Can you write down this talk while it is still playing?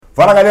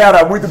Fala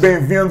galera, muito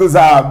bem-vindos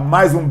a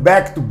mais um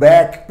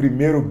Back-to-Back,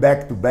 primeiro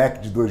Back-to-Back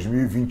de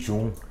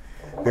 2021.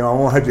 Tenho a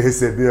honra de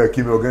receber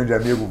aqui meu grande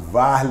amigo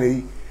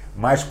Varley,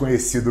 mais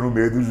conhecido no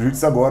meio do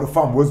jiu-jitsu agora, o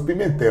famoso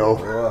Pimentel.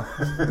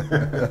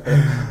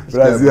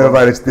 Prazer,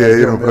 Varley, te ter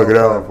aí no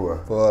programa, pô.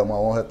 Pô, é uma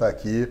honra estar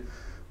aqui.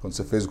 Quando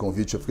você fez o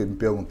convite, eu fiquei me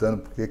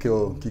perguntando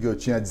o que eu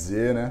tinha a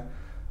dizer, né?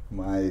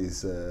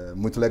 Mas é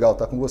muito legal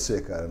estar com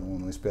você, cara.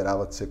 Não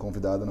esperava ser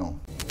convidado, não.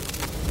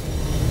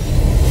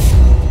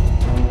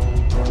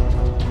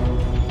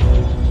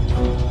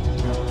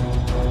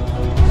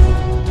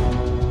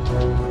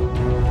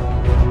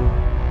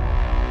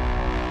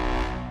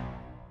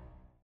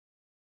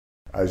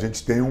 A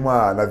gente tem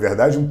na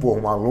verdade,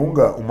 uma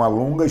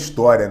longa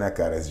história, né,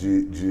 cara?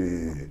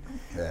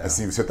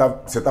 Assim, você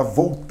tá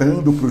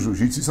voltando pro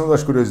jiu-jitsu, isso é uma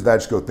das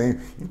curiosidades que eu tenho.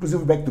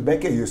 Inclusive o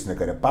back-to-back é isso, né,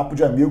 cara? É papo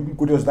de amigo com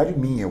curiosidade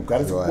minha. O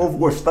cara, se o povo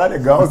gostar,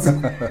 legal.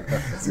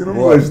 Se não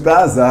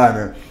gostar, azar,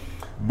 né?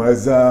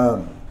 Mas,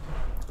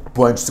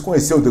 pô, a gente se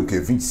conheceu, deu o quê?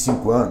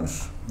 25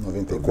 anos?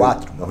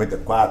 94.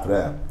 94,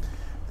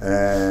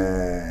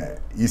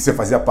 e você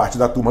fazia parte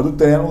da turma do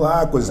treino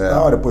lá, coisa e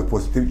tal. Depois, pô,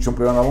 você tinha um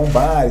problema na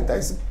lombar e tal.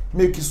 E você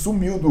meio que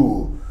sumiu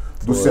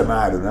do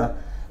cenário, né?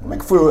 Como é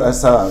que foi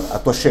a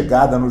tua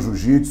chegada no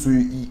jiu-jitsu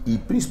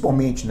e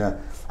principalmente, né,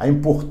 a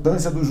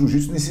importância do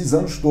jiu-jitsu nesses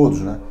anos todos,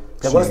 né?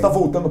 Porque agora você está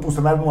voltando para o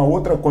cenário numa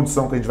outra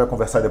condição que a gente vai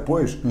conversar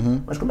depois,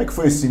 mas como é que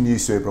foi esse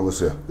início aí para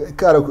você?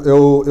 Cara,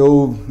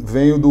 eu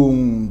venho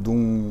de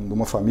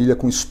uma família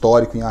com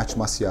histórico em artes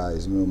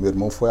marciais. Meu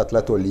irmão foi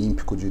atleta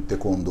olímpico de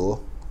taekwondo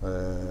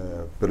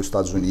pelos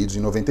Estados Unidos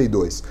em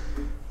 92.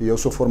 E eu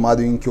sou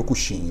formado em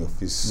Kyokushin. Eu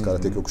fiz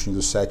Karate Kyokushin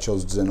dos 7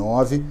 aos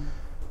 19.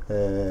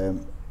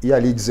 E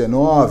ali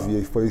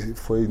 19,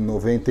 foi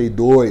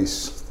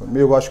 92,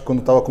 eu acho que quando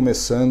estava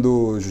começando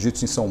o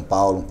jiu-jitsu em São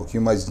Paulo, um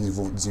pouquinho mais de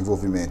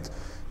desenvolvimento.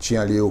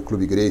 Tinha ali o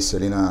Clube Gracie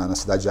ali na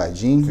cidade de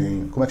Jardim.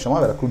 Sim. Como é que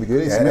chamava? Era Clube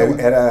Gracie?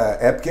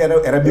 Porque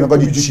era meio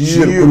clube de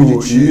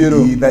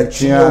tiro. E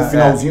tinha o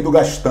finalzinho do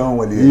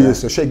Gastão ali.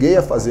 Isso, né? Eu cheguei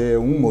a fazer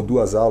 1 ou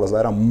 2 aulas lá,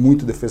 era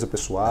muito defesa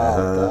pessoal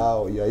e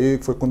tal. E aí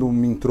foi quando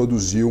me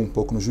introduziu um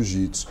pouco no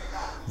jiu-jitsu.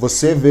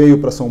 Você veio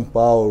para São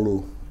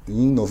Paulo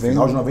em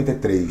Final de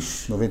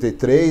 93.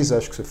 93,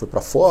 acho que você foi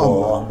pra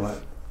Fórmula.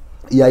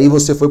 E aí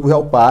você foi pro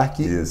Real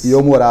Parque. Isso. E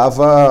eu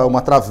morava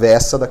uma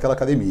travessa daquela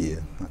academia.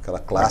 Aquela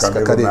clássica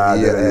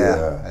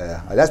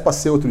academia. Aliás,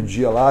 passei outro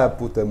dia lá,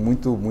 puta, é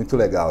muito, muito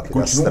legal.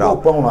 Continua um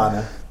galpão lá,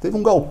 né? Teve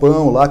um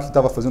galpão lá que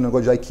estava fazendo um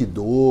negócio de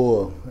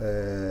Aikido,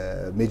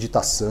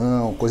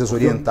 meditação, coisas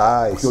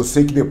orientais. Porque eu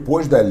sei que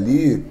depois que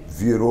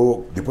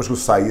eu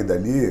saí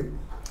dali,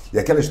 e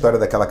aquela história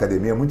daquela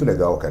academia é muito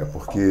legal, cara,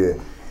 porque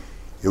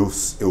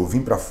eu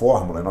vim pra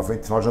Fórmula no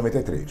final de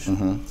 93.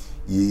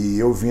 E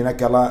eu vim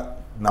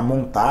na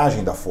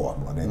montagem da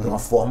Fórmula, né? Então a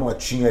Fórmula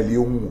tinha ali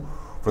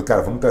falei,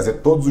 cara, vamos trazer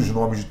todos os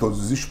nomes de todos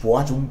os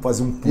esportes, vamos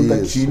fazer um puta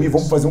time e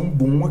vamos fazer um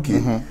boom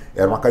aqui.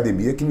 Era uma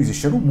academia que não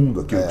existia no mundo,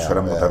 aquilo que os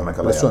caras montaram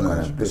naquela época.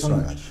 Né?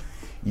 Impressionante.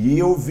 E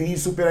eu vim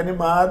super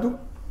animado.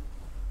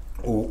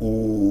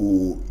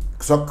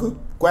 Só que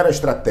qual era a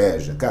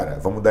estratégia? Cara,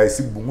 vamos dar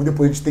esse boom e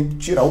depois a gente tem que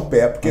tirar o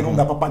pé, porque não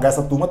dá pra pagar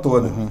essa turma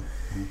toda.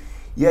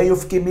 E aí eu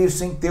fiquei meio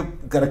sem ter,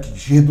 cara,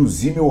 que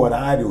reduzir meu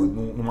horário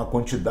numa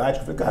quantidade, que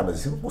eu falei, cara,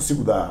 mas eu não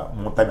consigo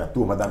montar minha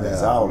turma, dar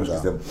minhas aulas,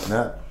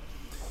 né?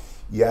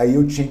 E aí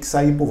eu tinha que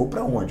sair, pô, vou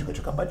pra onde? Porque eu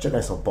tinha acabado de chegar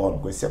em São Paulo, não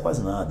conhecia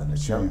quase nada, né?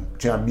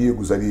 Tinha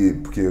amigos ali,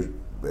 porque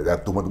era a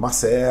turma do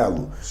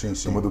Marcelo,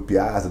 turma do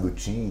Piazza, do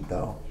Tim e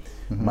tal,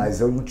 mas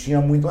eu não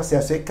tinha muito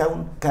acesso. Aí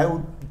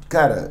caiu,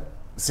 cara,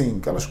 assim,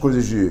 aquelas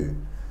coisas de...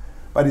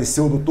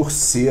 Pareceu o Dr.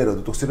 Cera. O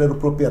Dr. Cera era o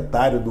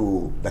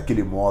proprietário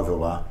daquele imóvel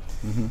lá.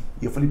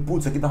 E eu falei,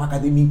 putz, aqui tá uma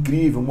academia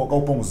incrível, um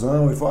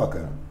galpãozão. Ele falou,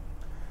 cara,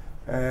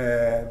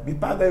 me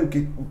paga aí o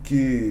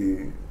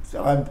que, sei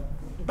lá,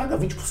 me paga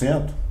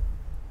 20%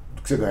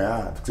 do que você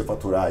ganhar, do que você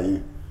faturar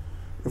aí.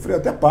 Eu falei,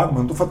 até pago,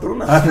 mas não tô faturando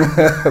nada.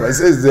 Vai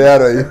ser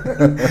zero aí.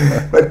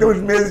 Vai ter uns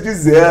meses de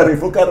zero. Ele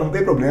falou, cara, não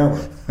tem problema.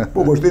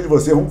 Pô, gostei de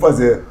você, vamos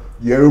fazer.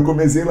 E aí eu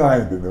comecei lá,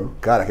 entendeu?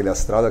 Cara, aquele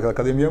astral daquela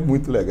academia é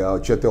muito legal.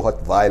 Tinha até o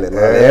Rottweiler,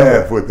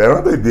 né? Puta, era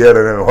uma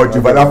doideira, né? O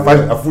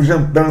Rottweiler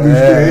afugentando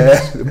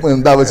os clientes.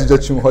 Mandava assim, já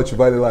tinha um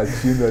Rottweiler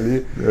latindo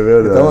ali. É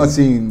verdade. Então,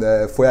 assim,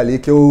 foi ali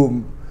que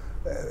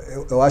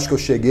eu acho que eu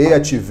cheguei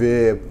a te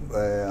ver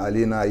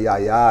ali na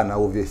Iaiá, na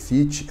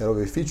Overfit. Era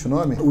Overfit o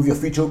nome? O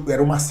Overfit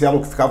era o Marcelo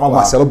que ficava lá.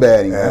 Marcelo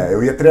Bering, né?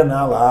 Eu ia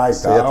treinar lá e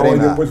tal, e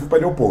depois fui pra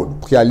Leopoldo.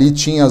 Porque ali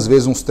tinha, às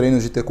vezes, uns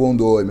treinos de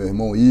taekwondo, e meu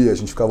irmão ia, a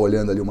gente ficava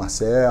olhando ali o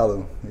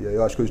Marcelo, e aí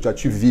eu acho que eu já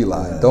te vi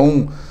lá.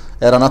 Então,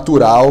 era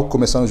natural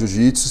começar no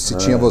jiu-jitsu, se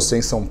tinha você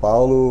em São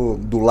Paulo,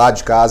 do lado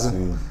de casa,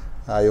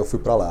 aí eu fui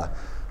pra lá.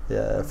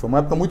 Foi uma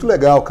época muito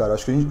legal, cara.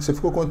 Acho que você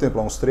ficou quanto tempo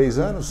lá? Uns 3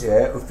 anos?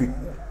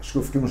 Acho que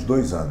eu fiquei uns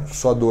 2 anos.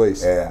 Só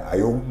 2? Aí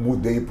eu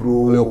mudei pra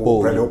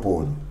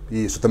Leopoldo.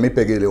 Isso, também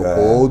peguei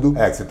Leopoldo.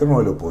 Que você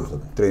treinou Leopoldo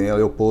também. Treinei a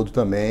Leopoldo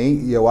também,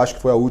 e eu acho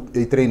que foi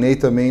e treinei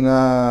também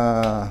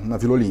na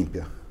Vila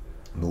Olímpia.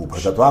 No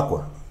Projeto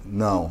Aqua?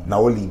 Não. Na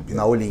Olímpia.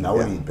 Na Olímpia. Na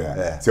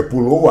Olímpia, Você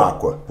pulou o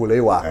Aqua.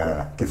 Pulei o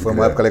Aqua, que foi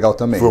uma época legal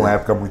também. Foi uma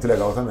época muito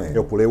legal também.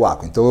 Eu pulei o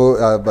Aqua. Então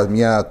a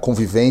minha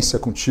convivência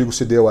contigo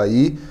se deu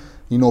aí.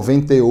 Em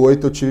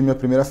 98 eu tive minha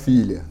primeira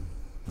filha.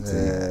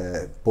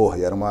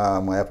 E era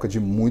uma época de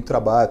muito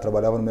trabalho, eu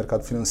trabalhava no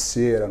mercado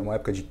financeiro, numa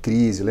época de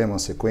crise, lembra? Uma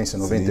sequência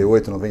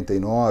 98,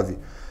 99,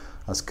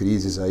 as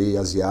crises aí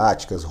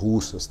asiáticas,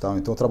 russas e tal.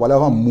 Então eu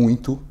trabalhava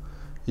muito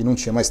e não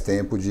tinha mais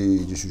tempo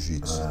de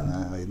jiu-jitsu.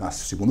 Né? Aí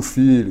nasce o segundo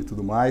filho e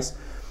tudo mais.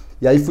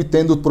 E aí fui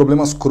tendo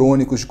problemas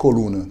crônicos de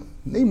coluna,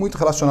 nem muito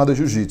relacionado a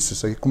jiu-jitsu.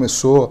 Isso aí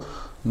começou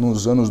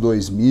nos anos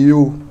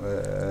 2000,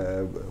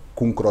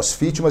 com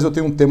crossfit, mas eu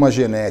tenho um tema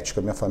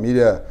genética. Minha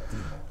família,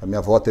 a minha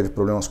avó teve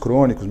problemas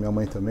crônicos, minha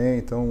mãe também,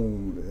 então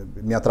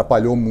me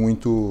atrapalhou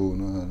muito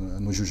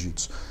no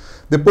jiu-jitsu.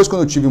 Depois,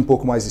 quando eu tive um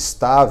pouco mais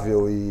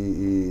estável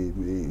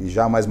e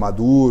já mais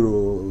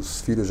maduro, os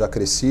filhos já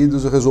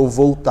crescidos, eu resolvi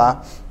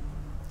voltar.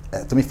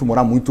 Também fui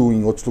morar muito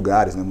em outros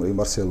lugares, né? Morei em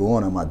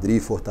Barcelona,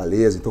 Madrid,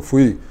 Fortaleza, então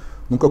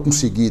nunca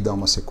consegui dar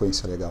uma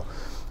sequência legal.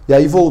 E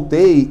aí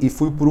voltei e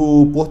fui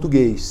pro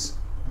português.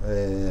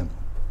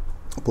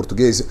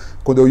 Português,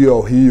 quando eu ia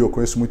ao Rio, eu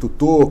conheço muito o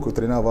Toco, eu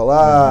treinava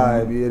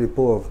lá, e ele,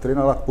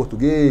 treina lá com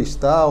português e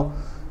tal.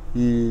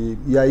 E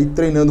aí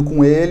treinando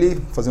com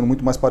ele, fazendo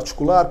muito mais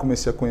particular,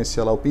 comecei a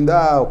conhecer lá o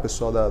Pindar, o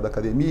pessoal da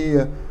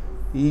academia.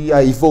 E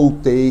aí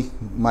voltei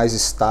mais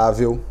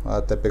estável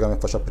até pegar minha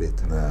faixa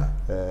preta.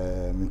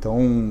 Então,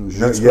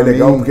 e é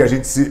legal porque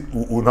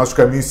os nossos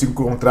caminhos se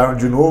encontraram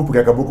de novo, porque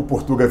acabou que o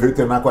Portuga veio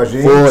treinar com a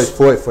gente.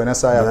 Foi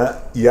nessa época.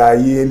 E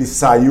aí ele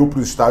saiu para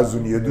os Estados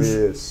Unidos.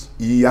 Isso.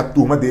 E a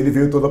turma dele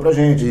veio toda pra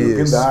gente,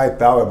 veio Pindar e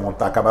tal,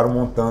 acabaram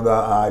montando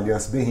a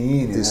Aliança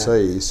Berrini. Isso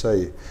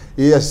aí.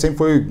 E sempre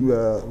foi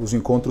os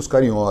encontros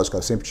carinhosos,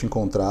 cara. Sempre te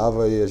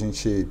encontrava e a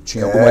gente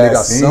tinha alguma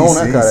ligação,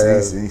 né,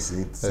 cara?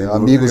 Sim.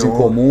 Amigos em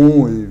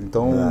comum,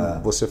 então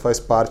você faz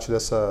parte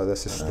dessa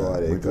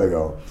história. Muito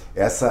legal.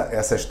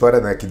 Essa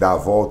história, né, que dá a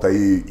volta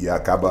aí e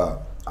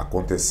acaba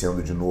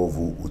acontecendo de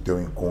novo o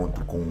teu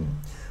encontro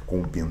com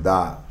o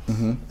Pindar,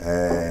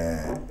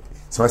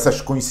 são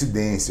essas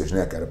coincidências,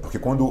 né, cara? Porque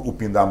quando o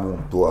Pindar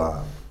montou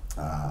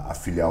a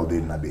filial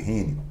dele na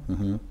Berrini,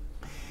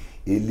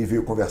 ele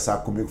veio conversar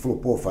comigo e falou,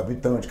 pô, Fábio,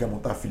 então a gente quer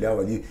montar a filial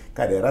ali.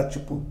 Cara, era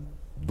tipo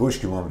 2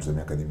 quilômetros da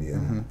minha academia.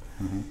 Né?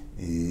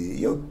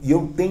 E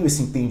eu tenho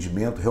esse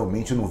entendimento,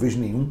 realmente eu não vejo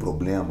nenhum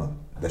problema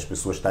das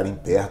pessoas estarem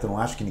perto, eu não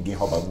acho que ninguém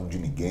rouba a mão de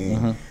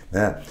ninguém.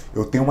 Né?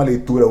 Eu tenho uma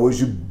leitura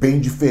hoje bem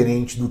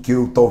diferente do que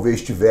eu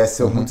talvez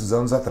tivesse há muitos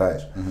anos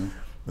atrás.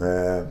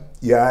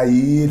 E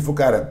aí ele falou,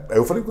 cara, aí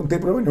eu falei que não tem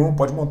problema nenhum,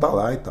 pode montar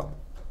lá e tal.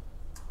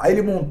 Aí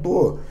ele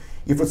montou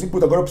e falou assim,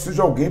 puta, agora eu preciso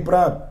de alguém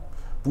pra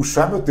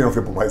puxar meu tempo. Eu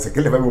falei, pô, mas você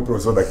quer levar meu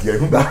professor daqui? Aí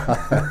não dá.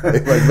 Aí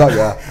vai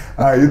devagar.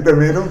 Aí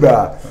também não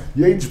dá.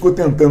 E aí a gente ficou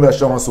tentando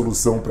achar uma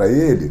solução pra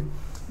ele,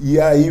 e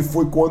aí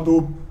foi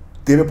quando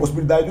teve a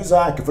possibilidade do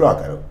Isaac. Eu falei,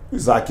 cara, o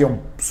Isaac é um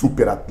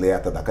super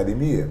atleta da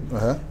academia,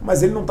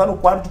 mas ele não tá no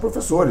quadro de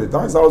professor, ele dá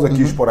umas aulas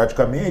aqui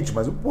esporadicamente,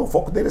 mas o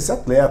foco dele é ser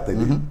atleta.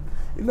 Ele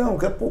não,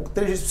 quer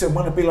 3 vezes por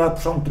semana pra ir lá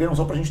puxar um treino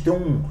só pra gente ter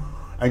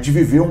a gente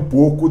viver um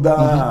pouco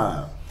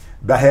da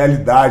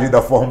realidade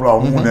da Fórmula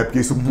 1, né? Porque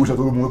isso puxa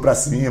todo mundo pra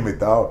cima e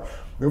tal.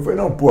 Eu falei,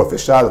 não, pô,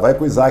 fechado, vai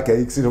com o Isaac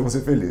aí que vocês vão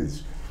ser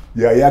felizes.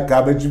 E aí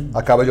acaba de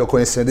eu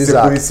conhecendo o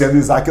Isaac. Conhecendo o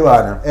Isaac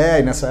lá, né?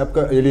 E nessa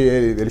época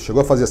ele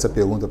chegou a fazer essa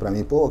pergunta pra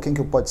mim, pô, quem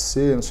que pode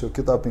ser, não sei o que,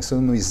 eu tava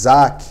pensando no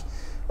Isaac,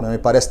 me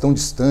parece tão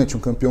distante, um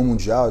campeão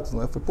mundial. Eu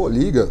falei, pô,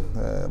 liga,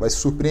 vai se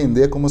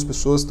surpreender como as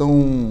pessoas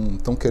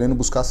estão querendo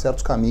buscar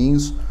certos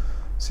caminhos,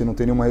 se não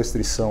tem nenhuma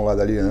restrição lá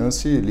da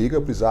aliança, e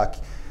liga pro Isaac.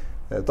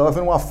 Eu tava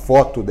vendo uma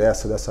foto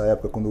dessa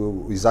época,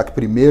 quando o Isaac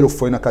primeiro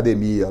foi na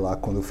academia, lá,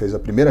 quando fez a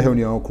primeira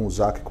reunião com o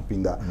Isaac e com o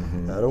Pindar.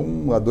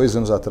 Era há 2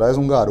 anos atrás,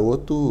 um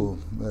garoto,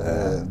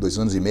 2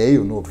 anos e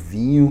meio,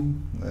 novinho,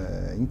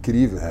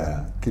 incrível,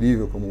 cara.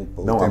 Incrível como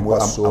o tempo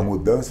passou. A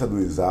mudança do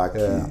Isaac,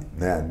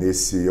 né,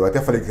 eu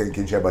até falei que a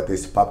gente ia bater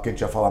esse papo, que a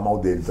gente ia falar mal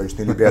dele, então a gente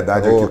tem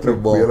liberdade aqui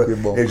tranquila, que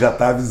bom. Ele já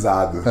tá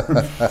avisado.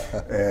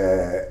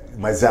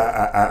 Mas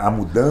a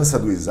mudança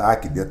do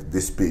Isaac dentro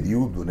desse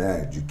período,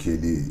 né, de que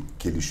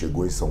ele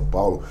chegou em São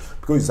Paulo,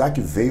 porque o Isaac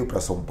veio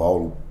para São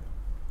Paulo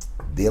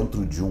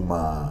dentro de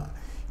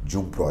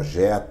um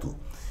projeto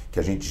que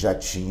a gente já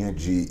tinha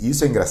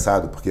Isso é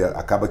engraçado, porque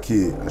acaba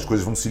que as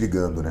coisas vão se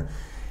ligando, né?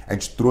 A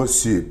gente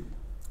trouxe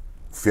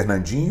o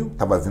Fernandinho,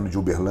 estava vindo de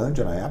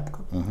Uberlândia na época,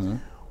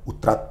 o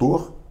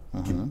Trator,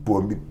 que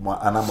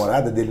a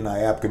namorada dele na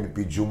época me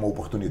pediu uma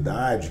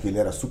oportunidade, que ele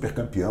era super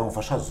campeão,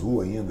 faixa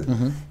azul ainda. E a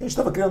gente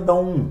estava querendo dar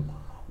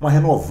uma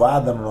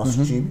renovada no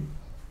nosso time,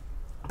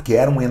 porque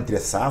era um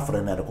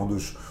entre-safra, né? Era quando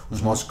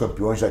os nossos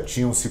campeões já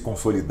tinham se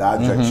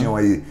consolidado, já tinham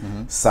aí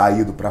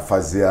saído para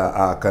fazer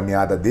a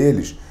caminhada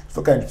deles. A gente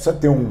falou, cara, a gente precisa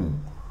ter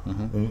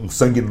um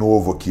sangue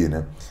novo aqui,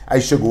 né? Aí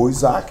chegou o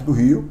Isaac do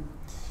Rio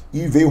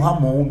e veio o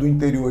Ramon do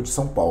interior de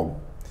São Paulo.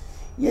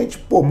 E a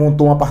gente,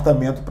 montou um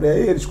apartamento para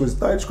eles, coisa e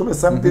tal, e eles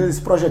começaram a ter esses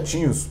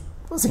projetinhos.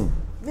 Assim,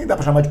 nem dá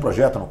para chamar de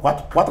projeto, não.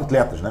 4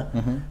 atletas, né?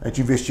 A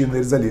gente investiu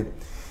neles ali.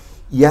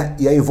 E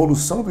a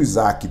evolução do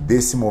Isaac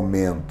desse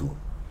momento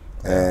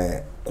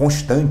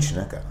constante,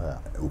 né, cara?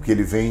 O que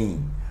ele vem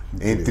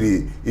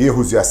entre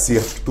erros e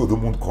acertos que todo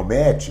mundo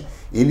comete,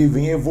 ele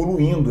vem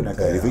evoluindo, né,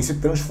 cara? Ele vem se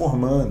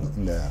transformando.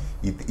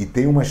 E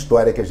tem uma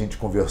história que a gente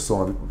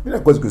conversou. A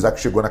primeira coisa que o Isaac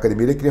chegou na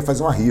academia, ele queria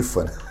fazer uma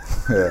rifa, né?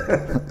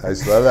 A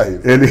história da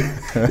rifa.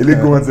 Ele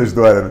conta essa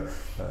história, né?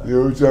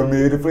 Eu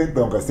chamei ele e falei,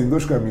 então, cara, você tem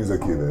dois caminhos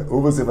aqui, né?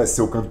 Ou você vai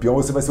ser o campeão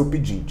ou você vai ser o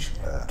pedinte.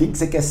 Quem que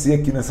você quer ser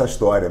aqui nessa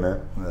história, né?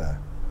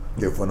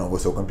 E eu falei, não, vou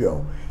ser o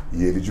campeão.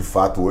 E ele, de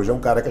fato, hoje é um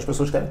cara que as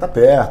pessoas querem estar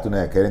perto,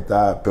 né? Querem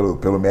estar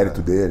pelo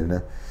mérito dele,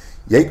 né?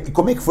 E aí,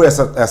 como é que foi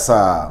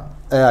essa...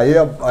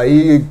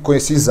 Aí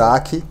conheci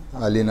Isaac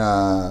ali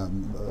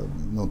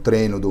no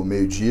treino do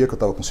meio-dia, que eu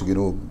estava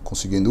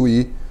conseguindo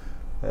ir.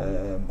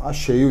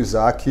 Achei o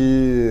Isaac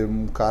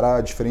um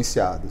cara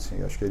diferenciado,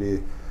 assim. Acho que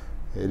ele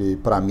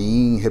para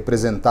mim,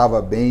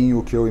 representava bem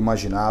o que eu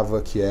imaginava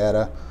que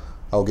era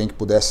alguém que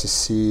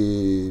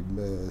pudesse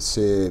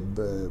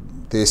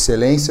ter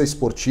excelência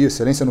esportiva,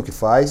 excelência no que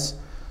faz,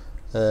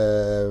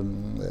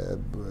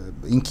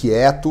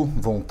 inquieto,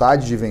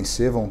 vontade de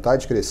vencer,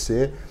 vontade de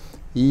crescer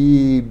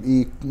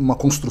e uma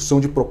construção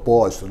de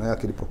propósito, né?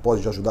 Aquele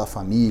propósito de ajudar a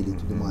família e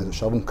tudo mais. Eu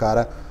achava um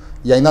cara,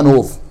 e ainda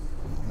novo.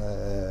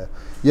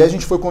 E aí a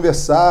gente foi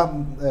conversar,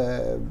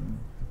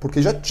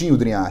 porque já tinha o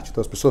Dream Art.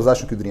 Então as pessoas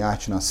acham que o Dream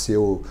Art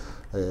nasceu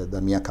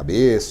da minha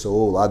cabeça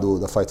ou lá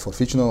da Fight for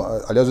Fit. Não,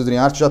 aliás, o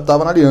Dream Art já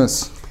estava na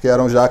Aliança, porque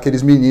eram já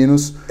aqueles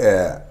meninos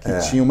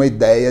que tinham uma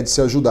ideia de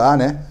se ajudar,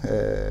 né?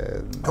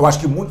 Eu acho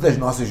que muitas das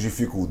nossas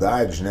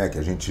dificuldades, né, que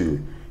a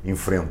gente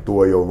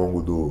enfrentou aí ao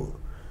longo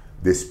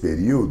desse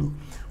período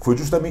foi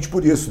justamente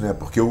por isso, né?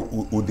 Porque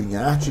o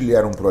Dream Art, ele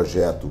era um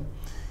projeto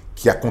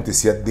que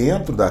acontecia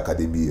dentro da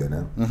academia,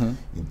 né?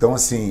 Então,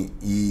 assim,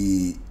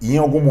 e em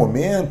algum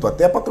momento,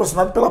 até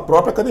patrocinado pela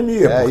própria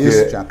academia. Porque,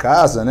 isso, tinha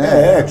casa,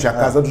 né? Tinha a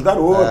casa dos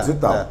garotos e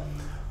tal.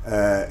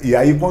 E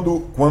aí,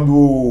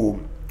 quando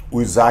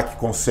o Isaac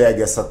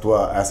consegue essa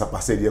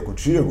parceria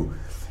contigo,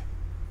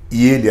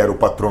 e ele era o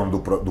patrono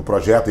do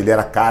projeto, ele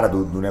era a cara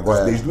do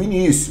negócio desde o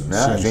início, né?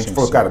 A gente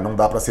falou, cara, não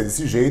dá para ser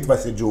desse jeito, vai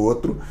ser de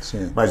outro.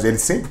 Mas ele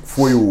sempre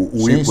foi o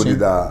ícone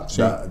da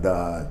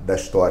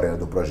história, né,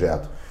 do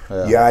projeto.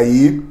 E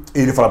aí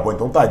ele fala, bom,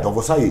 então eu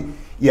vou sair.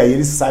 E aí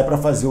ele sai para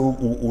fazer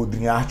o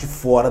Dream Art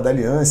fora da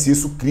Aliança, e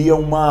isso cria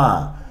um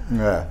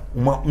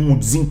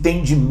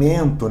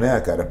desentendimento, né,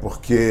 cara?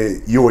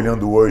 Porque ir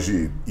olhando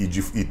hoje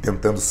e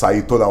tentando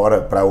sair toda hora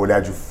para olhar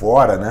de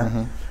fora,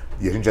 né?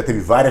 E a gente já teve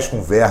várias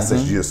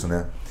conversas disso,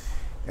 né?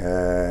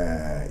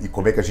 E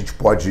como é que a gente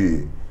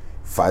pode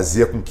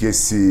fazer com que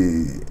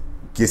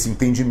esse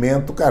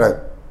entendimento,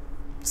 cara,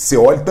 você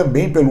olhe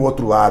também pelo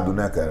outro lado,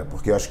 né, cara?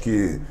 Porque eu acho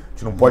que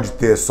a gente não pode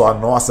ter só a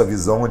nossa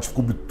visão, a gente fica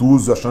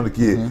obtuso achando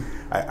que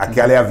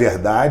aquela é a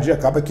verdade, e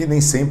acaba que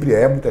nem sempre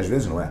é, muitas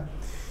vezes não é.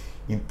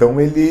 Então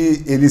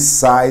ele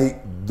sai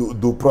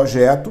do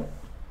projeto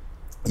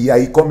e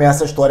aí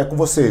começa a história com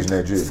vocês,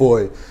 né?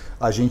 Foi.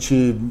 A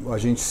gente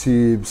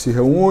se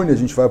reúne, a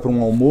gente vai para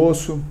um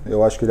almoço.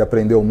 Eu acho que ele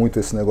aprendeu muito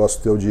esse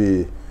negócio teu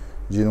de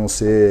não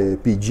ser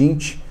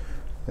pedinte.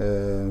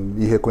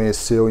 E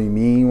reconheceu em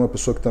mim uma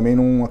pessoa que também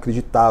não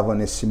acreditava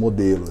nesse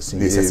modelo. Assim,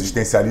 nesse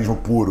assistencialismo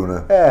puro,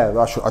 né?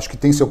 Acho que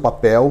tem seu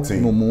papel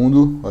no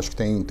mundo, acho que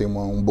tem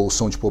um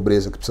bolsão de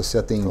pobreza que precisa ser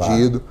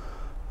atendido,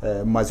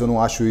 mas eu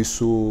não acho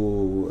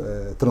isso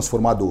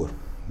transformador.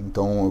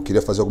 Então eu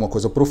queria fazer alguma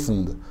coisa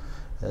profunda.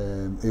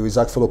 E o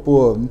Isaac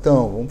falou,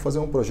 então, vamos fazer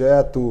um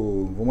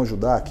projeto, vamos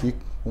ajudar aqui.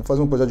 Vamos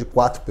fazer um projeto de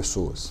 4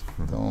 pessoas.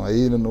 Então,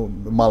 aí no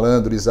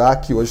Malandro,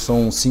 Isaac, hoje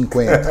são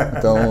 50.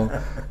 Então,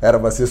 era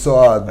pra ser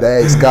só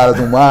 10 caras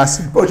no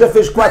máximo. Já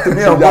fez 4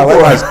 mesmo? Já vai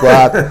mais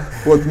 4.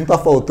 Não tá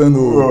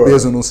faltando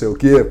peso não sei o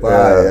quê,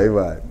 pai, aí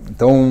vai.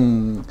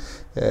 Então,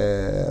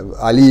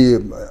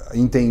 ali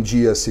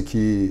entendia-se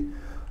que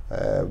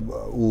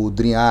o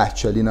Dream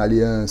Art ali na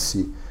Aliança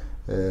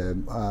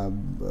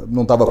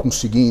não estava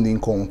conseguindo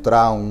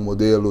encontrar um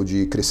modelo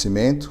de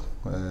crescimento.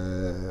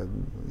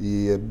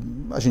 E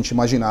a gente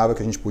imaginava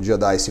que a gente podia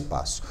dar esse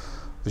passo.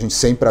 A gente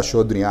sempre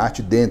achou o Dream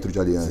Art dentro de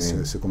Aliança. Sim.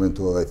 Você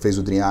comentou, fez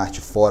o Dream Art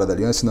fora da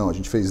Aliança? Não, a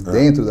gente fez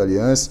dentro da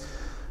Aliança.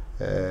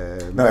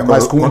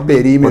 Mas com um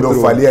perímetro... Quando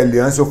eu falei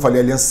Aliança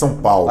São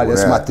Paulo.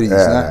 Aliança, né? Matriz,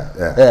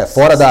 né?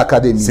 Fora da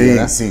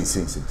academia, sim, né?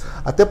 Sim.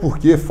 Até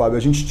porque, Fábio,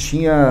 a gente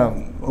tinha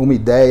uma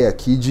ideia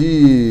aqui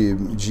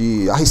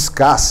de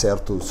arriscar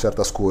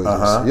certas coisas.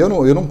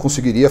 Eu não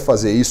conseguiria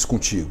fazer isso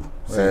contigo.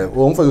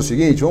 Vamos fazer o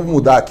seguinte, vamos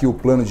mudar aqui o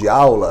plano de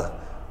aula.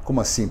 Como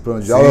assim,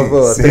 plano de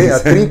aula? Há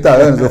 30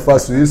 anos eu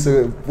faço isso.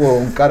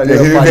 Um cara ali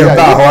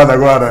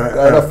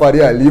da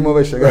Faria Lima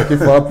vai chegar aqui e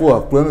falar,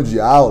 plano de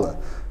aula,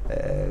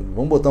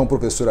 vamos botar um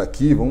professor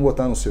aqui, vamos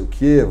botar não sei o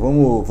quê,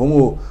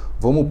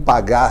 vamos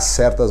pagar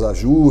certas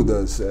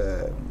ajudas.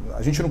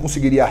 A gente não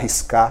conseguiria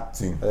arriscar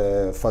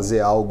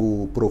fazer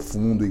algo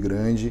profundo e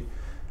grande,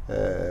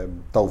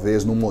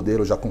 talvez num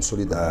modelo já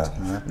consolidado.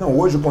 Né? Não,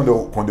 hoje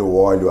quando eu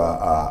olho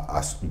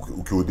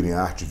o que o Dream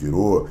Art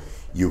virou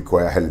e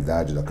qual é a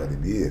realidade da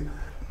academia,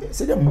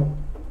 seria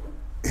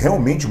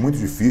realmente muito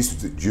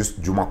difícil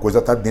de uma coisa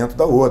estar dentro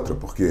da outra,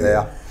 porque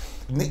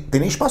tem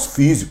nem espaço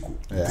físico,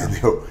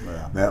 entendeu?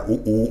 Né?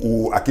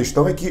 A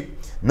questão é que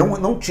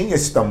não tinha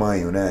esse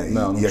tamanho, né?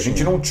 E a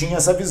gente não tinha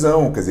essa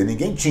visão, quer dizer,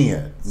 ninguém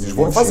tinha. Vocês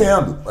foram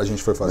fazendo. A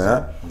gente foi fazendo.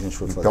 Né?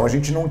 Então a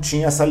gente não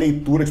tinha essa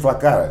leitura de falar,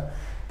 cara,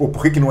 pô,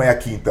 por que não é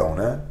aqui então,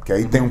 né? Porque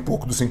aí tem um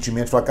pouco do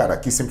sentimento de falar, cara,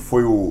 aqui sempre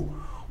foi o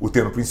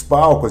termo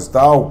principal, coisa e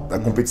tal, a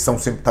competição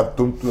sempre estava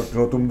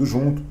todo mundo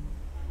junto.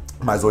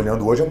 Mas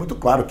olhando hoje é muito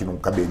claro que não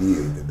caberia,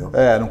 entendeu?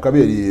 Não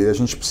caberia. A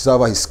gente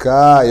precisava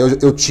arriscar.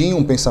 Eu tinha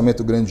um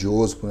pensamento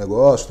grandioso pro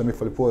negócio. Também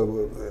falei,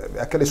 pô,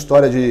 é aquela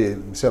história de,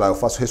 sei lá, eu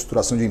faço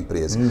reestruturação de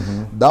empresa.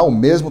 Dá o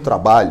mesmo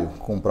trabalho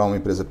comprar uma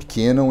empresa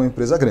pequena ou uma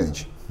empresa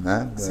grande,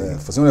 né?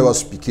 Fazer um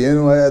negócio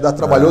pequeno dá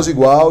trabalhoso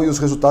igual e os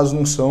resultados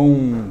não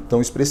são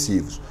tão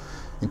expressivos.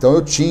 Então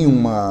eu tinha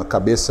uma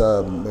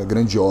cabeça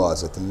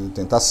grandiosa,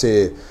 tentar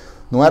ser...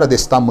 Não era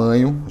desse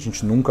tamanho, a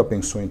gente nunca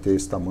pensou em ter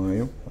esse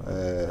tamanho.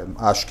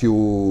 Acho que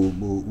o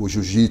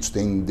jiu-jitsu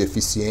tem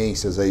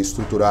deficiências aí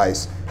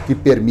estruturais que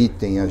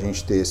permitem a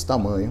gente ter esse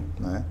tamanho,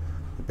 né?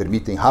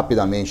 Permitem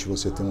rapidamente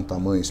você ter um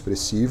tamanho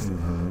expressivo.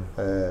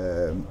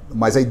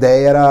 Mas a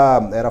ideia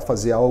era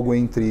fazer algo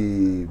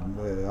entre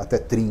até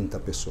 30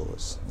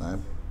 pessoas, né?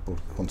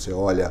 Quando você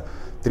olha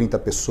 30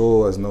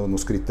 pessoas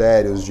nos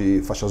critérios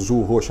de faixa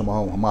azul, roxa,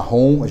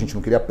 marrom, a gente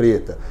não queria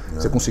preta.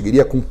 Você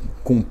conseguiria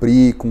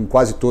cumprir com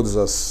quase todas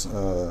as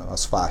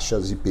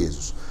faixas e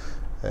pesos.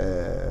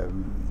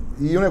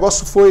 E o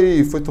negócio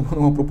foi tomando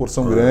uma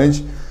proporção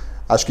grande.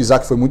 Acho que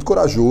Isaac foi muito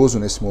corajoso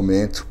nesse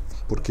momento,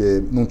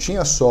 porque não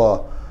tinha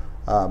só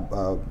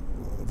vou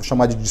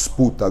chamar de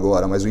disputa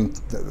agora, mas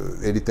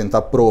ele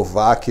tentar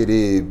provar que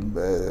ele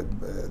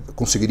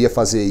conseguiria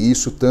fazer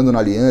isso estando na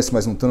aliança,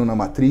 mas não estando na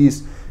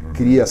matriz,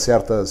 cria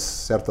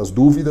certas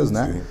dúvidas,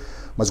 né? Sim.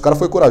 Mas o cara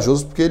foi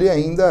corajoso porque ele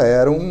ainda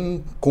era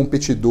um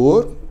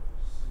competidor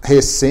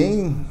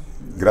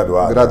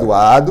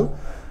recém-graduado,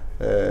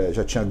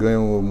 já tinha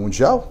ganho o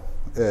Mundial,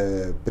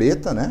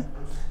 preta, né?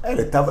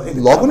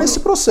 Logo nesse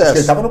processo.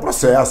 Ele estava no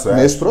processo.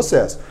 Nesse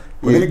processo.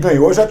 Quando ele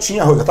ganhou, já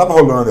estava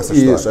rolando essa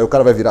história. Isso, aí o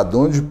cara vai virar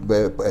dono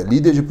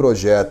líder de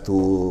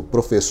projeto,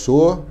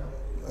 professor.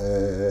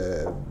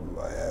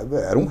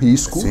 Era um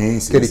risco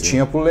que ele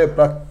tinha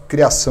para a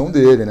criação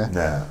dele,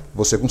 né?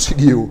 Você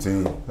conseguiu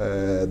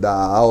dar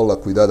aula,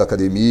 cuidar da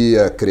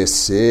academia,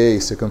 crescer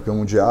e ser campeão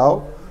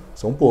mundial.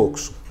 São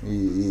poucos.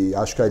 E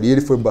acho que ali ele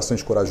foi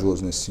bastante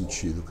corajoso nesse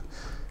sentido.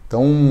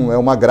 Então é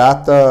um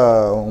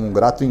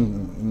grato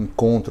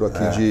encontro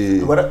aqui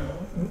de... Agora,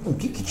 o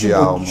que te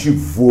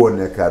motivou,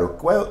 né, cara?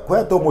 Qual é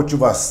a tua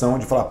motivação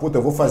de falar, puta,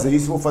 eu vou fazer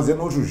isso, vou fazer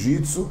no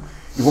jiu-jitsu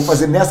e vou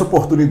fazer nessa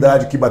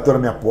oportunidade que bateu na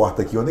minha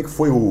porta aqui? Onde é que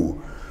foi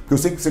Porque eu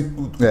sei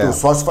que o teu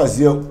sócio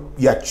fazia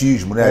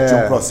iatismo, né?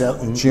 Tinha um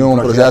processo. Tinha um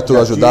projeto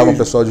ajudava o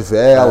pessoal de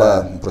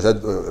vela.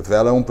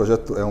 Vela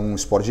é um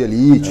esporte de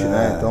elite,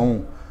 né?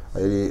 Então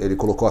ele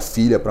colocou a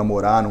filha para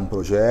morar num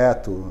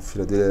projeto. A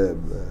filha dele é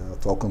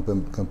atual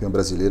campeã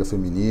brasileira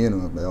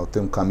feminino.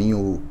 Tem um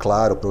caminho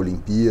claro para a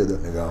Olimpíada.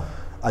 Legal.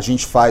 A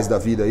gente faz da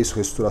vida isso,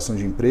 reestruturação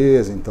de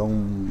empresa, então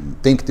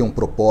tem que ter um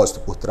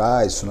propósito por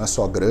trás, isso não é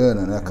só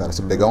grana, né, cara?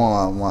 Você pegar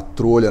uma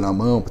trolha na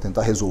mão para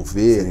tentar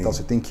resolver e tal,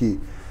 você tem que...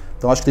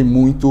 Então acho que tem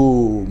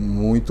muito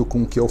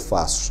com o que eu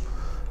faço.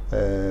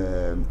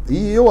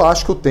 E eu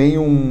acho que eu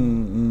tenho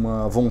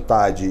uma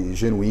vontade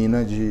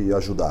genuína de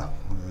ajudar,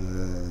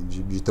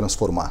 de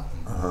transformar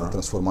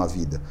a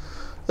vida.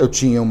 Eu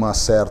tinha uma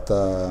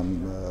certa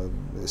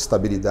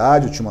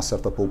estabilidade, eu tinha uma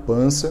certa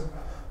poupança.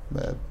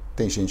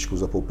 Tem gente que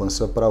usa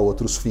poupança para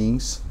outros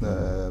fins.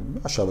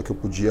 Achava que eu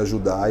podia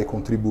ajudar e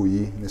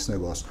contribuir nesse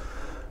negócio.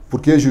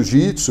 Porque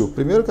jiu-jitsu,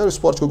 primeiro que era o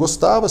esporte que eu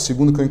gostava,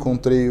 segundo que eu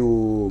encontrei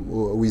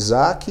o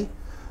Isaac,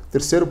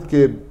 terceiro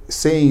porque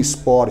sem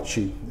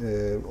esporte,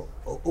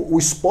 o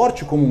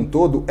esporte como um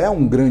todo é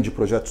um grande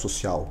projeto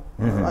social.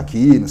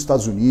 Aqui, nos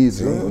Estados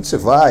Unidos, onde você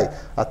vai,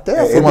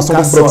 até a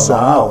formação do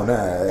profissional,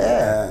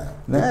 né?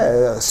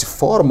 Se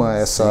forma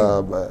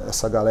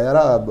essa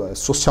galera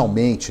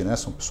socialmente, né?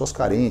 São pessoas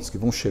carentes que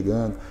vão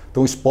chegando.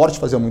 Então o esporte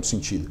fazia muito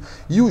sentido.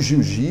 E o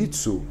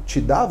jiu-jitsu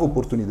te dava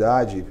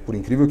oportunidade, por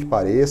incrível que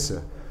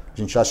pareça, a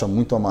gente acha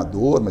muito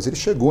amador, mas ele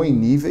chegou em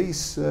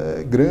níveis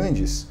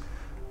grandes.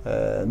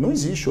 Não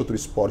existe outro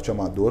esporte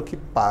amador que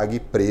pague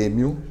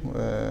prêmio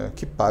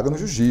que paga no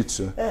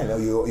jiu-jitsu.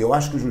 Eu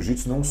acho que o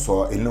jiu-jitsu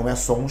ele não é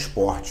só um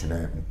esporte,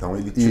 né? Então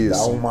ele te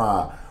dá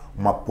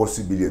uma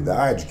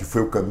possibilidade, que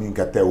foi o caminho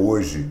que até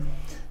hoje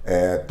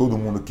todo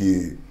mundo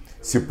que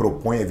se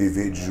propõe a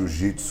viver de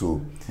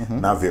jiu-jitsu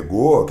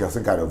navegou, que é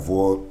assim, cara, eu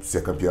vou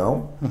ser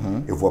campeão,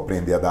 eu vou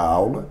aprender a dar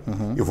aula,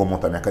 eu vou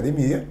montar minha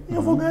academia e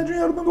eu vou ganhar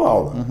dinheiro dando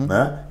aula,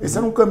 né? Esse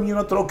era um caminho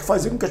natural que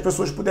fazia com que as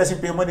pessoas pudessem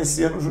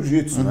permanecer no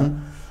jiu-jitsu, né?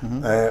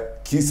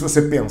 Que se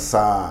você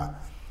pensar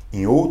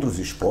em outros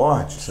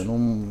esportes, você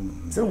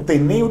não tem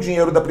nem o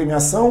dinheiro da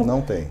premiação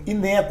e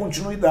nem a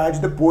continuidade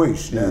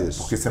depois, né?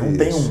 Porque você não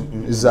tem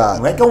Exato.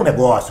 Não é que é um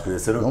negócio, quer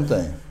dizer, você não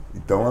tem.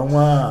 Então é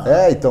uma...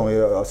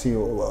 assim,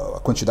 a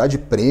quantidade de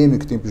prêmio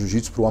que tem pro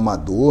jiu-jitsu pro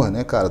amador,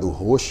 né, cara, do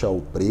roxa ao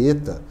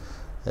preta,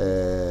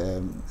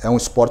 É um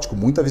esporte com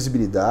muita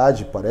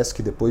visibilidade, parece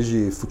que depois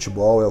de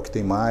futebol é o que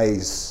tem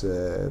mais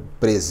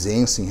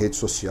presença em rede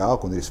social,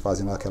 quando eles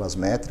fazem lá aquelas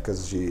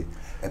métricas de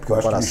É porque eu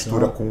acho que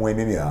mistura com o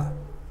MMA.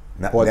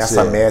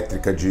 Nessa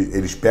métrica de...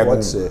 Eles pegam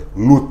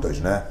lutas,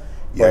 né?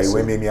 E aí o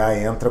MMA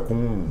entra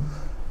com...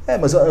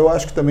 mas eu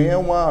acho que também é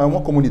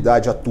uma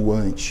comunidade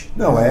atuante.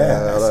 Não,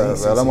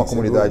 ela é uma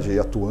comunidade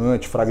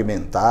atuante,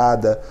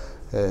 fragmentada,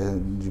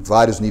 de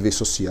vários níveis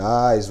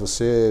sociais.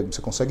 Você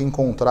consegue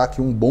encontrar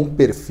aqui um bom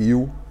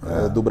perfil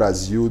do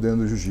Brasil dentro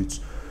do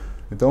jiu-jitsu.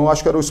 Então eu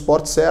acho que era o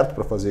esporte certo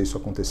para fazer isso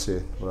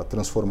acontecer, para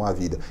transformar a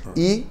vida.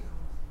 E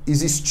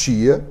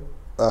existia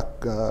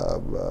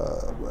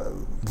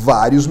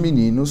vários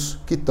meninos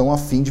que estão a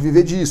fim de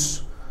viver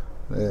disso.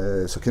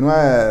 Isso aqui não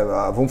é...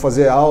 vamos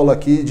fazer aula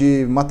aqui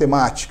de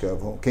matemática.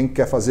 Quem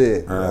quer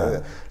fazer?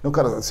 Não,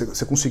 cara,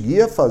 você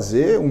conseguia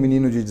fazer um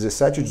menino de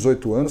 17,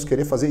 18 anos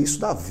querer fazer isso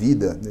da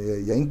vida.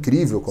 E é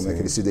incrível como é que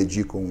eles se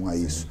dedicam a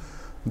isso.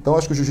 Então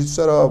acho que o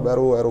jiu-jitsu era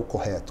o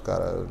correto,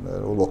 cara.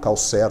 Era o local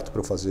certo para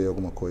eu fazer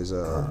alguma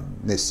coisa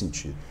nesse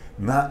sentido.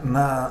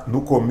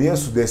 No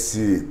começo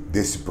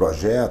desse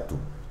projeto,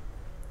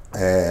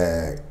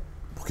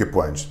 porque,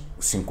 pô,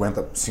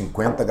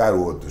 50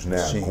 garotos,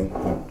 né?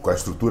 Com a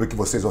estrutura que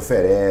vocês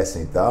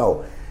oferecem e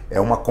tal,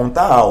 é uma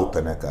conta alta,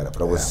 né, cara?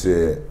 Para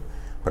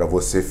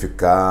você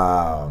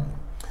ficar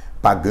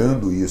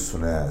pagando isso,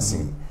 né?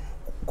 Assim,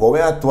 qual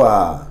é a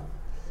tua...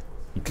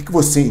 O que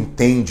você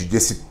entende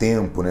desse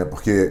tempo, né?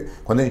 Porque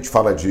quando a gente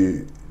fala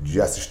de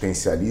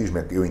assistencialismo,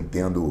 eu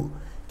entendo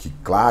que,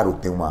 claro,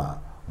 tem uma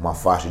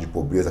faixa de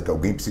pobreza que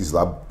alguém precisa ir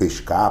lá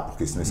pescar,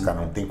 porque senão esse cara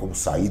não tem como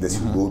sair desse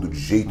lodo de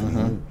jeito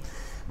nenhum.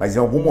 Mas em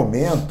algum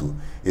momento,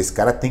 esse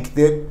cara tem que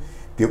ter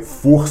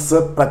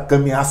força para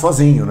caminhar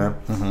sozinho, né?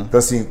 Então,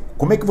 assim,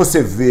 como é que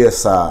você vê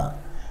essa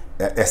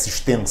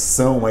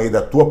extensão aí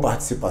da tua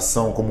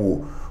participação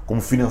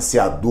como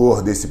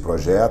financiador desse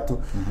projeto?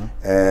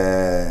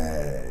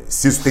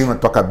 Se isso tem na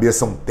tua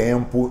cabeça um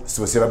tempo, se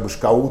você vai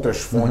buscar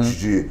outras fontes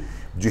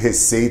de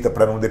receita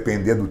para não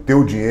depender do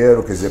teu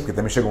dinheiro, quer dizer, porque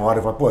também chega uma hora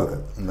e fala, pô,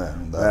 cara,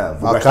 não dá.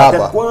 Vou gastar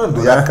até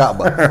quando? E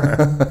acaba.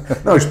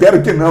 Não,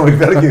 espero que não,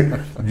 espero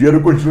que o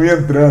dinheiro continue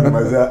entrando,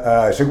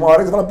 mas chega uma hora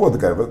que você fala, pô,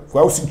 cara,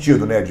 qual é o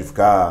sentido, né, de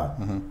ficar...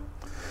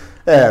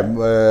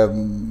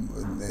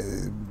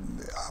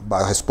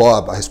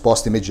 A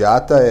resposta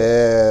imediata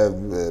é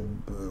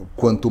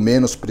quanto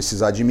menos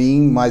precisar de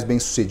mim, mais bem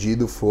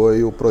sucedido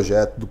foi o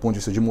projeto do ponto de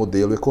vista de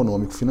modelo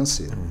econômico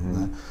financeiro,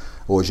 né?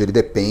 Hoje ele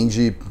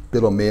depende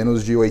pelo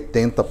menos de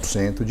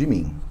 80% de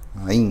mim,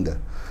 ainda.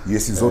 E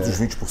esses outros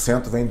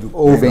 20% vêm do...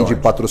 Ou vem de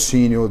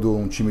patrocínio de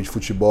um time de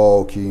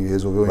futebol que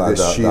resolveu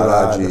investir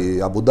lá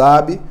de Abu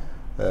Dhabi.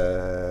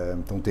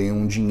 Então tem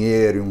um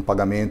dinheiro e um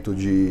pagamento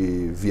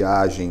de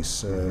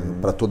viagens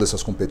para todas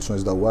essas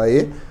competições da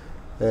UAE.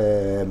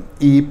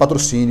 E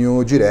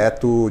patrocínio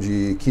direto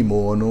de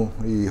kimono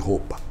e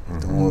roupa.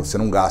 Então você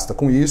não gasta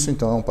com isso,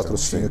 então é um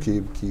patrocínio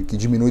que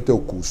diminui teu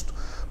custo.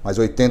 Mas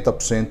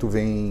 80%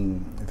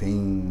 vem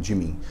de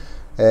mim.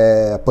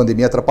 A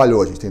pandemia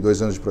atrapalhou, a gente tem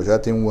 2 anos de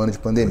projeto e 1 ano de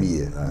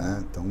pandemia.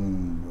 Né? Então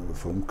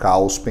foi um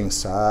caos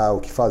pensar o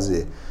que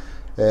fazer.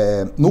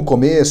 No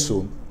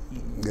começo,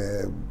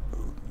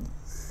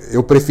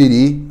 eu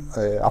preferi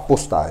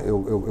apostar,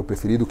 eu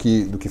preferi do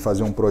que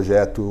fazer um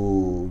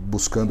projeto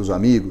buscando os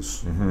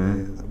amigos.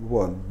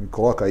 Me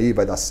coloca aí,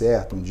 vai dar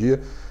certo um dia.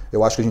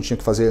 Eu acho que a gente tinha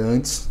que fazer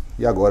antes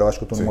e agora eu acho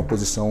que eu estou numa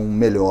posição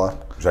melhor.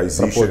 Já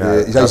existe,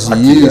 né? Já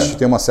existe,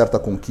 tem uma certa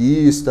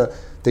conquista,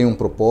 tem um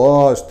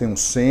propósito, tem um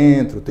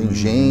centro, tem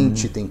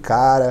gente, tem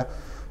cara.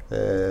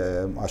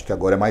 Acho que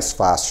agora é mais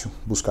fácil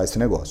buscar esse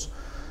negócio.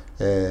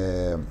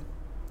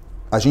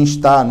 A gente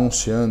está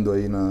anunciando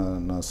aí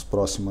nas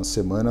próximas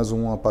semanas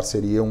uma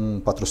parceria,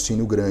 um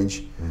patrocínio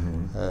grande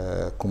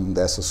com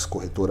dessas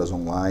corretoras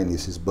online,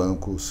 esses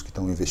bancos que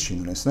estão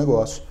investindo nesse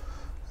negócio.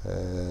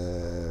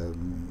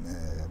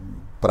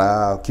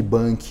 Para que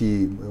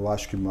banque, eu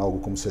acho que algo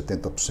como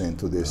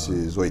 70%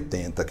 desses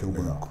 80% que eu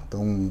banco.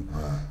 Então,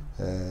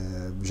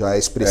 já é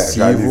expressivo.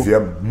 Já alivia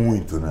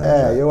muito,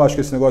 né? Eu acho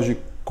que esse negócio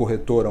de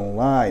corretora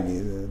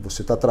online,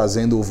 você está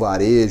trazendo o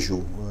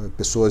varejo,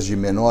 pessoas de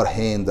menor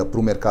renda para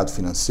o mercado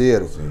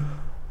financeiro.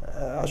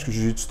 Acho que o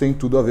jiu-jitsu tem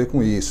tudo a ver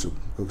com isso.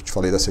 Eu te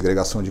falei da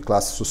segregação de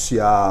classe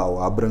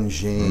social,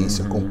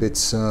 abrangência,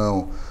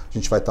 competição. A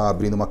gente vai estar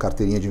abrindo uma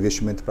carteirinha de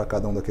investimento para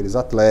cada um daqueles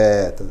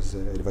atletas.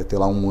 Ele vai ter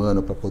lá 1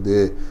 ano para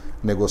poder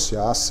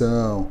negociar a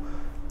ação.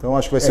 Então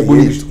acho que vai ser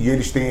bonito. E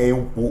eles têm aí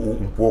um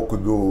pouco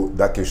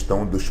da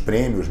questão dos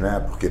prêmios,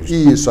 né? Porque eles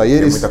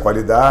têm muita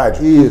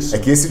qualidade. Isso. É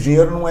que esse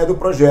dinheiro não é do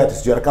projeto,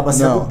 esse dinheiro acaba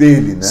sendo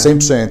dele, né?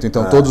 100%.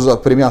 Então a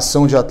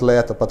premiação de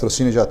atleta,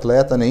 patrocínio de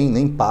atleta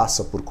nem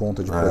passa por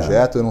conta de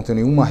projeto. Eu não tenho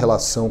nenhuma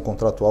relação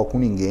contratual com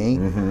ninguém.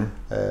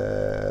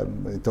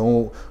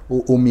 Então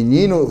o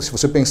menino, se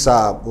você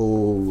pensar,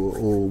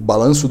 o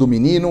balanço do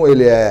menino,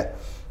 ele é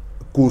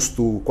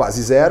custo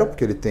quase zero,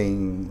 porque ele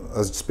tem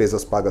as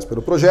despesas pagas pelo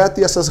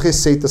projeto e essas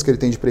receitas que ele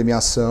tem de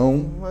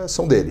premiação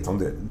são dele.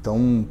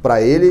 Então,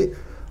 para ele,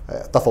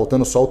 Tá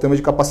faltando só o tema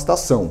de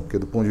capacitação, porque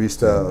do ponto de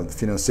vista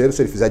financeiro,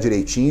 se ele fizer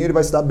direitinho, ele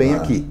vai se dar bem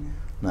aqui,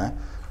 né?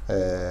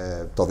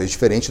 Talvez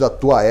diferente da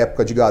tua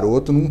época de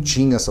garoto, não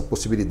tinha essa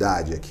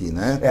possibilidade aqui,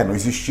 né? Não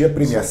existia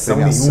premiação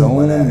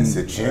nenhuma, né?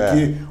 Você tinha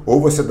que, ou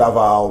você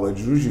dava aula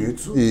de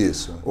jiu-jitsu,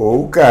 isso,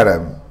 ou,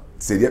 cara,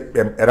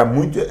 era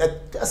muito,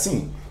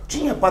 assim,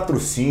 tinha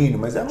patrocínio,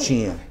 mas eram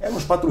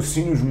uns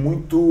patrocínios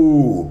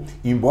muito,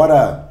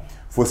 embora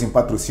fossem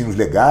patrocínios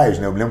legais,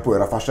 né? Eu me lembro, pô,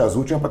 era faixa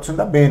azul, tinha patrocínio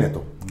da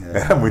Benetton,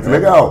 era muito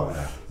legal,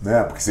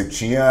 né? Porque você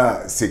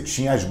tinha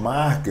as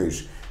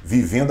marcas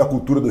vivendo a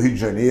cultura do Rio de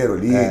Janeiro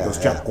ali, então você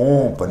tinha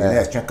Company,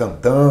 né? Você tinha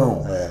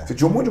Cantão, você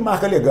tinha um monte de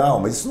marca legal,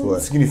 mas isso não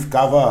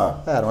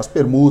significava... Eram as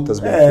permutas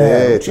bem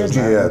feitas, não tinha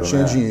dinheiro, não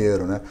tinha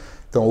dinheiro, né?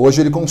 Então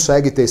hoje ele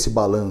consegue ter esse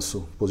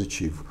balanço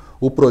positivo.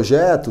 O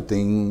projeto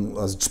tem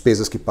as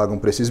despesas que pagam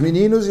para esses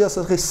meninos e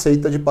essa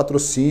receita de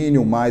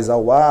patrocínio, mais a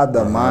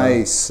WADA,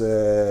 mais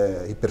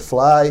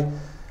Hyperfly.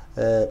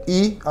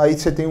 E aí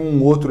você tem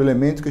um outro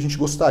elemento que a gente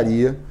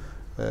gostaria,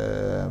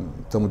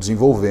 estamos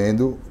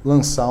desenvolvendo,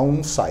 lançar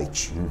um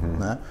site.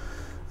 Né?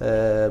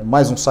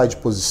 Mais um site de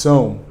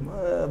posição?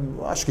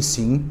 Acho que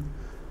sim.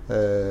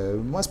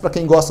 Mas para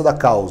quem gosta da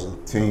causa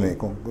também.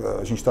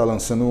 A gente está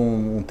lançando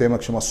um tema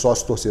que chama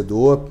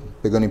sócio-torcedor,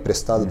 pegando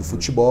emprestado do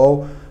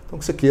futebol. Então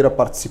que você queira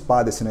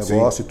participar desse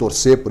negócio e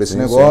torcer por esse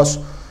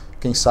negócio.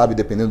 Quem sabe,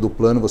 dependendo do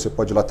plano, você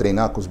pode ir lá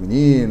treinar com os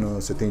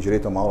meninos, você tem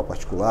direito a uma aula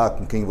particular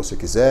com quem você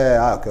quiser.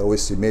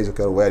 Esse mês eu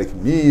quero o Eric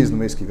Muniz, no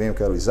mês que vem eu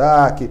quero o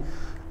Isaac.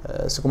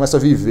 Você começa a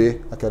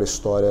viver aquela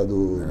história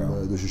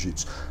do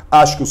jiu-jitsu.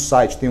 Acho que o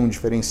site tem um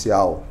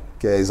diferencial,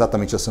 que é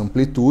exatamente essa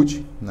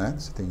amplitude, né?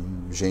 Você tem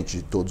gente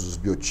de todos os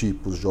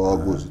biotipos,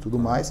 jogos e tudo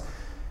mais.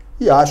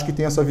 E acho que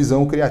tem essa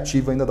visão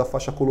criativa ainda da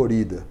faixa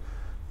colorida.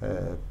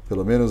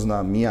 Pelo menos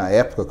na minha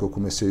época que eu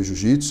comecei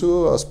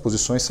jiu-jitsu, as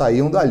posições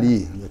saíam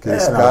dali.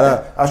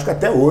 Acho que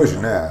até hoje,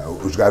 né?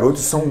 Os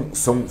garotos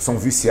são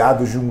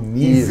viciados de um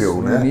nível,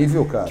 isso, né? Um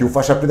nível, cara. Que o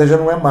faixa preta já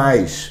não é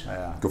mais.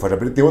 Porque o faixa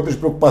preta tem outras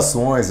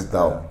preocupações e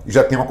tal. E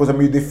já tem uma coisa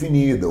meio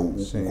definida. O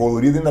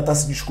colorido ainda está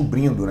se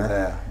descobrindo,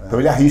 né? Então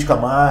ele arrisca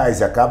mais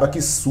e acaba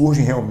que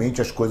surgem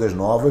realmente as coisas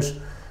novas.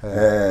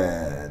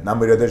 Na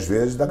maioria das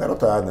vezes da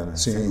garotada, né?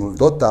 Sim,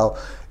 total.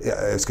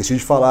 Eu esqueci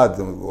de falar,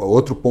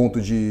 outro ponto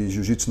de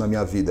jiu-jitsu na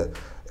minha vida.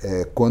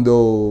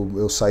 Quando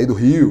eu saí do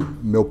Rio,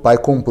 meu pai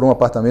comprou um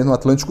apartamento no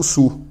Atlântico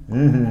Sul.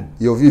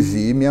 E eu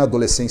vivi minha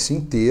adolescência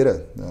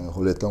inteira. O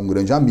Roleta é um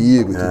grande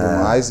amigo e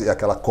tudo mais. E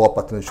aquela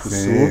Copa Atlântico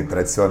Sul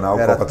tradicional,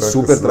 era Copa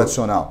Atlântico super Sul.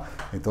 Tradicional.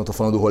 Então estou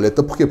falando do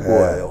Roleta porque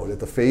o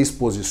Roleta fez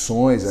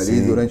posições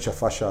ali durante a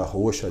faixa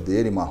roxa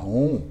dele,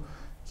 marrom,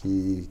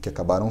 que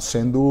acabaram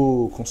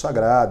sendo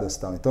consagradas.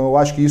 Tal. Então eu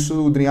acho que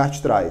isso o Dream Art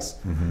traz.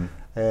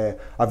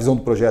 A visão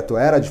do projeto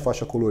era de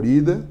faixa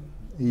colorida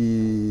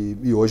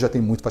e hoje já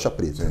tem muito faixa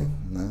preta.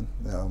 Né?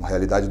 Uma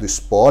realidade do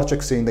esporte é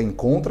que você ainda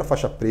encontra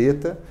faixa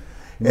preta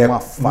numa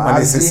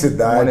fase,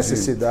 uma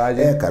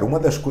necessidade. Cara, uma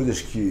das coisas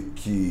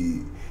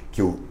que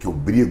eu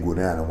brigo,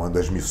 né, uma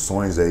das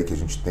missões aí que a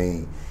gente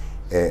tem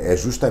é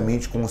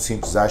justamente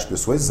conscientizar as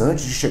pessoas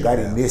antes de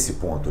chegarem nesse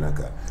ponto, né,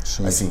 cara?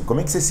 Sim. Assim, como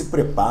é que você se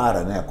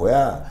prepara, né?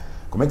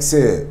 Como é que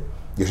você...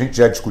 E a gente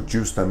já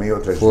discutiu isso também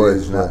outras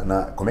vezes,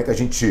 né? Como é que a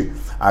gente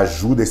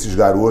ajuda esses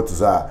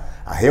garotos a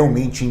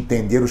realmente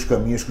entender os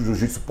caminhos que o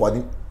jiu-jitsu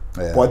podem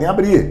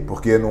abrir,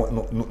 porque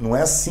não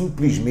é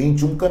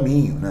simplesmente um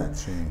caminho, né?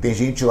 Tem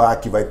gente lá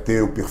que vai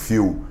ter o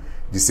perfil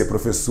de ser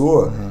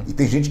professor e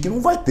tem gente que não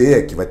vai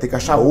ter, que vai ter que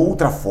achar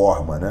outra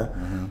forma, né?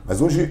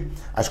 Mas hoje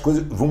as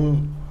coisas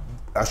vão...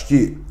 Acho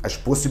que as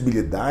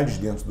possibilidades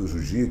dentro do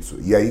jiu-jitsu,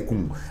 e aí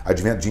com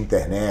advento de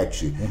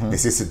internet,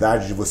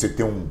 necessidade de você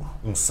ter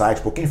um site,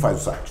 pô, quem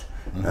faz o site?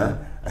 Né?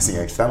 Assim,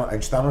 a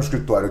gente tá no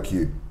escritório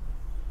aqui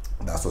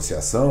da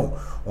associação,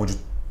 onde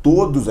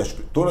todas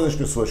as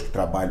pessoas que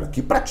trabalham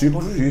aqui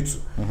praticam jiu-jitsu,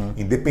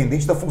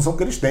 independente da função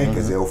que eles têm. Quer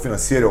dizer, é o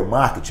financeiro, é o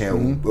marketing, é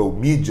o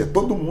mídia,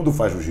 todo mundo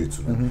faz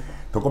jiu-jitsu. Né?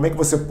 Então como é que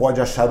você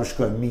pode achar os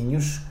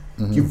caminhos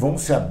que vão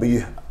se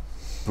abrir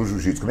pro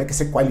jiu-jitsu? Como é que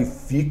você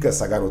qualifica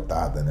essa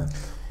garotada, né?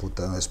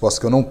 Puta, é uma resposta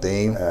que eu não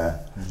tenho.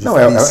 Não,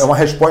 é uma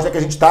resposta que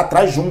a gente está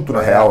atrás junto, na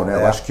real, né?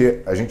 Eu acho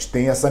que a gente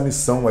tem essa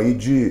missão aí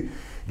de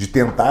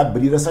tentar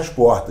abrir essas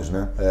portas,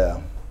 né?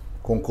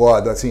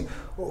 Concordo. Assim,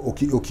 o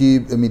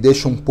que me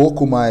deixa um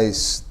pouco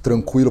mais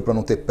tranquilo para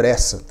não ter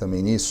pressa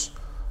também nisso,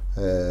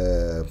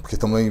 porque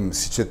também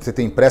se você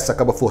tem pressa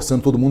acaba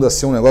forçando todo mundo a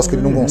ser um negócio que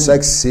ele não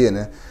consegue ser,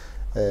 né?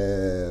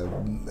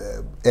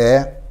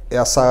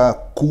 Essa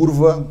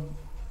curva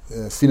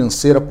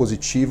financeira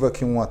positiva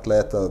que um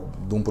atleta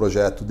de um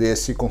projeto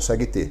desse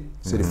consegue ter,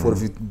 se ele for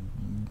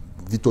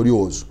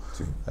vitorioso.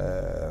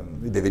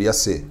 E deveria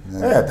ser.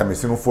 Né? Também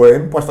se não for,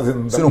 ele não pode fazer,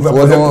 se não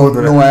for,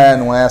 tudo, né?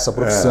 não é essa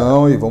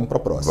profissão e vamos para a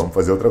próxima. Vamos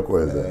fazer outra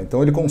coisa.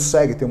 Então ele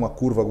consegue ter uma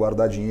curva,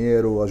 guardar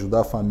dinheiro,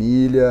 ajudar a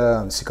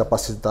família, se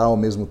capacitar ao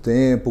mesmo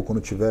tempo,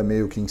 quando estiver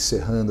meio que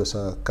encerrando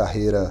essa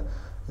carreira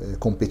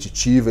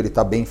competitiva, ele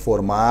está bem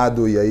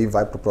formado e aí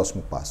vai para o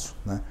próximo passo.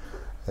 Né?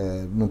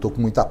 não estou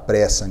com muita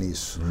pressa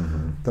nisso.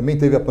 Também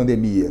teve a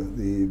pandemia,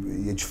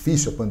 e é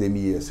difícil a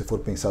pandemia, se for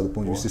pensar do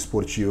ponto de vista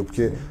esportivo,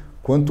 porque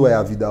quanto é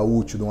a vida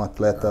útil de um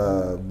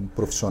atleta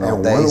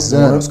profissional? 10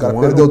 anos, o cara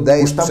perdeu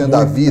 10%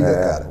 da vida,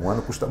 cara. Um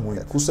ano custa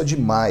muito. Custa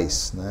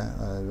demais, né?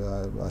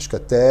 Acho que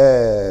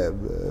até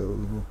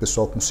o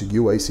pessoal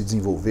conseguiu aí se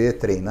desenvolver,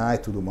 treinar e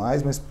tudo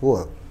mais, mas,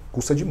 porra,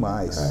 custa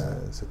demais.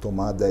 Você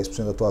tomar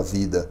 10% da tua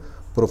vida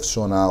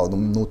profissional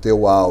no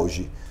teu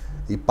auge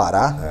e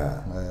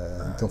parar,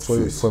 então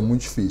foi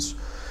muito difícil.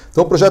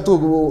 Então o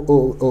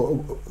projeto,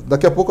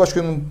 daqui a pouco eu acho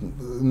que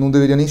não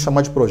deveria nem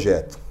chamar de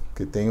projeto,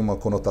 porque tem uma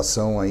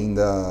conotação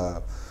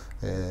ainda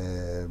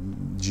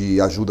de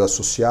ajuda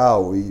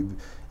social e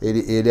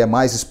ele é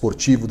mais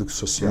esportivo do que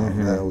social.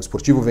 Né? O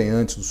esportivo vem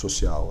antes do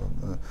social.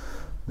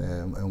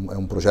 É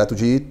um projeto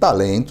de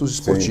talentos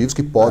esportivos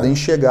que podem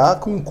chegar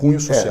com um cunho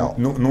social.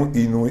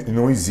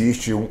 Não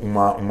existe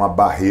uma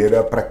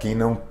barreira para quem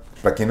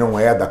não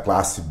é da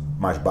classe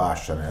mais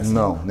baixa, né? Assim,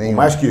 não, nenhum. Por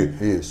mais que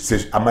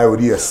a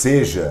maioria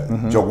seja,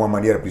 de alguma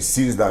maneira,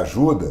 precise da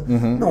ajuda,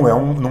 não é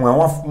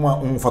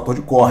um fator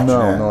de corte,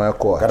 né? Não é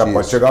corte. O cara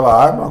pode chegar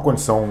lá numa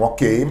condição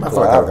ok, mas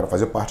falar, cara, eu quero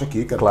fazer parte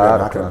aqui, quero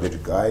treinar, quero me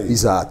dedicar.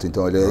 Exato,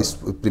 então ele é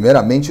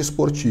primeiramente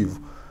esportivo.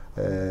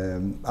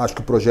 Acho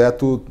que o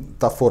projeto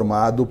está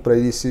formado para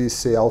ele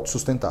ser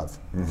autossustentável,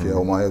 que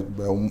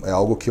é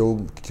algo que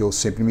eu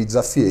sempre me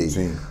desafiei.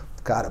 Sim.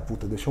 Cara,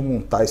 puta, deixa eu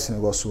montar esse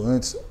negócio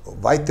antes.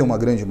 Vai ter uma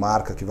grande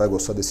marca que vai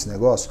gostar desse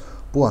negócio?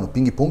 Pô, no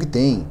ping-pong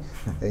tem.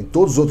 Em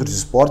todos os outros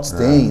esportes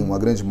tem uma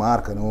grande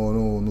marca.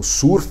 No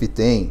surf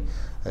tem.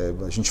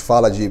 A gente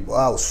fala de,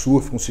 o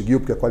surf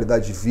conseguiu porque a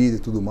qualidade de vida e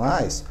tudo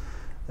mais.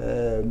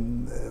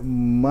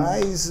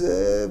 Mas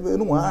eu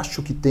não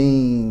acho que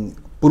tem,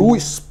 pro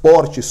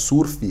esporte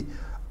surf,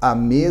 a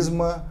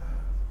mesma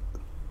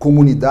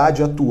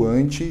comunidade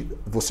atuante.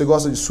 Você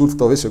gosta de surf,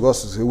 talvez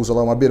você usa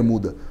lá uma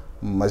bermuda.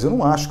 Mas eu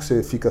não acho que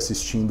você fica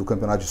assistindo o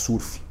campeonato de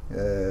surf.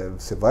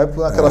 Você vai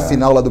para aquela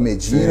final lá do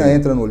Medina,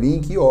 entra no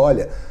link e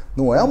olha.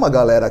 Não é uma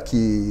galera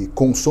que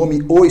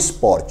consome o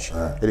esporte.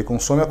 Ele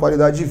consome a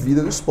qualidade de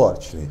vida do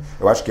esporte. Sim.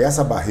 Eu acho que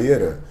essa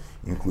barreira,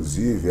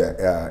 inclusive,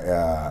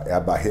 é a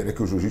barreira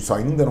que o jiu-jitsu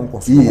ainda não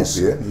conseguiu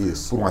romper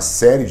por uma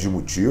série de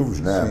motivos,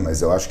 né? Sim.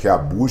 Mas eu acho que a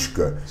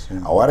busca,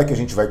 a hora que a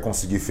gente vai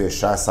conseguir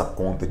fechar essa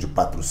conta de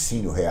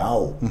patrocínio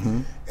real,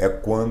 é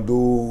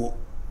quando...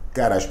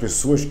 Cara, as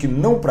pessoas que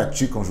não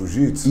praticam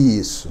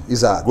jiu-jitsu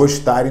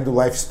gostarem do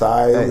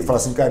lifestyle e falar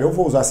assim, cara, eu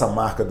vou usar essa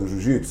marca do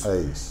jiu-jitsu.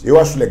 Eu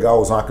acho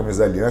legal usar uma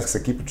camisa da Aliança, que essa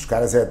equipe dos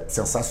caras é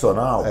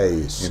sensacional.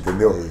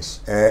 Entendeu?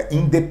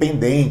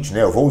 Independente,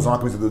 né? Eu vou usar uma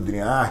camisa do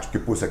Dream Art, porque,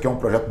 pô, isso aqui é um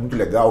projeto muito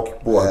legal, que,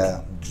 pô,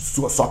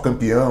 só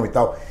campeão e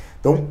tal.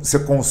 Então, você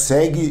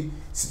consegue...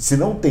 Se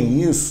não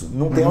tem isso,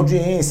 não tem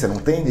audiência, não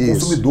tem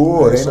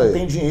consumidor, não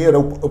tem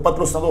dinheiro. O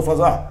patrocinador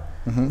fala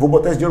vou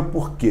botar esse dinheiro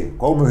por quê?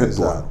 Qual é o meu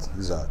retorno?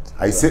 Exato.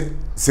 Aí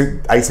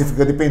você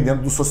fica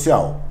dependendo do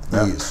social.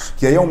 Né? Isso.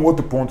 Que aí é um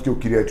outro ponto que eu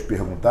queria te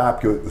perguntar,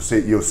 porque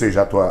eu sei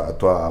já a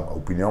tua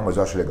opinião, mas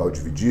eu acho legal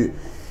dividir,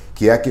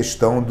 que é a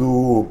questão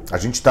do... A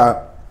gente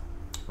está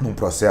num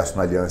processo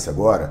na Aliança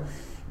agora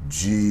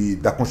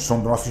da construção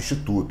do nosso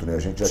instituto. Né? A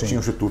gente já tinha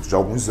um instituto já há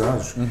alguns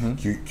anos,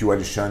 que o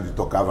Alexandre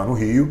tocava no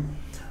Rio.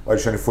 O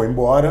Alexandre foi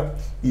embora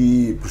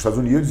e para os Estados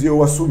Unidos e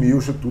eu assumi o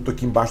instituto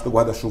aqui embaixo do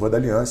guarda-chuva da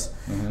Aliança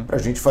para a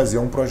gente fazer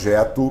um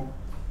projeto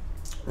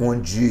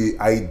onde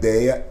a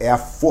ideia é a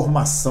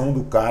formação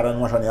do cara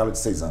numa janela de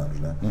 6 anos.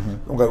 Né?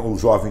 Então, o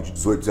jovem de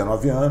 18,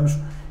 19 anos,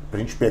 para a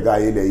gente pegar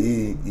ele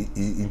aí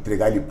e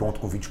entregar ele pronto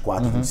com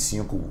 24,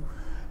 25,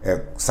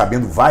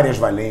 sabendo várias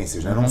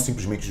valências, né? Não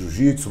simplesmente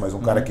jiu-jitsu, mas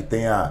um cara que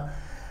tenha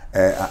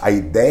a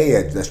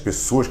ideia das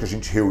pessoas que a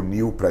gente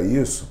reuniu para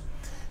isso.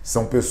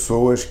 São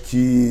pessoas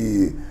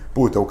que...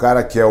 Puta, o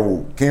cara que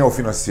quem é o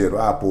financeiro?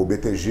 O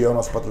BTG é o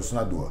nosso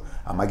patrocinador.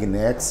 A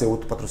Magnetics é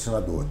outro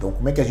patrocinador. Então,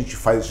 como é que a gente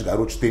faz esses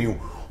garotos terem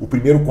o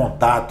primeiro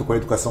contato com a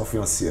educação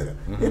financeira?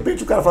 De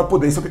repente o cara fala,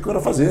 pô, isso é o que eu quero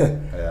fazer.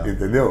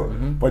 Entendeu?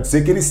 Pode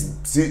ser que ele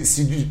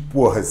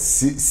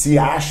se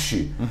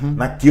ache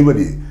naquilo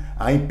ali.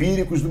 Há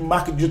empíricos do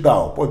marketing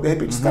digital. Pô, de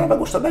repente esse cara vai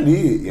gostar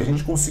dali. E a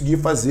gente conseguir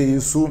fazer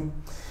isso...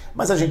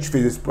 Mas a gente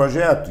fez esse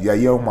projeto, e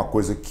aí é uma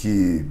coisa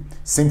que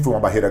sempre foi uma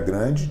barreira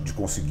grande de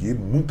conseguir,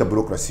 muita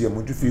burocracia,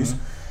 muito difícil,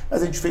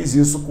 mas a gente fez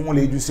isso com a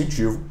lei do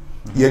incentivo.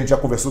 E a gente já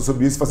conversou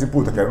sobre isso e falou assim,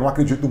 puta, cara, eu não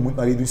acredito muito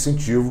na lei do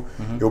incentivo,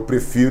 eu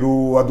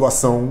prefiro a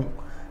doação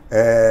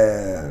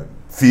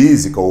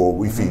física,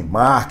 ou enfim,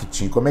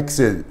 marketing. Como é que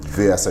você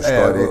vê essa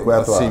história aí? Qual é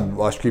a tua... Assim,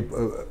 acho que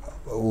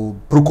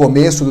para o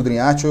começo do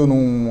Dream Art eu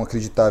não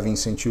acreditava em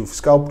incentivo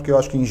fiscal, porque eu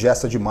acho que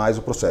ingesta demais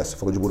o processo. Você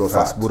falou de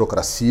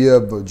burocracia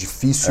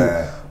difícil.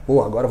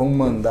 Pô, agora vamos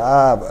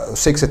mandar... Eu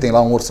sei que você tem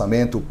lá um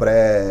orçamento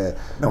pré...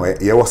 Não,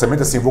 e é o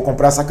orçamento assim, vou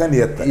comprar essa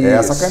caneta. É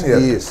essa caneta.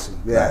 Isso.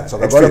 Só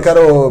que agora eu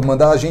quero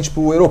mandar a gente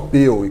pro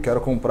europeu e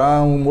quero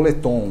comprar um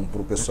moletom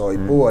pro pessoal. E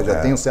pô, já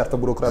tenho certa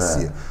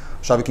burocracia.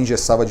 Achava que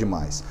engessava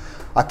demais.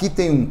 Aqui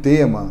tem um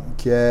tema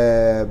que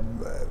é...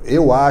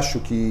 Eu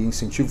acho que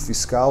incentivo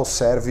fiscal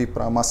serve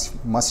para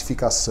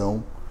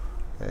massificação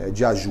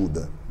de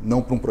ajuda.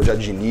 não para um projeto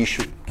de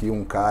nicho que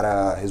um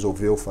cara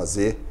resolveu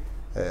fazer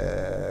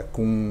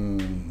com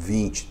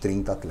 20,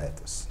 30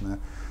 atletas, né?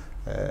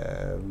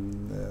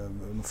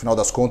 No final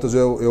das contas,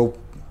 eu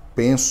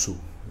penso,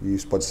 e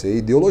isso pode ser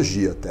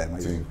ideologia até,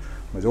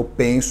 mas eu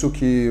penso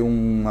que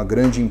uma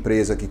grande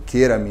empresa que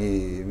queira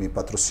me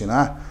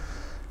patrocinar,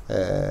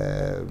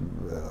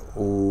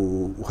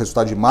 o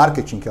resultado de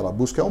marketing que ela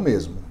busca é o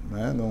mesmo,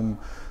 né?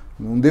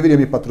 Não deveria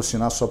me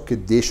patrocinar só porque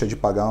deixa de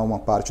pagar uma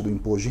parte do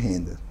imposto de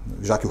renda,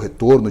 já que o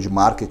retorno de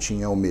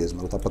marketing é o mesmo.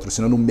 Ela está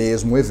patrocinando o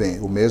mesmo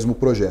evento, o mesmo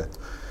projeto.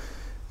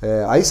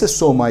 Aí você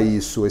soma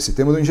isso, esse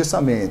tema do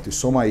engessamento, e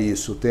soma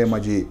isso, o tema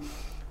de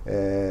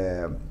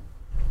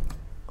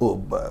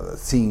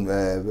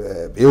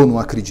eu não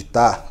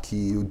acreditar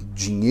que o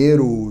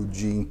dinheiro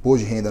de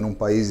imposto de renda num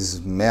país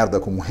merda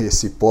como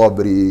esse,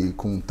 pobre,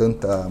 com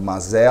tanta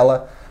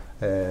mazela,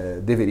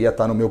 deveria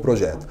estar no meu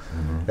projeto.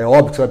 É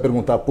óbvio que você vai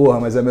perguntar, porra,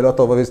 mas é melhor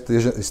talvez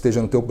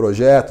esteja no teu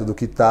projeto do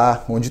que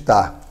tá onde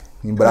está,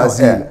 em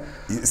Brasília.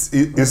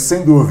 Isso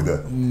sem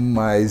dúvida.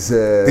 Mas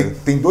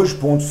tem 2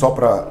 pontos só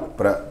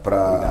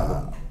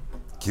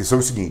que são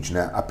o seguinte,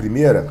 né? A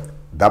primeira,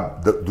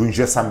 do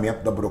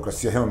engessamento da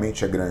burocracia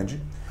realmente é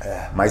grande,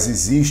 mas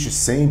existe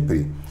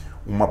sempre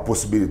uma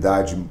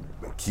possibilidade,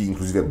 que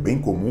inclusive é bem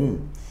comum,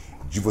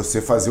 de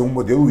você fazer um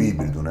modelo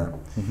híbrido, né?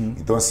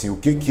 Então, assim, o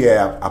que é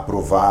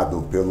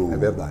aprovado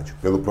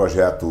pelo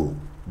projeto,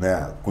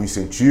 né, com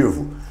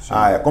incentivo?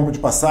 É compra de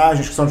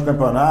passagens, inscrição de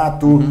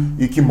campeonato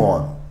e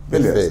kimono.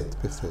 Beleza.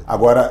 Perfeito.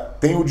 Agora,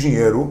 tem o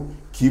dinheiro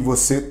que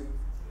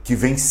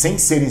vem sem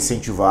ser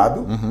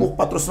incentivado por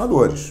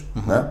patrocinadores,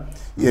 né?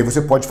 E aí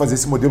você pode fazer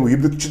esse modelo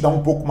híbrido que te dá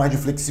um pouco mais de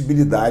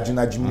flexibilidade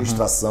na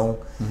administração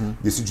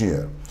desse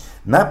dinheiro.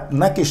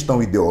 Na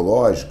questão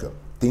ideológica,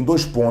 tem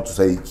 2 pontos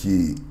aí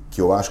que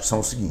eu acho que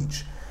são o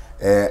seguinte.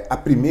 A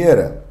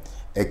primeira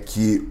é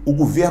que o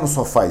governo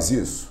só faz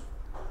isso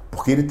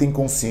porque ele tem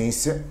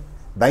consciência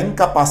da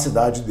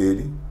incapacidade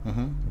dele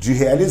de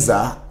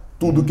realizar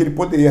tudo que ele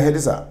poderia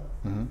realizar.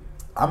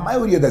 A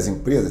maioria das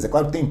empresas, é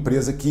claro que tem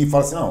empresa que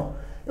fala assim, não,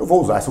 eu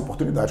vou usar essa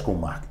oportunidade como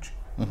marketing.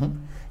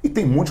 E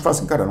tem muitos que falam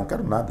assim, cara, eu não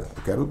quero nada,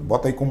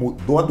 bota aí como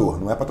doador,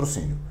 não é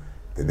patrocínio.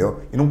 Entendeu?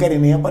 E não querem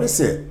nem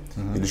aparecer.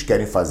 Eles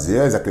querem fazer,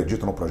 eles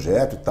acreditam no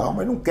projeto e tal,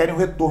 mas não querem o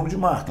retorno de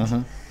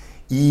marketing.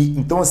 E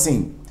então,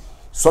 assim,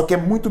 só que é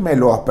muito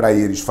melhor para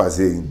eles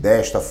fazerem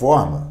desta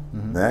forma,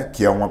 né,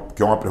 que é uma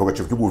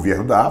prerrogativa que o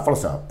governo dá, fala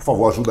assim, por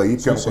favor, ajuda aí,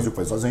 porque eu não consigo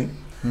fazer sozinho,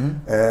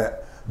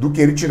 do que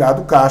ele tirar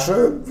do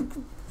caixa,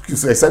 que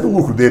isso aí sai do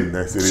lucro dele,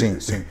 né? Sim.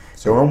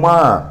 Então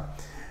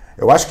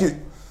eu acho que,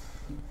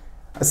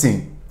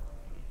 assim,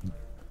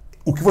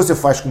 o que você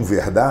faz com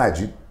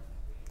verdade,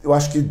 eu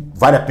acho que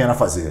vale a pena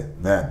fazer,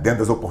 né? Dentro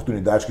das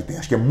oportunidades que tem.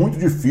 Acho que é muito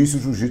difícil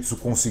o jiu-jitsu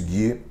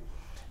conseguir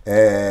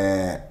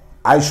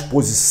a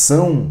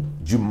exposição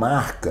de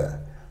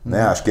marca,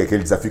 né? Acho que é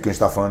aquele desafio que a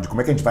gente está falando de como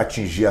é que a gente vai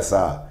atingir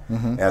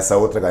essa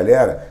outra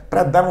galera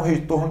para dar um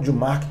retorno de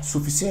marketing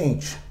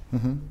suficiente.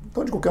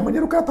 Então, de qualquer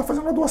maneira, o cara está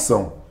fazendo uma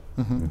doação,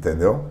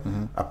 entendeu?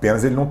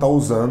 Apenas ele não está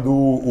usando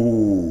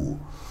o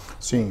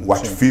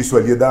artifício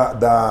ali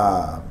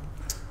da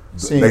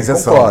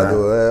isenção.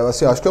 Concordo. Né?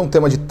 Assim, acho que é um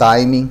tema de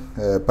timing.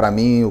 Para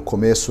mim, o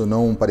começo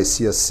não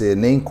parecia ser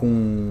nem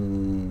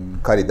com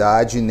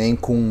caridade, nem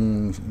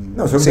com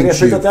Não, você não teria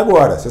feito até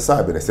agora, você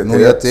sabe, né? Você não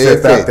ia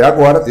ter feito. Até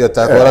agora. E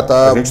até agora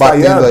tá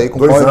batendo aí com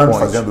 2 PowerPoint. anos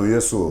fazendo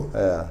isso.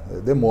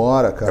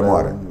 Demora, cara.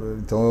 Demora.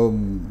 Então,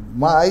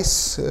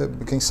 mas,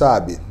 quem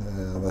sabe?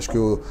 Acho que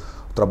o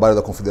trabalho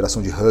da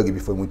Confederação de Rugby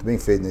foi muito bem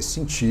feito nesse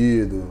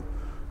sentido.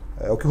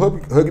 O que o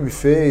rugby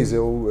fez,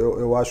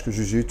 eu acho que o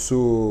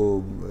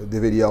jiu-jitsu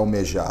deveria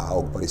almejar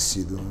algo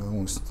parecido.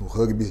 O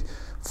rugby,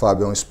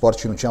 Fábio, é um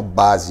esporte que não tinha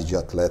base de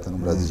atleta no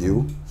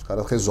Brasil. Os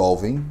caras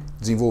resolvem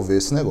desenvolver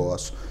esse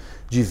negócio.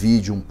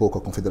 Divide um pouco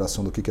a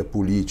confederação do que é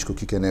política, o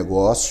que é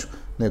negócio.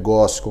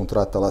 Negócio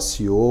contrata lá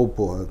CEO,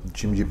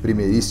 time de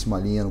primeiríssima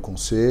linha no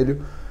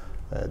conselho,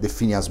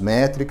 define as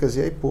métricas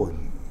e aí,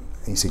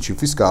 incentivo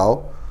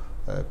fiscal,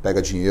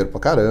 pega dinheiro pra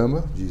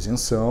caramba de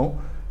isenção.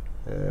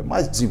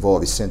 Mas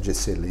desenvolve centro de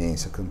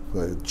excelência,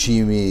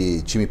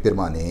 time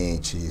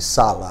permanente,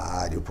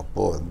 salário,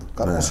 o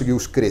cara conseguiu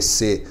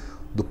crescer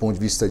do ponto de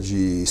vista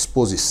de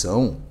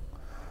exposição.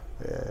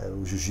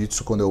 O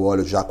jiu-jitsu, quando eu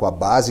olho já com a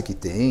base que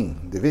tem,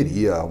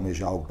 deveria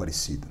almejar algo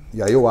parecido.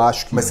 E aí eu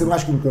acho que... Mas você não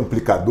acha que um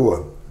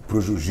complicador para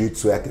o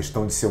jiu-jitsu é a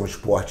questão de ser um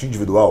esporte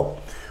individual?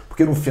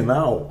 Porque no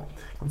final,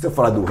 quando você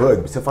fala do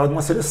rugby, você fala de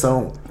uma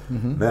seleção,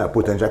 né?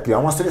 Portanto, já criar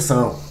uma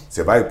seleção.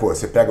 Você vai,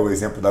 você pega o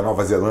exemplo da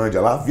Nova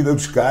Zelândia lá, a vida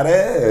dos caras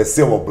é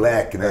ser o All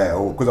Black, né?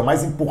 A coisa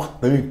mais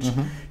importante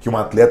que um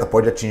atleta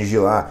pode atingir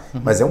lá.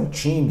 Mas é um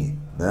time,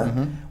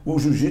 né? O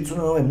jiu-jitsu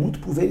não, é muito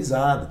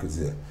pulverizado, quer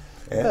dizer.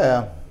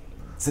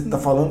 Você está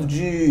falando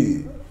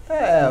de...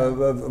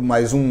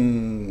 mas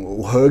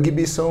o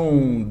rugby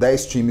são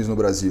 10 times no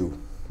Brasil,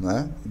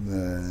 né?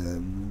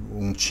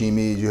 Um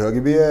time de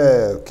rugby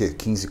é o quê?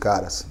 15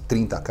 caras,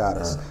 30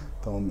 caras.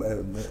 Então,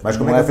 mas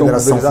como é que a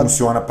federação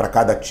funciona para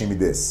cada time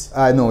desse?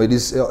 Não,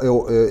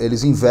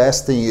 eles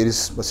investem,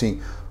 assim,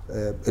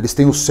 eles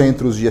têm os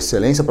centros de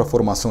excelência para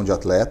formação de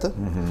atleta.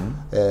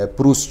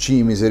 Para os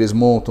times, eles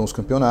montam os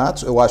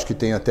campeonatos. Eu acho que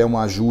tem até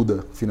uma ajuda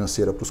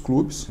financeira para os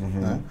clubes.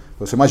 Né?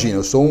 Então, você imagina,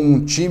 eu sou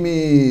um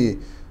time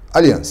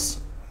Aliança.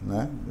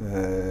 Né?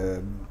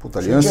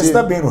 Aliança... Você ia se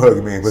dar bem no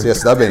rugby. Você ia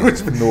se dar bem.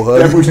 No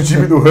rugby. Pega o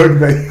time do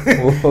rugby aí.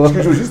 Acho que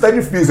o jiu-jitsu tá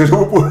difícil.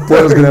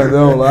 Põe os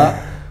grandão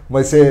lá.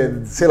 Mas você,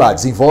 sei lá,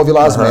 desenvolve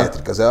lá as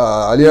métricas.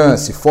 A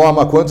Aliança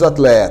forma quantos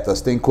atletas,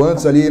 tem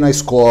quantos ali na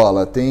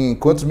escola, tem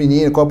quantos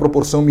meninos, qual a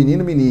proporção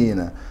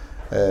menino-menina,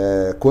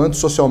 quantos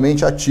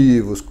socialmente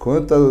ativos,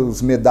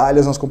 quantas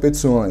medalhas nas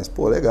competições.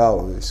 Pô,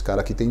 legal, esse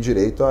cara aqui tem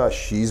direito a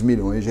X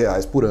milhões de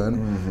reais por ano,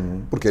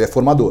 porque ele é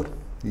formador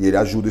e ele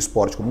ajuda o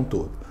esporte como um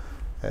todo.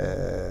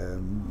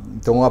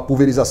 Então a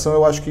pulverização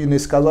eu acho que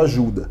nesse caso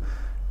ajuda.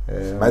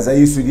 Mas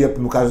aí isso iria,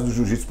 no caso do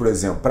jiu-jitsu, por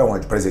exemplo, para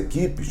onde? Para as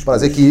equipes? Para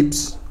as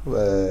equipes.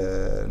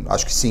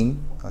 Acho que sim,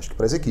 acho que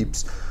para as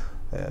equipes.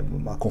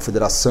 Uma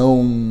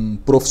confederação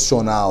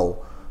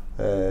profissional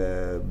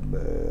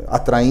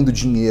atraindo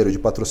dinheiro de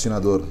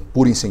patrocinador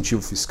por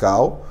incentivo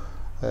fiscal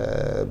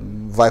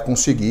vai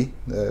conseguir.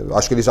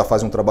 Acho que eles já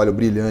fazem um trabalho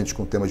brilhante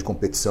com o tema de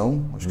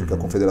competição. Acho que o que a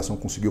confederação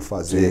conseguiu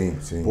fazer.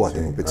 Sim.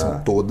 Tem competição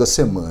toda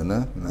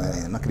semana.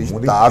 Né? É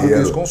inacreditável que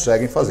eles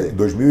conseguem fazer.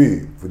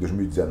 Foi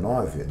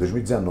 2019?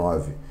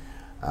 2019.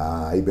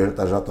 A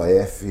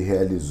IBJJF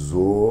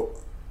realizou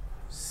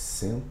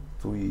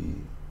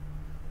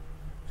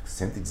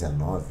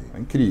 119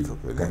 incrível.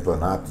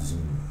 Campeonatos em,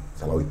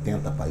 sei lá,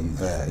 80 países.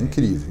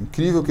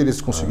 Incrível que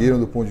eles conseguiram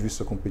do ponto de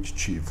vista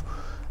competitivo.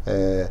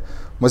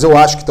 Mas eu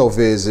acho que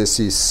talvez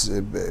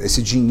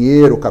esse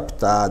dinheiro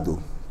captado,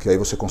 que aí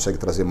você consegue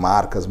trazer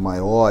marcas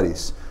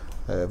maiores,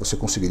 você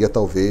conseguiria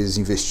talvez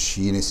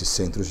investir nesses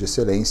centros de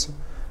excelência,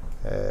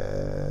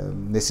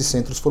 nesses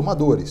centros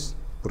formadores.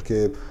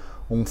 Porque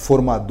um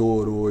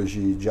formador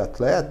hoje de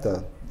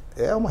atleta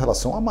é uma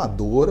relação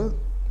amadora,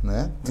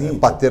 né?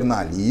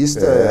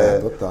 Paternalista,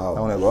 total.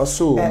 É um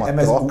negócio, uma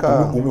mas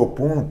troca... O meu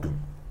ponto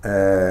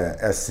é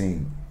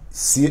assim,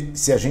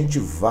 se a gente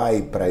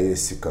vai para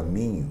esse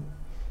caminho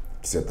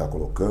que você está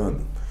colocando,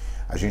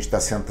 a gente está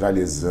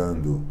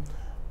centralizando,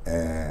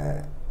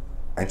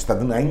 a gente está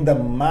dando ainda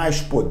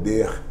mais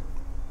poder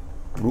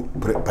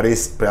para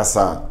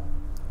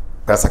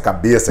essa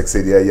cabeça que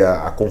seria aí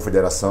a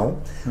confederação,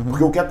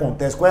 porque o que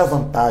acontece, qual é a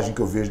vantagem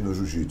que eu vejo no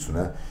jiu-jitsu,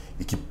 né?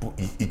 E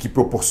que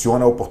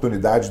proporciona a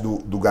oportunidade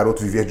do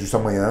garoto viver disso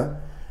amanhã,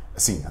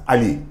 assim,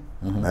 ali,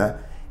 né?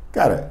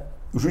 Cara,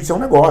 o jiu-jitsu é um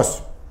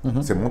negócio.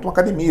 Você monta uma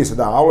academia, você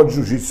dá aula de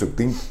jiu-jitsu, você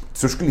tem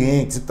seus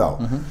clientes e tal.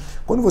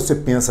 Quando você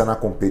pensa na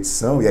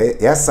competição, e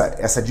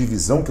essa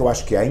divisão que eu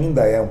acho que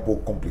ainda é um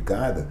pouco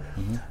complicada,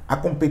 a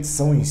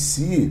competição em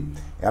si,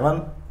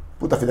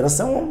 a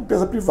federação é uma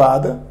empresa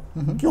privada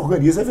que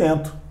organiza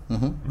evento,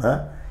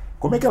 né?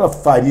 Como é que ela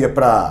faria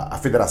para... A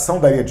federação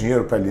daria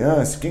dinheiro para a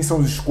Aliança? Quem são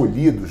os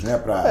escolhidos, né?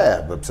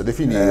 Precisa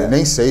definir.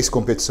 Nem sei se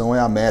competição é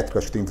a métrica,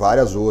 acho que tem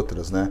várias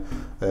outras, né?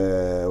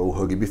 O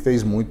rugby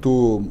fez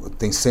muito...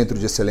 Tem centro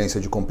de excelência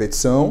de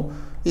competição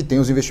e tem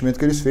os investimentos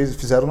que eles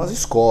fizeram nas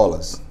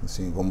escolas.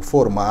 Assim, vamos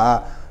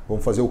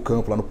fazer o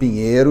campo lá no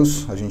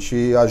Pinheiros, a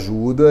gente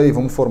ajuda e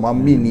vamos formar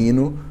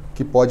menino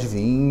que pode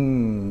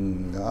vir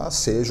a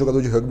ser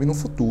jogador de rugby no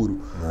futuro.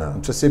 Não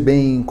precisa ser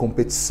bem em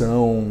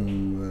competição...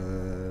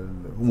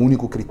 um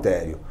único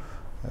critério.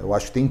 Eu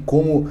acho que tem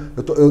como...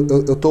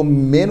 Eu tô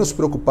menos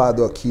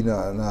preocupado aqui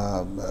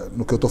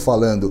no que eu estou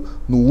falando,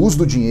 no uso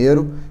do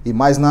dinheiro e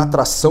mais na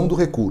atração do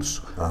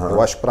recurso.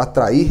 Eu acho que para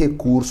atrair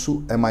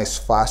recurso é mais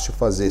fácil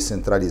fazer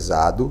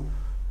centralizado,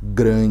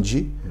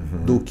 grande,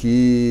 do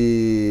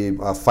que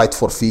a Fight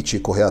for Fit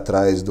correr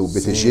atrás do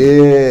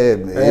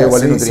BTG,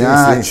 ali no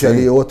Driat,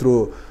 ali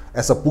outro...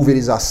 Essa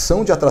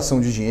pulverização de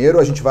atração de dinheiro,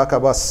 a gente vai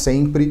acabar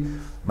sempre...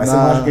 Mas você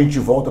não acha que a gente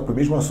volta para o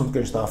mesmo assunto que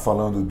a gente estava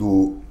falando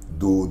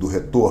do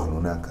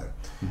retorno, né, cara?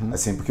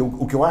 Assim, porque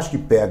o que eu acho que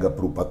pega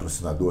para o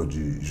patrocinador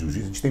de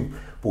jiu-jitsu, a gente tem...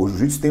 Pô, o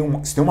jiu-jitsu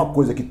se tem uma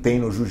coisa que tem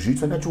no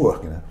jiu-jitsu é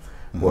network, né?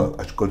 Pô,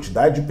 a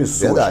quantidade de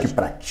pessoas que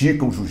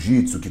praticam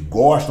jiu-jitsu, que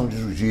gostam de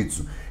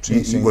jiu-jitsu.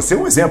 E você é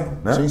um exemplo,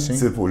 né? O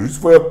jiu-jitsu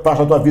foi parte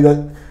da tua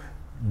vida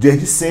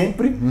desde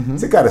sempre.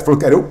 Você falou,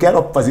 cara, eu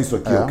quero fazer isso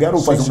aqui, eu quero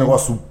fazer um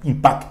negócio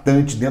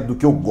impactante dentro do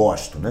que eu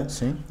gosto, né?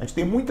 A gente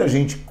tem muita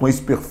gente com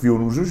esse perfil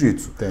no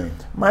jiu-jitsu.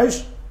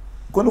 Mas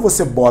quando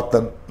você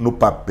bota no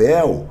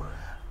papel,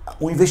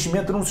 o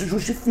investimento não se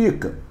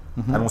justifica.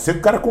 A não ser que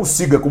o cara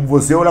consiga, como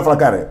você, olhar e falar,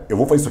 cara, eu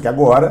vou fazer isso aqui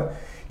agora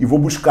e vou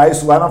buscar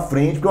isso lá na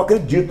frente, porque eu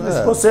acredito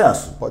nesse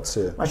processo. Pode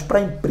ser. Mas para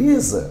a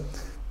empresa...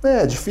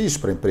 É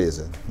difícil para a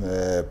empresa.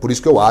 Por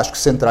isso que eu acho que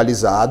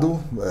centralizado,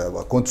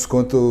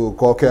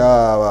 qual que é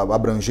a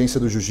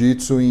abrangência do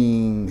jiu-jitsu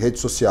em rede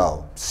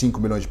social?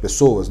 5 milhões de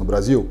pessoas no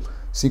Brasil?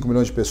 5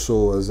 milhões de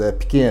pessoas é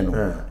pequeno?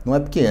 Não é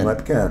pequeno. Não é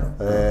pequeno.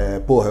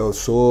 Eu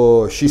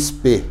sou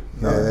XP.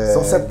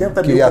 São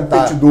 70 mil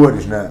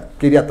competidores, né?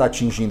 Queria estar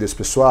atingindo esse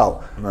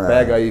pessoal.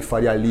 Pega aí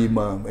Faria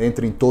Lima,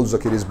 entra em todos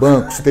aqueles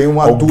bancos. Tem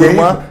uma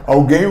turma...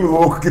 Alguém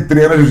louco que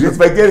treina jiu-jitsu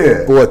vai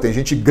querer. Pô, tem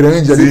gente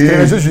grande ali que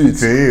treina jiu-jitsu.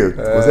 Sim,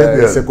 com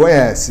certeza. Você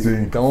conhece.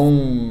 Sim. Então,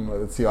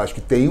 assim, eu acho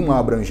que tem uma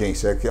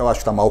abrangência que eu acho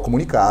que está mal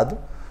comunicado.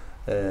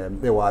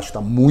 Eu acho que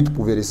está muito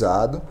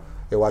pulverizado.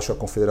 Eu acho que a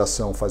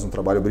confederação faz um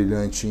trabalho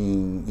brilhante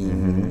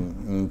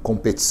em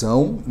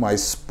competição,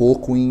 mas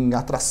pouco em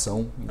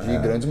atração de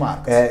grandes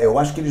marcas. Eu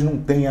acho que eles não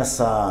têm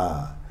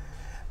essa...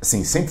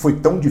 Assim, sempre foi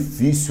tão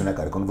difícil, né,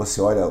 cara? Quando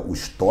você olha o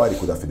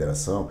histórico da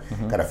federação...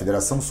 Cara, a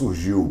federação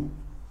surgiu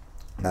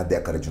na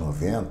década de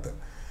 90...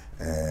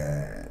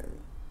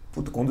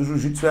 quando o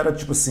jiu-jitsu era,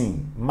 tipo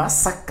assim,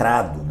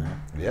 massacrado, né?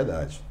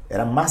 Verdade.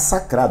 Era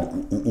massacrado.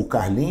 O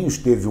Carlinhos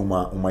teve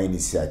uma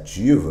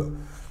iniciativa...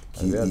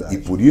 E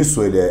por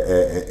isso ele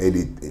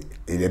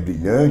é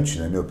brilhante,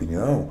 na minha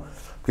opinião,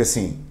 porque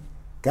assim,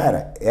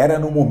 cara, era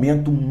no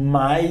momento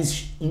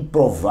mais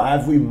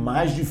improvável e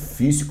mais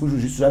difícil que o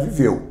jiu-jitsu já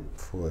viveu.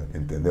 Foi.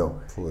 Entendeu?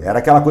 Foi. Era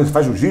aquela coisa que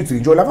faz jiu-jitsu, a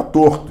gente olhava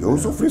torto. Eu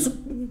sofri isso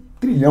um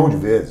trilhão de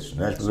vezes,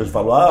 né? As pessoas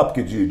falam,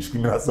 porque de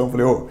discriminação, eu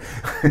falei,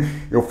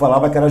 eu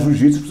falava que era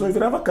jiu-jitsu, as pessoas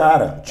viravam a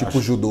cara. Tipo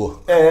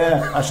judô.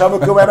 Achavam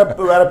que eu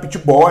era pit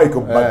boy, que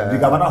eu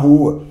brigava na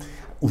rua.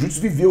 O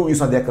jiu-jitsu viveu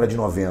isso na década de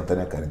 90,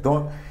 né, cara?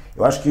 Então,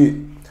 eu acho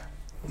que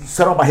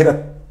isso era uma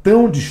barreira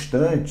tão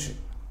distante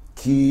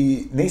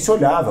que nem se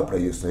olhava para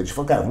isso. Eles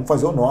falaram, cara, vamos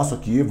fazer o nosso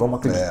aqui, vamos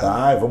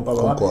acreditar, vamos para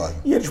lá. Concordo.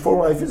 E eles foram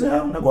lá e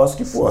fizeram um negócio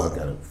que,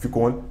 cara,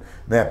 ficou,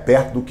 né,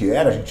 perto do que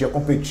era, a gente ia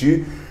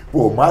competir.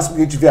 Pô, o máximo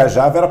que a gente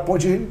viajava era a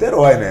Ponte de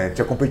Niterói, né? A gente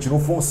ia competir no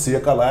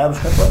Fonseca lá, eram os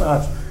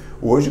campeonatos.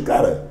 Hoje,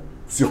 cara,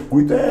 o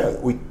circuito é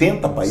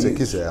 80 países. Se você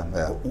quiser,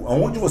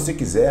 aonde você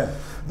quiser.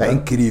 É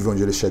incrível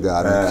onde eles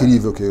chegaram, é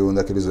incrível onde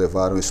é que eles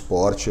levaram o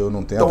esporte, eu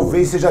não tenho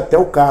Talvez seja até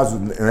o caso,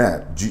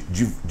 né,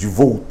 de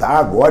voltar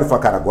agora e falar,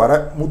 cara,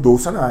 agora mudou o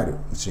cenário.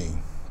 Sim.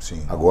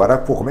 Agora,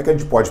 como é que a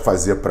gente pode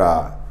fazer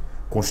para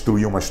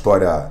construir uma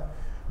história,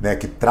 né,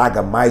 que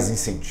traga mais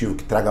incentivo,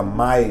 que traga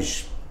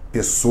mais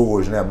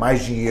pessoas, né,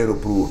 mais dinheiro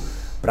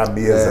pra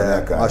mesa,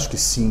 né, cara? Acho que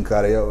sim,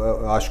 cara.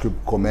 Eu acho que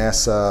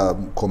começa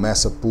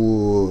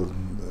por...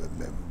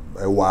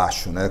 Eu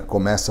acho, né?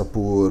 Começa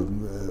por...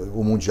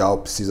 O Mundial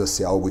precisa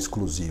ser algo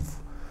exclusivo.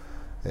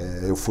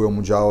 Eu fui ao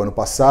Mundial ano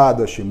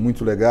passado, achei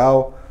muito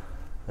legal.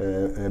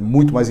 É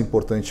muito mais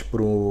importante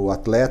para o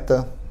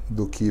atleta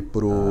do que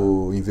para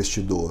o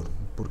investidor.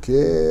 Porque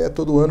é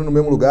todo ano no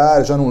mesmo lugar,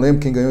 eu já não lembro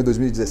quem ganhou em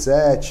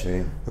 2017.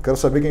 Sim. Eu quero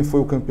saber quem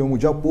foi o campeão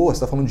mundial. Pô, você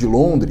está falando de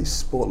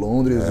Londres? Pô,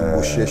 Londres, o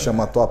Bochecha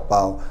matou a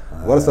pau.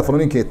 Agora você está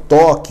falando em quê?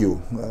 Tóquio.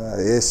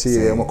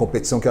 Esse é uma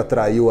competição que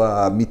atraiu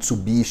a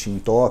Mitsubishi em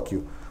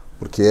Tóquio,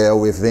 porque é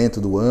o evento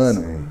do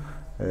ano.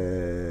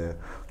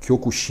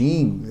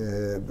 Kyokushin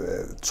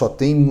só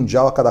tem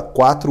mundial a cada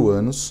 4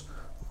 anos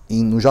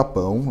no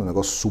Japão, um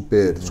negócio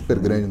super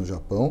grande no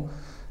Japão,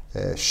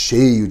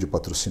 cheio de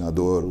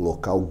patrocinador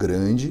local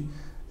grande,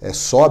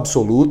 só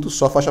absoluto,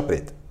 só faixa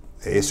preta.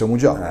 Esse é o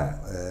mundial.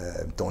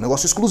 Então é um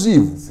negócio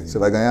exclusivo. Sim. Você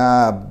vai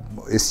ganhar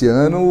esse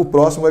ano, o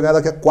próximo vai ganhar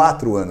daqui a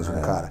 4 anos,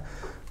 cara.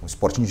 Um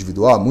esporte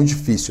individual, muito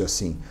difícil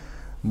assim.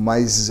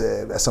 Mas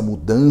essa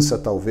mudança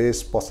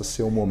talvez possa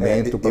ser um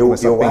momento para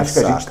começar a pensar. Eu acho que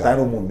a gente está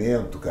no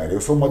momento, cara. Eu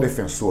sou um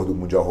defensor do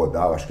Mundial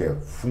Rodal, acho que é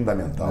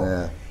fundamental.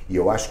 E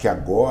eu acho que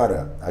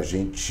agora a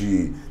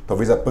gente,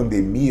 talvez a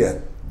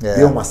pandemia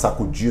deu uma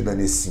sacudida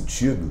nesse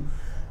sentido,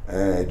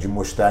 de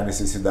mostrar a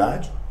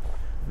necessidade.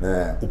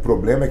 Né? O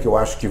problema é que eu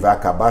acho que vai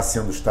acabar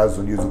sendo os Estados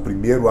Unidos o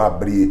primeiro a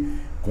abrir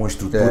com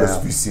estrutura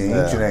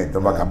suficiente, né?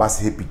 Então vai acabar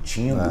se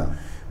repetindo.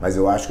 Mas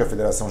eu acho que a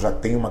federação já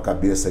tem uma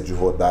cabeça de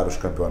rodar os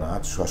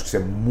campeonatos. Eu acho que isso é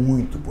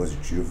muito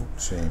positivo.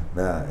 Sim.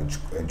 Né?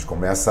 A gente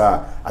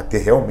começa a ter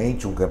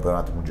realmente um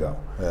campeonato mundial.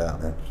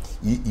 Né?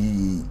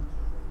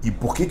 E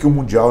por que o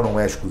Mundial não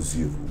é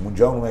exclusivo? O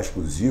Mundial não é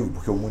exclusivo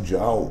porque o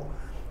Mundial,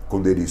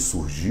 quando ele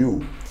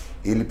surgiu,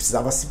 ele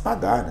precisava se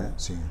pagar, né?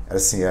 Sim. Era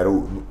assim,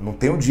 não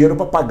tem o dinheiro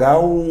para pagar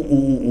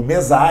o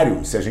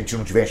mesário se a gente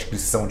não tiver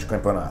inscrição de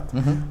campeonato.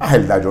 A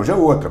realidade hoje é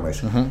outra, mas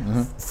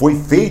foi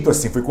feito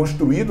assim, foi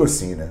construído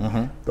assim,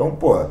 né? Então,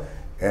 pô,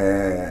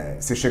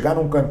 você chegar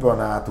num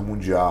campeonato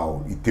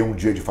mundial e ter um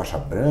dia de faixa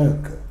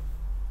branca,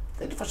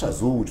 de faixa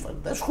azul,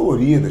 das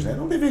coloridas, né?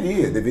 Não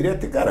deveria. Deveria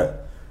ter,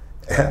 cara...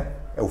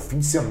 É o fim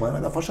de semana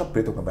da faixa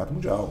preta, o campeonato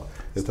mundial.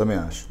 Eu também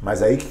acho.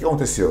 Mas aí o que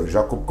aconteceu?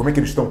 Como é que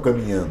eles estão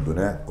caminhando,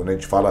 né? Quando a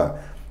gente fala...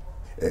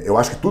 eu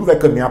acho que tudo vai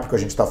caminhar para o que a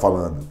gente está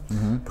falando.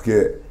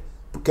 Porque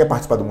quer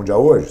participar do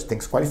Mundial hoje, você tem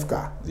que se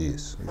qualificar.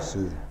 Isso.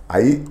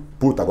 Aí,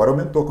 agora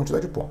aumentou a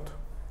quantidade de pontos.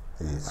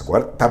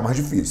 Agora tá mais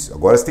difícil.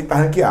 Agora você tem que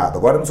estar ranqueado.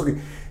 Agora não sei o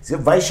quê. Você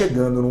vai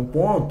chegando num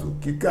ponto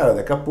que, cara,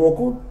 daqui a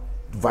pouco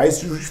vai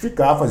se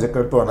justificar fazer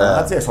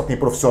campeonato. Só tem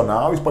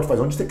profissional e você pode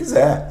fazer onde você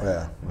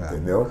quiser.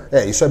 Entendeu?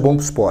 Isso é bom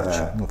pro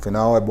esporte. No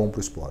final é bom pro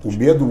esporte. O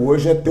medo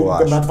hoje é ter um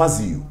campeonato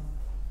vazio.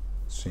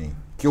 Sim.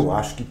 Que eu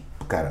acho que,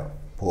 cara,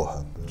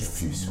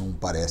 difícil. Não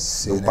parece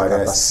ser, não né?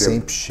 Parece tá ser,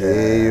 sempre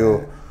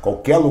cheio.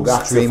 Qualquer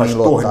lugar que você faz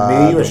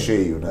torneio é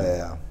cheio,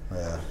 né?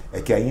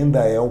 é que ainda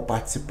é o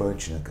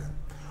participante, né, cara?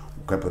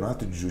 O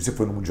campeonato de jiu-jitsu, você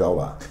foi no Mundial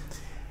lá.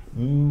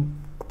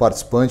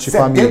 Participante e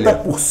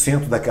família.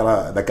 70%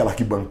 daquela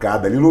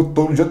arquibancada ali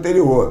lutou no dia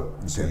anterior,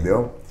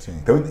 entendeu? Sim.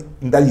 Então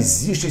ainda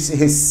existe esse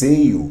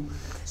receio.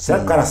 Será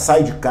que o cara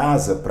sai de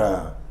casa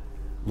para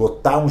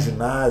lotar um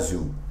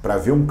ginásio, para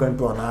ver um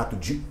campeonato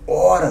de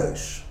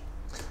horas?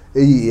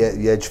 E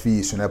é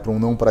difícil, né? Para um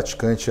não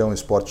praticante é um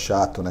esporte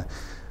chato, né?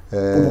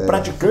 O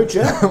praticante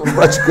é? O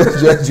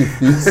praticante é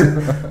difícil.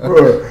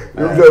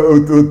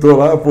 Pô, eu tô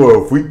lá,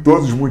 pô, fui em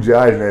todos os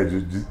mundiais, né?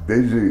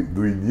 Desde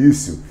o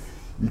início.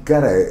 E,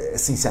 cara,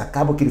 assim, você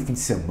acaba aquele fim de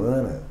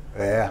semana,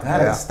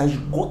 cara, você tá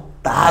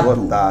esgotado.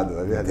 Esgotado,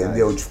 é verdade.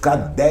 Entendeu? De ficar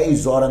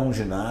 10 horas num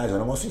ginásio, é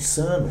um negócio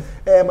insano.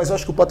 Mas eu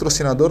acho que o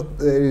patrocinador,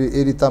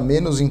 ele tá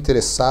menos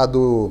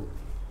interessado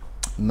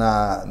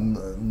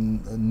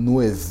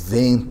no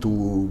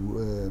evento,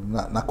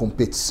 na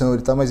competição,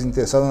 ele está mais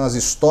interessado nas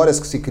histórias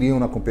que se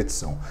criam na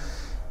competição.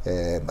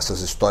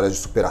 Essas histórias de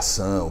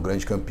superação, o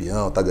grande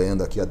campeão está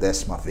ganhando aqui a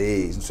 10ª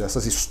vez, não sei,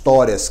 essas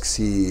histórias que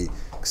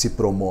se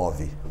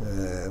promove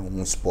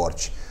um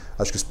esporte.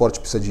 Acho que o esporte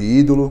precisa de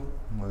ídolo,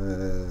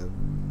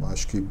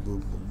 acho que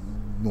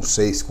não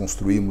sei se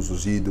construímos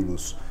os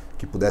ídolos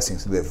que pudessem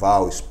levar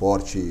o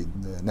esporte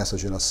nessa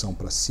geração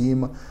para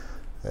cima.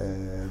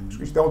 Acho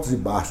que a gente tem altos e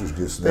baixos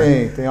disso,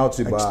 né? Tem altos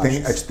e baixos. A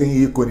gente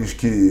tem ícones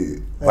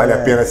que vale a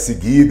pena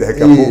seguir,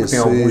 daqui a pouco tem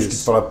alguns que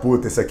falam,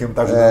 puta, esse aqui não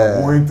tá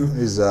ajudando muito.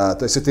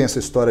 Exato. Aí você tem essa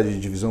história de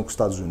divisão com os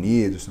Estados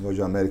Unidos, negócio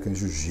de American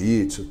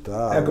Jiu-Jitsu e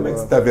tal. Como é que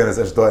você tá vendo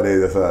essa história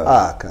aí?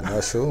 Cara,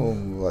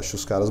 eu acho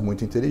os caras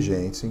muito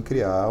inteligentes em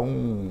criar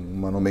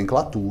uma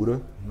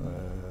nomenclatura,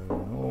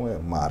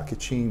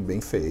 marketing bem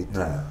feito.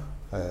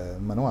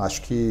 Mas não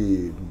acho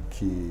que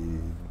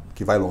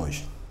vai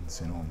longe.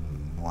 Assim,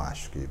 não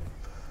acho que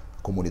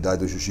a comunidade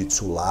do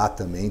jiu-jitsu lá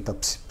também está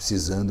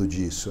precisando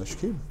disso. Acho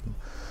que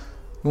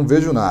não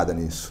vejo nada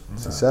nisso.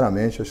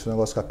 Sinceramente, acho que é um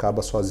negócio que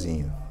acaba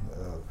sozinho.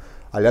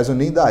 Aliás, eu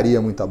nem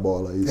daria muita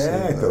bola a isso.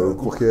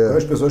 Porque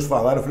as pessoas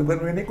falaram, eu falei, mas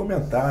não ia nem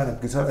comentar, né?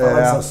 Porque você vai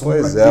falar desse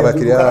assunto vai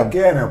criar... o cara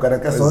quer, né? O cara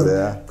quer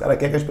o cara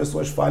quer que as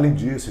pessoas falem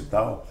disso e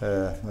tal.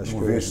 Acho não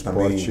que vejo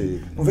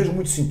também. Não vejo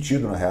muito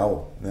sentido, na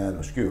real. Né?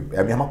 Acho que é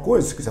a mesma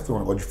coisa. Se quiser fazer um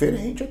negócio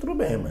diferente, tudo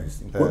bem.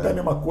 Mas enquanto é a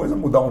mesma coisa,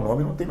 mudar o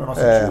nome não tem o menor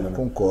sentido. Né?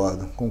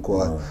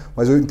 Concordo.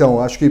 Mas então,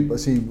 acho que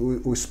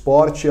assim, o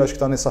esporte acho que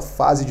está nessa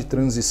fase de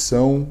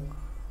transição.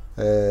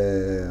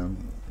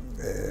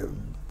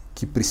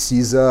 Que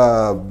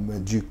precisa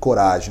de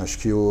coragem. Acho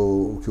que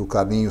o que o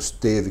Carlinhos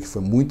teve, que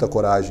foi muita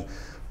coragem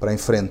para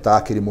enfrentar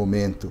aquele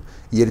momento.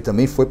 E ele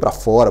também foi para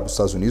fora, para os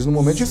Estados Unidos, num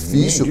momento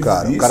difícil,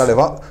 cara. O cara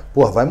levar...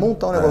 vai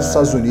montar um negócio nos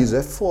Estados Unidos,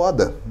 é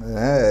foda.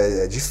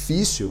 É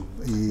difícil.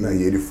 E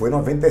ele foi em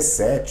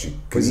 97,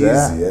 crise.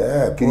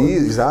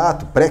 Crise,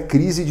 exato.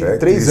 Pré-crise de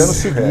 3 anos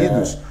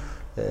seguidos.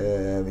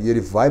 E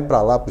ele vai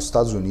para lá, para os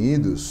Estados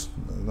Unidos...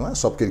 Não é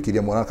só porque ele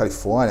queria morar na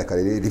Califórnia, cara.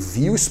 Ele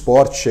viu o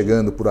esporte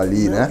chegando por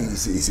ali, né?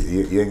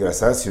 E é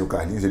engraçado, assim, o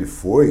Carlinhos, ele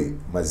foi,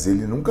 mas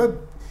ele nunca...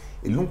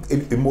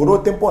 Ele morou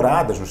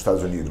temporadas nos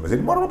Estados Unidos, mas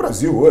ele mora no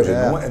Brasil hoje.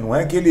 Não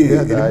é que ele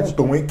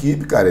montou uma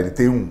equipe, cara. Ele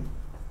tem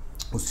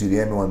o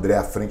Siriema e o André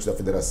à frente da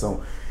federação,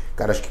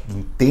 caras que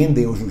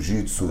entendem o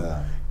jiu-jitsu,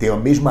 têm a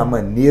mesma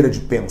maneira de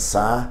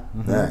pensar,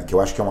 né? Que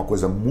eu acho que é uma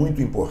coisa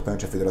muito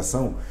importante a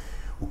federação.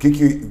 O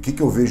que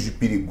eu vejo de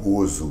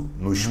perigoso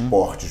no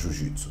esporte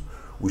jiu-jitsu?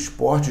 O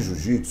esporte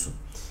jiu-jitsu,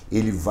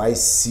 ele vai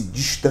se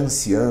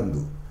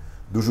distanciando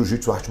do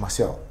jiu-jitsu arte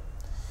marcial.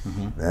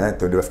 Né?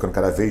 Então ele vai ficando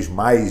cada vez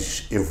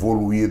mais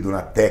evoluído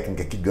na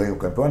técnica que ganha o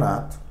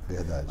campeonato.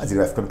 Verdade. Mas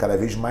ele vai ficando cada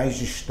vez mais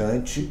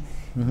distante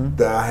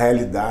da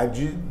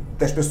realidade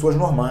das pessoas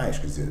normais.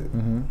 Quer dizer,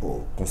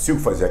 consigo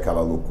fazer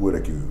aquela loucura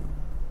que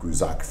o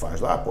Isaac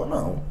faz lá?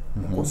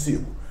 Não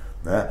consigo.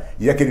 Né?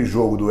 E aquele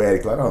jogo do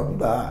Eric lá? Não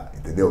dá,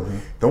 entendeu?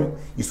 Então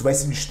isso vai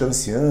se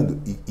distanciando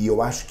e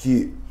eu acho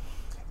que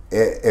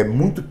é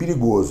muito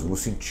perigoso, no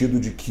sentido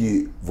de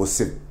que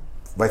você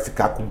vai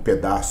ficar com um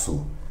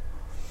pedaço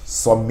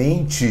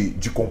somente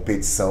de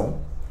competição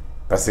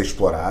para ser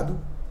explorado,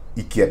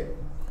 e que,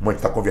 como a gente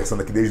está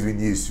conversando aqui desde o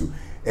início,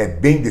 é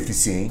bem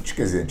deficiente,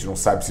 quer dizer, a gente não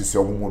sabe se isso em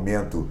algum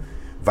momento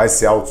vai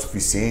ser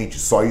autossuficiente,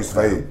 só isso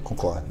vai...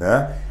 Concordo.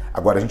 Né?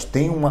 Agora, a gente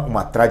tem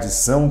uma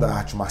tradição da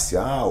arte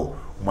marcial,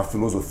 uma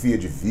filosofia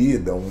de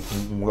vida,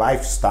 um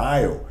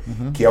lifestyle,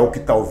 que é o que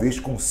talvez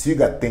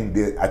consiga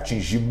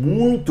atingir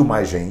muito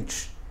mais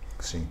gente.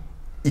 Sim.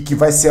 E que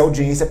vai ser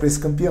audiência para esse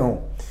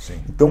campeão. Sim.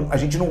 Então a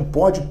gente não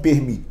pode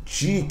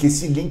permitir que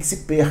esse link se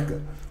perca.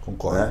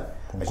 Concordo. Né?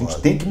 A gente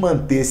tem que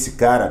manter esse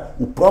cara,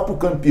 o próprio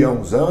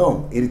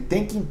campeãozão, ele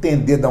tem que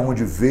entender de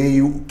onde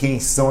veio, quem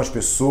são as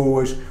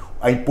pessoas,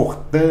 a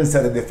importância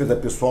da defesa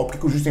pessoal,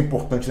 porque o justo é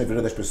importante na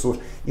vida das pessoas,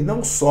 e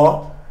não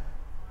só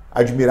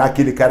admirar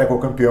aquele cara que é o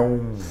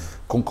campeão.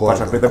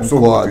 Concordo,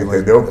 absoluta,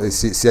 entendeu?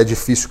 Se é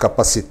difícil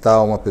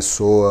capacitar uma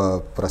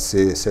pessoa para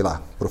ser, sei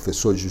lá,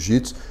 professor de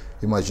jiu-jitsu,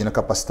 imagina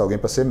capacitar alguém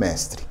para ser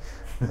mestre.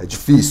 É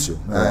difícil,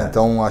 né?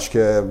 Então acho que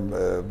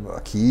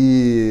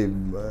aqui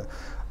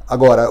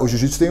Agora, o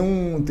jiu-jitsu tem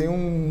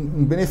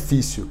um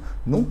benefício.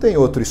 Não tem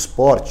outro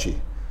esporte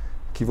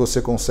que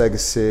você consegue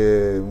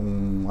ser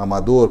um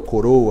amador,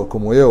 coroa,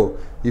 como eu,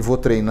 e vou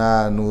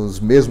treinar nos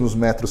mesmos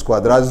metros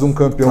quadrados de um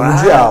campeão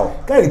mundial.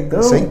 Cara, então,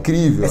 isso é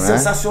incrível, né?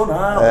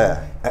 Sensacional.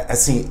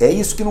 Assim, é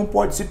isso que não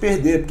pode se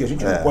perder, porque a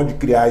gente não pode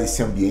criar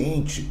esse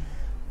ambiente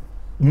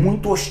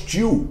muito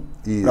hostil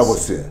para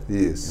você.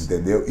 Isso.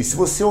 Entendeu? E se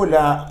você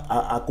olhar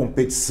a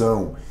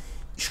competição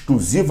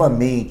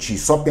exclusivamente,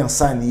 só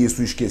pensar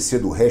nisso e esquecer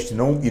do resto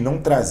e não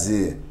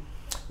trazer,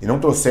 e não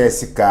trouxer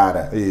esse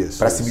cara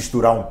para se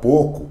misturar um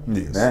pouco,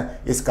 né?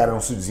 Esse cara não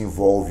se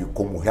desenvolve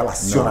como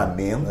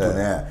relacionamento,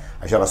 né?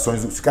 As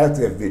relações, se o cara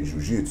quiser ver de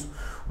jiu-jitsu,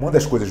 uma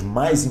das coisas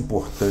mais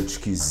importantes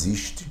que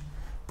existe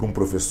para um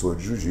professor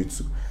de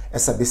jiu-jitsu é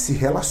saber se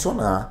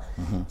relacionar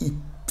e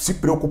se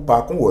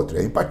preocupar com o outro.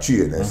 É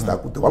empatia, né? Você está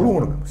com o teu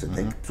aluno, você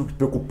tem que se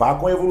preocupar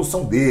com a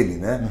evolução dele,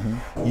 né?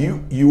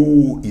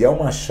 E é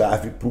uma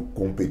chave para o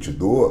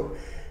competidor,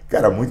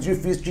 cara, muito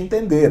difícil de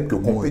entender, porque o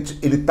competidor,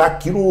 ele está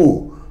aqui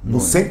no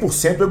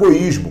 100%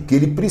 egoísmo, que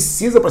ele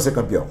precisa para ser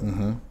campeão.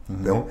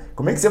 Então,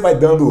 como é que você vai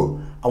dando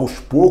aos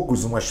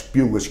poucos umas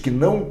pílulas que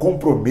não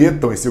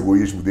comprometam esse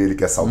egoísmo dele,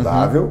 que é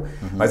saudável,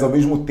 mas ao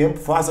mesmo tempo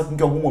faça com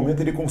que em algum momento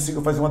ele consiga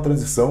fazer uma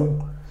transição,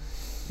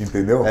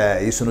 entendeu?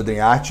 Isso no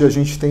Dream Art a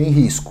gente tem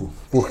risco,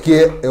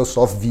 porque eu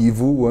só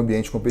vivo o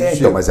ambiente competitivo.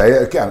 Então, mas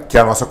aí que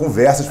é a nossa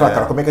conversa de falar,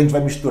 cara, como é que a gente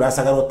vai misturar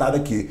essa garotada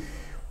aqui?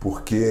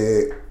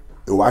 Porque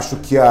eu acho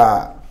que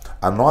a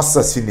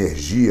nossa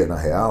sinergia, na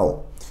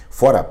real,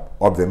 fora,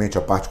 obviamente,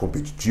 a parte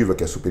competitiva,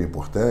 que é super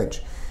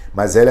importante,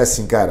 mas ela é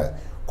assim, cara,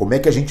 como é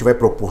que a gente vai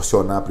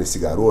proporcionar para esse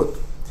garoto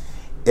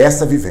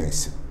essa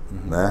vivência,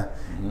 né?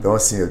 Então,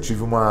 assim, eu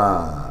tive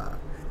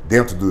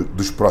dentro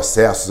dos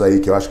processos aí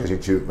que eu acho que a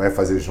gente vai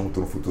fazer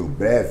junto no futuro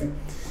breve,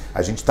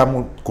 a gente está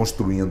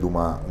construindo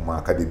uma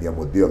academia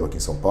modelo aqui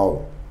em São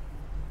Paulo,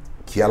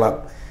 que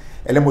ela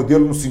é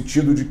modelo no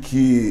sentido de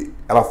que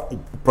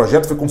o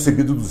projeto foi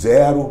concebido do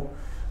zero,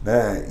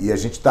 né? E a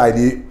gente está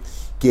ali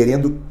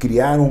querendo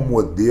criar um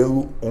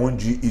modelo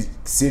onde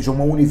seja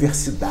uma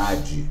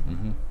universidade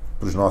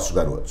para os nossos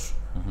garotos,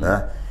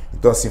 né?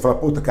 Então, assim, fala,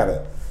 puta,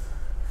 cara,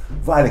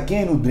 vale,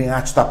 quem no Dream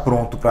Art está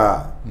pronto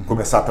para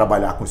começar a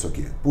trabalhar com isso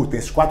aqui? Puta, tem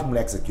esses 4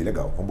 moleques aqui,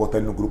 legal, vamos botar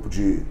ele no grupo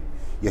de...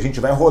 E a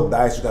gente vai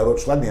rodar esses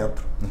garotos lá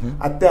dentro.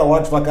 Até a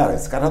hora de falar, cara,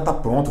 esse cara já tá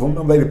pronto, vamos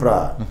mandar ele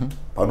para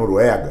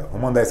Noruega,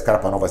 vamos mandar esse cara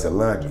para Nova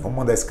Zelândia, vamos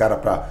mandar esse cara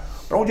para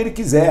onde ele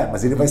quiser,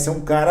 mas ele vai ser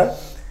um cara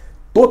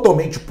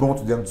totalmente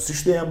pronto dentro do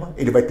sistema,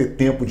 ele vai ter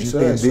tempo de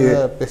entender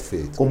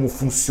como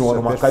funciona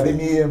uma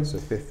academia,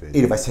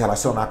 ele vai se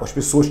relacionar com as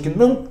pessoas que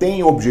não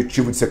têm o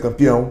objetivo de ser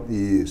campeão,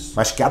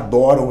 mas que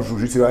adoram o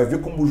jiu-jitsu, ele vai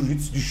ver como o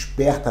jiu-jitsu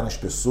desperta nas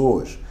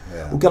pessoas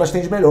o que elas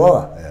têm de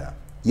melhor.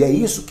 E é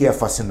isso que é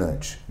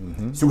fascinante.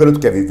 Se o garoto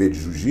quer viver de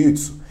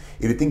jiu-jitsu,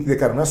 ele tem que ver,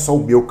 cara, não é só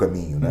o meu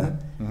caminho, né?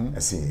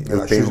 Assim,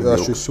 eu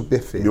acho isso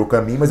perfeito. Meu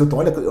caminho, mas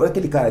olha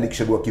aquele cara ali que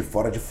chegou aqui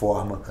fora de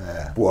forma,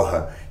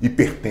 porra,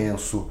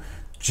 hipertenso,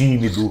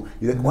 tímido,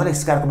 olha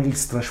esse cara como ele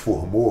se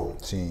transformou.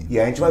 E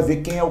aí a gente vai ver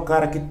quem é o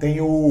cara que tem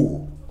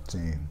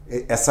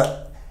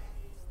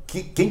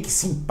quem que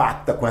se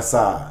impacta com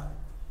essa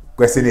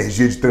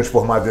energia de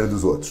transformar a vida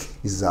dos outros.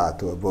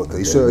 Exato.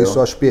 Isso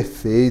eu acho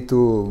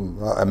perfeito.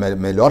 A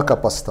melhor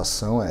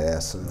capacitação é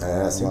essa.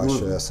 Eu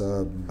acho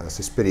essa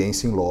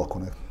experiência em loco,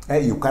 né?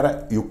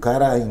 E o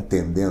cara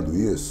entendendo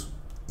isso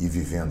e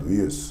vivendo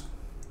isso,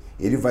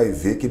 ele vai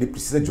ver que ele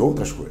precisa de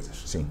outras coisas.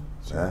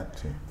 Né?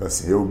 Então,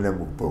 assim, eu me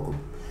lembro um pouco,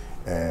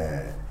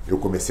 eu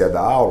comecei a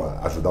dar aula,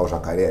 ajudar o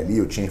Jacaré ali,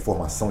 eu tinha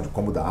informação de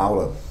como dar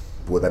aula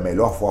da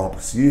melhor forma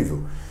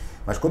possível,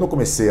 mas quando eu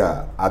comecei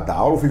a dar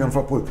aula, eu fui vendo e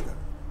falei, pô,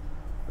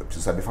 eu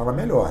preciso saber falar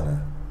melhor, né?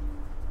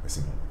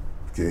 Assim,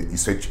 porque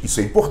isso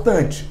é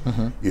importante.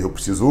 E eu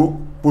preciso,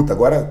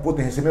 agora,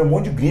 tem receber um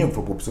monte de gringo,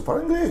 eu preciso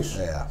falar inglês.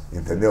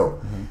 Entendeu?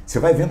 Você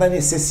vai vendo a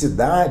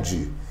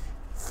necessidade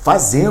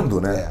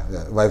fazendo, né?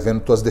 Vai vendo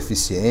tuas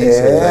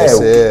deficiências.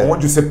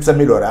 Onde você precisa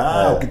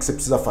melhorar, o que você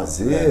precisa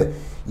fazer.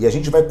 E a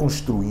gente vai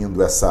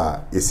construindo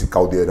esse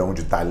caldeirão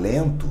de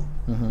talento,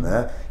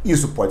 né?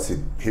 Isso pode ser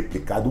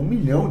replicado 1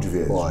 milhão de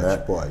vezes, né?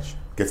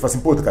 Pode. Porque você fala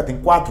assim, cara, tem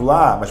 4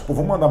 lá, mas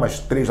vamos mandar mais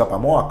 3 lá pra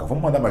Moca,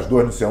 vamos mandar mais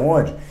 2 não sei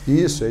onde.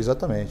 Isso,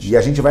 exatamente. E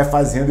a gente vai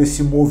fazendo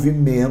esse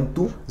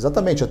movimento.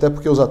 Exatamente, até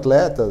porque os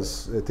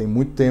atletas têm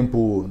muito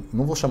tempo,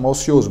 não vou chamar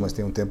ocioso, mas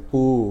tem um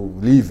tempo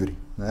livre,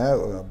 né?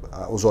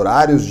 Os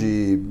horários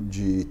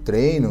de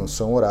treino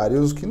são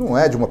horários que não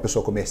é de uma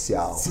pessoa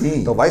comercial.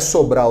 Então vai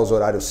sobrar os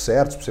horários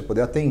certos para você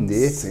poder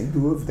atender, sem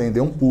dúvida, atender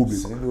um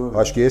público. Eu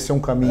acho que esse é um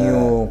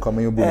caminho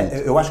bonito.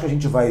 Eu acho que a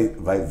gente vai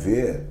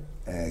ver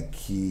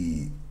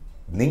que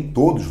nem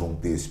todos vão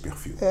ter esse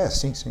perfil.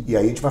 Sim. E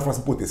aí a gente vai falar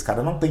assim, esse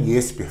cara não tem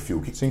esse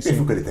perfil. Que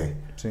perfil que ele tem?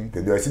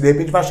 Entendeu? Aí você de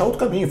repente vai achar outro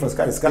caminho. Fala assim,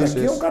 cara, esse cara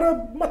aqui é um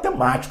cara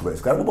matemático, velho.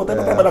 Esse cara eu vou botar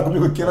ele pra trabalhar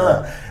comigo aqui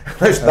na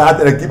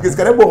Starter aqui, porque esse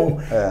cara é bom.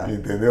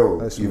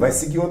 Entendeu? E vai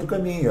seguir outro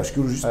caminho. Acho que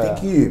o jiu-jitsu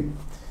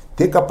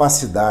ter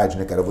capacidade,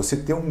 né, cara? Você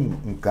ter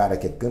um cara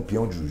que é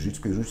campeão de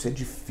jiu-jitsu, porque jiu-jitsu é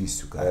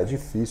difícil, cara. É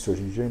difícil,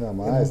 hoje em dia ainda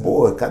mais.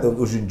 Pô, cara,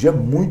 hoje em dia é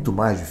muito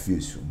mais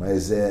difícil,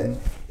 mas é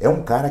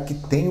um cara que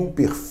tem um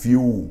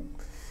perfil,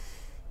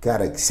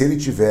 cara, que se ele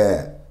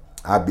tiver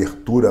a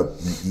abertura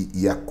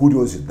e a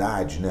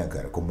curiosidade, né,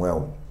 cara, como é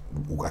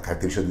a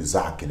característica do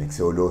Isaac, né, que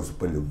você olhou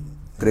para ele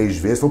 3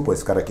 vezes e falou, pô,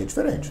 esse cara aqui é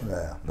diferente,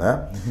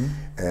 né?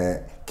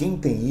 Quem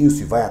tem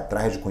isso e vai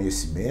atrás de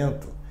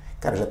conhecimento,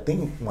 cara, já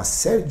tem uma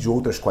série de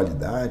outras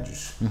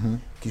qualidades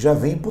que já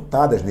vêm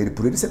imputadas nele,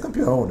 por ele ser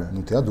campeão, né?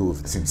 Não tenha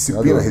dúvida. Assim,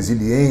 disciplina,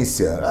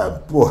 resiliência,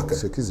 porra, o que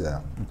você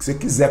quiser. O que você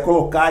quiser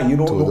colocar aí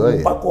no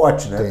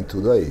pacote, né? Tem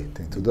tudo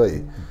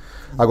aí.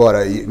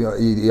 Agora,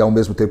 e ao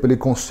mesmo tempo ele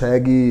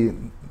consegue,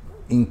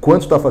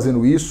 enquanto está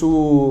fazendo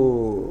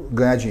isso,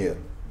 ganhar dinheiro.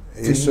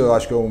 Sim. Isso eu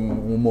acho que é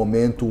um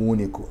momento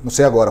único. Não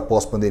sei agora,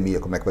 pós-pandemia,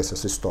 como é que vai ser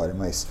essa história,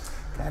 mas...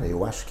 Cara,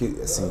 eu acho que,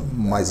 assim,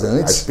 mas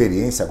antes... a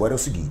experiência agora é o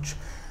seguinte,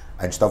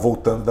 a gente está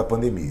voltando da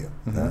pandemia,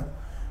 né?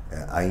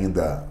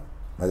 Ainda,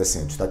 mas assim,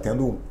 a gente está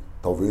tendo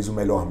talvez o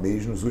melhor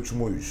mês nos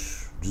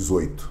últimos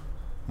 18,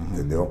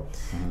 entendeu?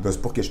 Então,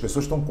 porque as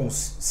pessoas estão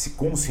se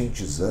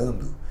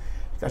conscientizando,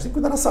 a gente tem que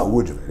cuidar da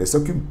saúde, velho. Esse é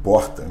o que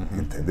importa,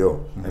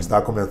 entendeu? A gente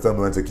estava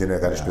comentando antes aqui, né,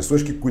 cara? As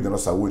pessoas que cuidam da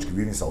saúde, que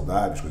vivem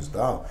saudáveis, coisa e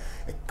tal,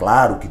 é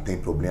claro que tem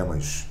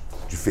problemas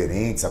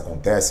diferentes,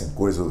 acontecem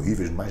coisas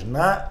horríveis, mas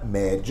na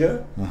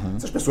média,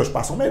 essas pessoas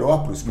passam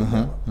melhor por esse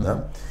problema,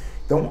 né?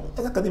 Então,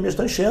 as academias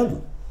estão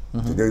enchendo,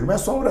 entendeu? E não é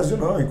só no Brasil,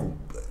 não.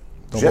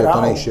 Estão geral.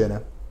 Voltando a encher,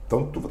 né?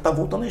 Então, tá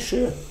voltando a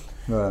encher.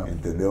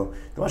 Entendeu?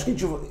 Então acho que a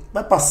gente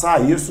vai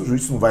passar isso, o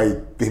jiu-jitsu não vai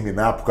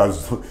terminar por causa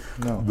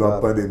de uma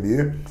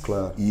pandemia.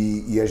 Claro.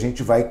 E a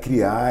gente vai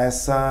criar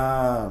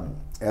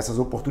essas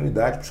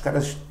oportunidades para os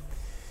caras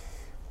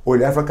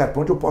olhar e falar, cara,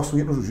 para onde eu posso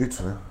ir no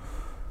jiu-jitsu, né?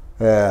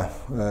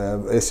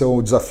 Esse é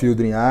o desafio do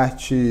Dream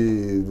Art,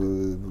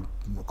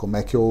 como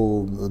é que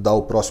eu dar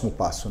o próximo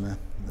passo, né?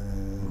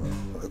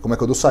 Como é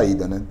que eu dou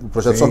saída, né? O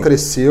projeto só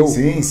cresceu.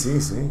 Sim.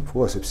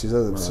 Pô, você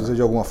precisa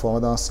de alguma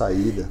forma dar uma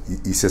saída.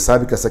 E você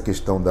sabe que essa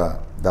questão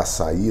da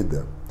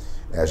saída,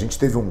 a gente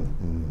teve um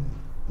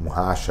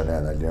racha, né,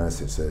 na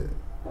Aliança,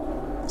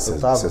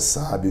 você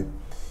sabe,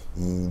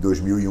 em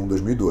 2001,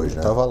 2002, né?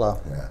 Eu tava lá.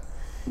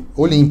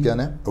 Olímpia,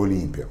 né?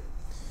 Olímpia.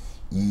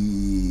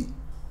 E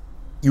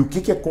o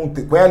que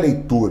acontece? Qual é a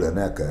leitura,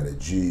 né, cara,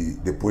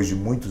 depois de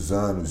muitos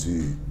anos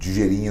e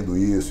digerindo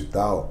isso e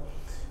tal?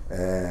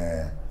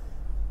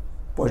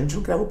 A gente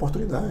não criava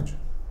oportunidade.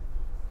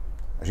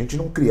 A gente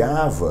não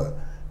criava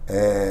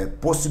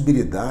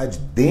possibilidade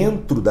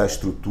dentro da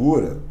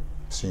estrutura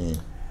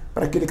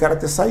para aquele cara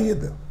ter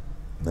saída,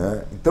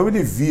 né? Então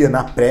ele via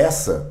na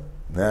pressa,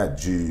 né,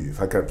 de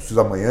falar que era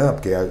preciso amanhã,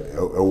 porque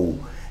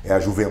é a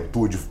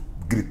juventude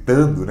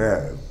gritando,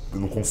 né? Eu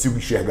não consigo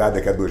enxergar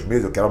daqui a 2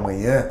 meses, eu quero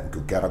amanhã, o que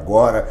eu quero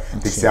agora,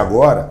 tem que ser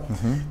agora.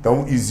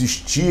 Então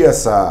existia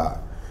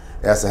essa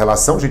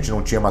relação, a gente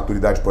não tinha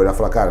maturidade para olhar e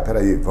falar, cara,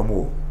 peraí,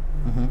 vamos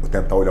vou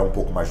tentar olhar um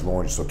pouco mais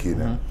longe isso aqui,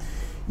 né?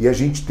 E a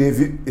gente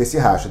teve esse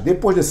racha.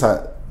 Depois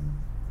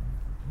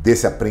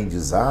desse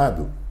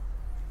aprendizado,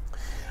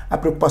 a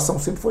preocupação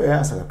sempre foi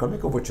essa, cara, como é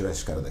que eu vou tirar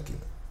esse cara daqui?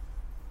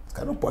 Esse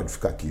cara não pode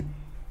ficar aqui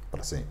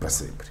para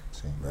sempre.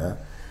 Né?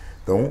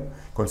 Então,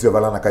 quando você vai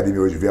lá na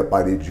academia hoje e vê a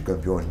parede de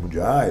campeões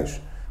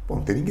mundiais,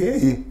 não tem ninguém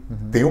aí.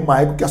 Tem o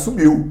Maico que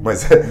assumiu,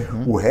 mas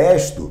o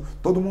resto,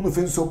 todo mundo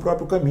fez o seu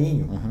próprio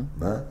caminho.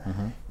 Né?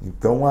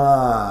 Então,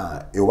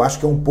 eu acho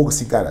que é um pouco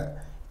assim,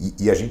 cara,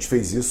 e a gente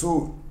fez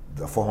isso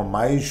da forma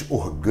mais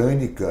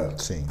orgânica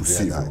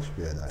possível.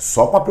 Verdade.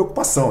 Só com a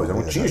preocupação, já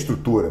não tinha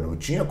estrutura, não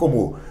tinha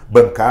como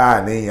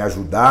bancar, nem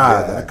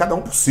ajudar, cada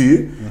um por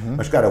si.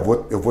 Mas, cara,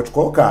 eu vou te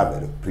colocar,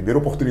 velho. Primeira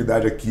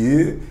oportunidade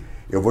aqui,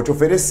 eu vou te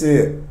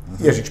oferecer.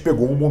 E a gente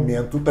pegou um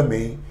momento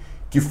também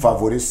que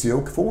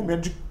favoreceu, que foi um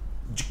momento de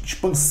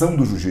expansão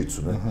do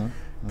jiu-jitsu, né?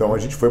 Então a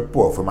gente foi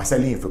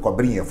Marcelinho, foi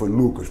Cobrinha, foi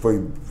Lucas,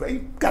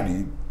 foi cara,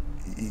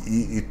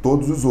 e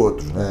todos os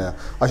outros, né?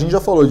 A gente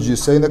já falou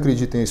disso, você ainda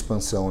acredita em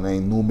expansão, né?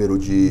 Em número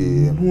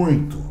de...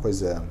 Muito.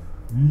 Pois é.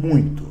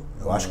 Muito.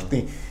 Eu acho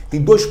que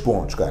tem 2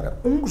 pontos, cara.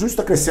 O jiu-jitsu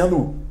está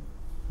crescendo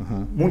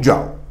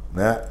mundial,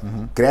 né?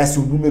 Cresce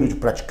o número de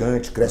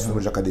praticantes, cresce o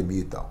número de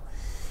academia e tal.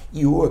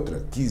 E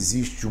outra, que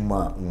existe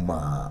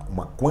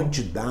uma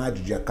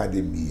quantidade de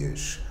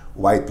academias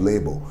white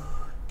label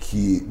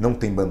que não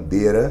tem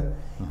bandeira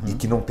e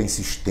que não tem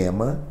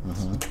sistema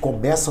e que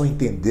começam a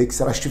entender que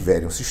se elas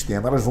tiverem um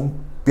sistema, elas vão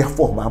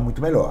performar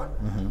muito melhor.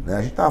 Né?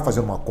 A gente estava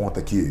fazendo uma conta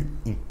aqui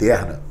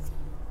interna,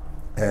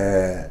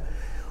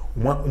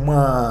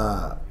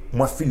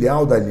 uma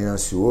filial da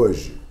Aliança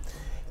hoje,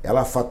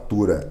 ela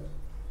fatura,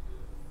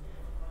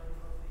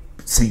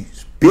 sim,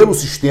 pelo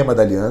sistema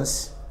da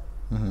Aliança,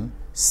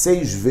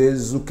 6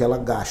 vezes o que ela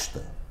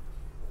gasta.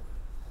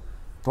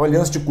 Então a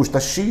Aliança te custa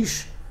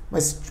X,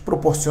 mas te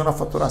proporciona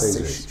faturar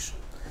 6x.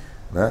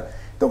 Né?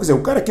 Então, quer dizer,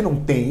 o cara que não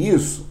tem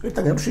isso, ele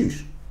está ganhando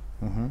X.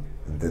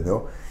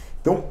 Entendeu?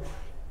 Então,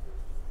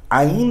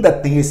 ainda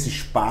tem esse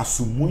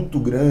espaço muito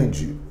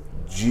grande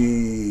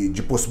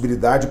de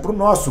possibilidade para o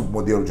nosso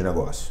modelo de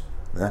negócio.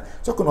 né?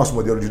 Só que o nosso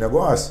modelo de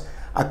negócio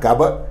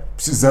acaba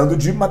precisando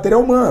de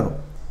material humano,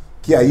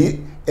 que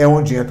aí é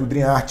onde entra o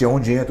Dream Art, é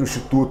onde entra o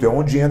Instituto, é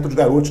onde entra os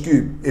garotos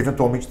que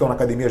eventualmente estão na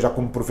academia já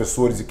como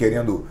professores e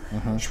querendo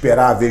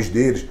esperar a vez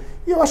deles.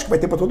 E eu acho que vai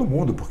ter para todo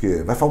mundo,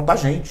 porque vai faltar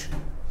gente,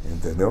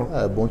 entendeu?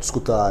 É bom te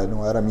escutar,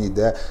 não era a minha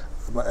ideia.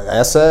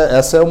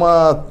 Essa é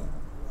uma...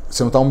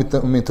 Você não está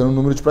aumentando o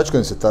número de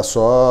praticantes, você está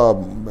só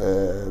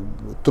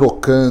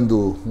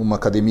trocando uma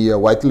academia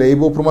white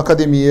label para uma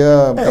academia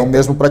o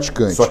mesmo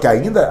praticante. Só que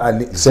ainda...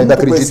 Você ainda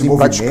acredita em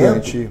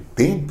praticante,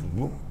 tem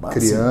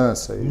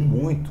criança. Assim,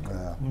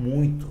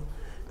 muito.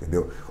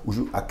 Entendeu?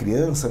 A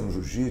criança no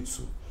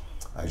jiu-jitsu,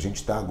 a gente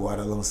está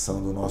agora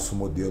lançando o nosso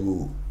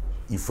modelo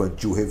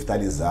infantil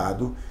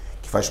revitalizado,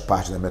 que faz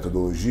parte da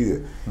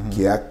metodologia,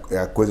 que é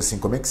a coisa assim,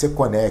 como é que você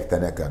conecta,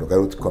 né, cara? O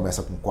garoto que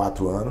começa com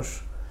 4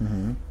 anos,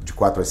 de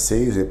 4 a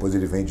 6, depois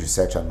ele vem de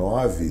 7 a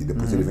 9,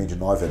 depois ele vem de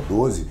 9 a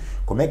 12.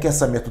 Como é que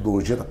essa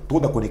metodologia está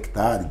toda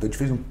conectada? Então a gente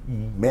fez um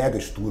mega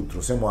estudo,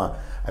 trouxemos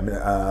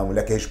a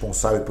mulher que é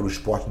responsável pelo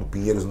esporte no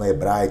Pinheiros, na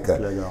Hebraica,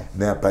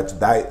 né, para te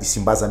dar esse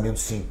embasamento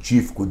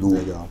científico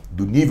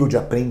do nível de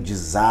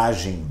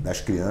aprendizagem das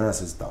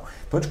crianças e tal.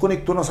 Então a gente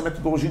conectou nossa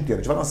metodologia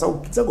inteira. A gente vai lançar o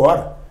Kids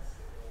agora.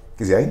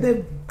 Quer dizer,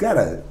 ainda,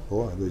 cara,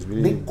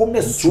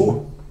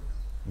 2021.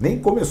 Nem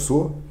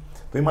começou.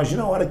 Então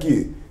imagina a hora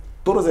que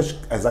todas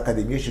as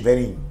academias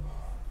estiverem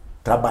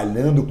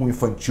trabalhando com o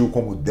infantil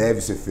como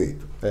deve ser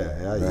feito.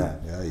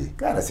 É aí.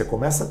 Cara, você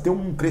começa a ter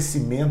um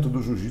crescimento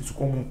do jiu-jitsu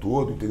como um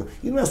todo, entendeu?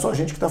 E não é só a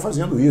gente que está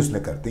fazendo isso, né,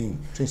 cara? Tem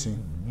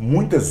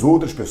muitas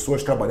outras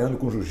pessoas trabalhando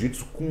com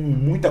jiu-jitsu com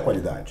muita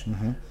qualidade.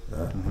 Né?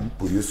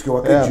 Por isso que eu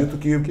acredito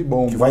que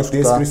vai ter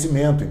esse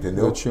crescimento,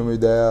 entendeu? Eu tinha uma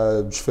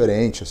ideia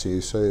diferente, assim,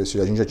 isso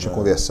a gente já tinha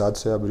conversado,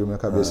 você abriu minha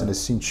cabeça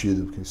nesse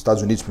sentido. Porque nos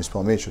Estados Unidos,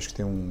 principalmente, acho que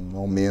tem um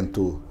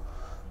aumento,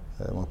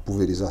 uma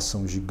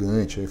pulverização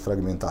gigante,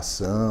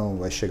 fragmentação,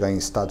 vai chegar em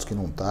estados que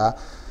não está.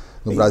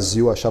 No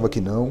Brasil, achava que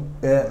não.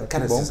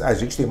 Cara, a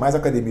gente tem mais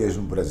academias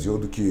no Brasil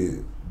do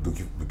que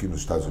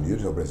nos Estados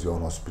Unidos. O Brasil é o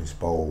nosso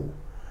principal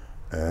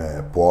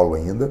polo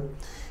ainda.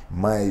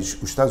 Mas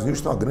os Estados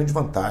Unidos têm uma grande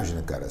vantagem,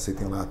 né, cara? Você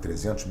tem lá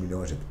 300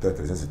 milhões de habitantes,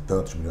 300 e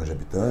tantos milhões de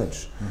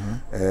habitantes,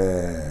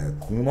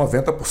 com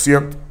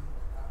 90%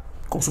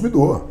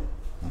 consumidor.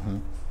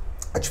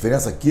 A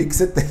diferença aqui é que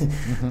você tem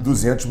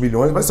 200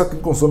 milhões, mas só que quem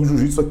consome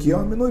jiu-jitsu aqui é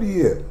uma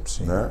minoria.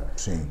 Né?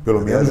 Sim.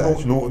 Pelo menos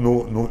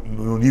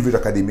no nível de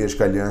academias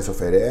que a Aliança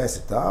oferece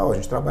e tal, a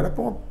gente trabalha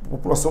para uma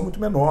população muito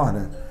menor,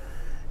 né?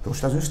 Então os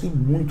Estados Unidos tem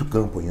muito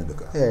campo ainda,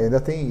 cara. Ainda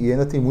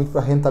tem muito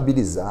para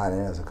rentabilizar,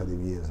 né, as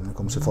academias. Né?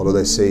 Como você falou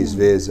das 6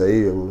 vezes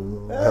aí,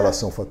 a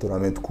relação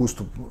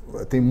faturamento-custo,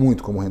 tem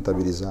muito como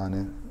rentabilizar,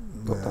 né?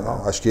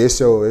 Total. Acho que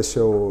esse é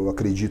o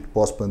acredito,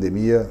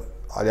 pós-pandemia.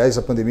 Aliás,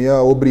 a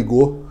pandemia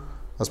obrigou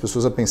as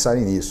pessoas a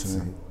pensarem nisso,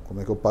 né? Como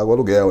é que eu pago o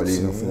aluguel ali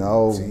no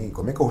final?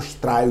 Como é que eu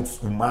extraio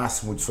o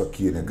máximo disso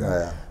aqui, né,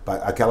 cara?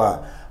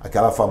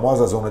 Aquela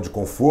famosa zona de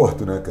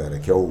conforto, né, cara,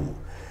 que é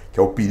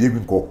o perigo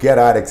em qualquer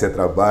área que você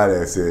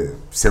trabalha, você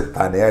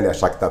sentar nela e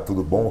achar que está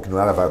tudo bom, que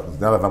nada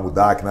vai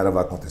mudar, que nada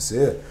vai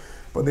acontecer.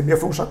 A pandemia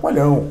foi um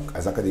chacoalhão.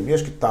 As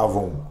academias que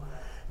estavam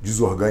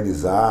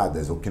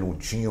desorganizadas ou que não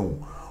tinham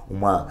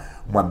uma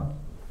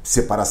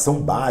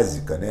separação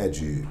básica, né,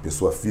 de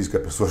pessoa física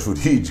e pessoa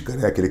jurídica,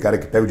 né, aquele cara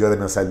que pega o dinheiro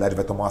da mensalidade e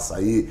vai tomar um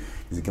açaí,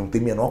 quer dizer, que não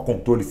tem menor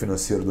controle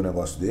financeiro do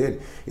negócio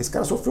dele, esse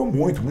cara sofreu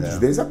muito, muitos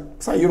deles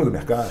saíram do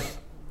mercado,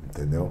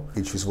 entendeu?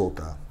 É difícil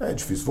voltar. É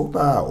difícil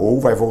voltar,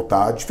 ou vai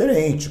voltar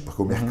diferente, porque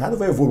o mercado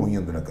vai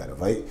evoluindo, né, cara?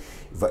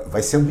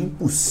 Vai sendo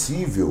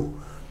impossível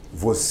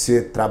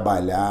você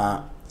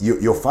trabalhar, e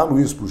eu falo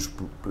isso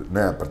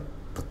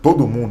para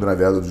todo mundo, na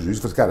verdade, do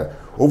jiu-jitsu, cara,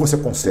 ou você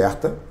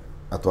conserta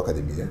a tua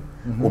academia,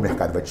 ou o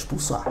mercado vai te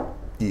expulsar.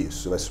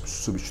 Isso, você vai ser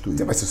substituído.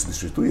 Você vai ser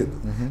substituído.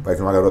 Vai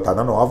vir uma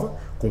garotada nova,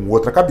 com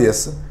outra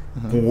cabeça,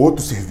 com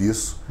outro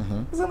serviço,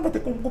 mas você não vai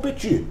ter como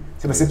competir.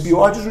 Você vai ser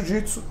pior de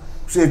jiu-jitsu,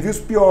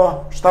 serviço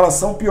pior,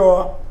 instalação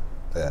pior.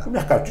 O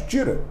mercado te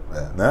tira.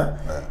 Né?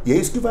 E é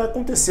isso que vai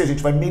acontecer, a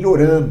gente vai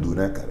melhorando,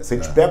 né, cara? Se a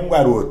gente pega um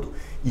garoto,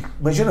 e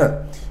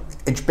imagina,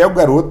 a gente pega um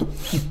garoto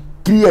e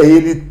cria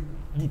ele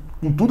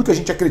com tudo que a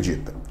gente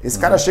acredita. Esse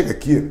cara chega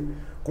aqui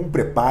com um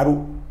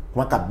preparo, com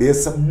uma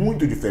cabeça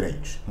muito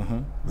diferente.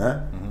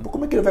 Né?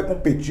 Como é que ele vai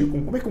competir?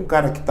 Como é que um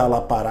cara que está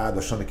lá parado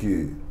achando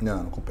que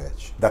não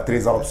compete, dá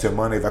 3 aulas por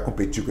semana e vai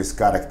competir com esse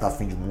cara que está a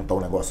fim de montar um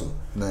negócio?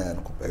 Não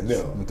compete.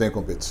 Entendeu? Não tem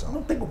competição.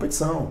 Não tem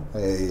competição.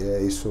 É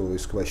isso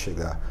que vai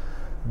chegar.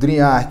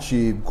 Dream Art,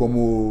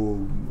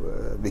 como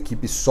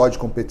equipe só de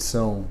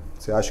competição,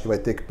 você acha que vai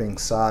ter que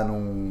pensar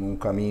num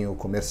caminho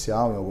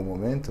comercial em algum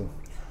momento?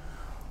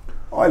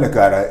 Olha,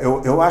 cara,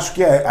 eu acho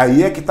que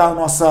aí é que está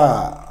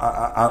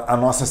a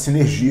nossa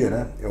sinergia,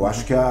 né? Eu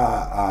acho que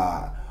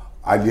a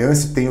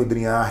Aliança tem o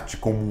Dream Art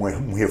como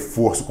um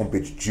reforço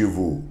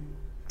competitivo,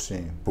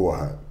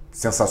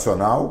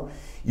 sensacional,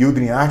 e o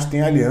Dream Art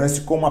tem a Aliança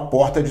como uma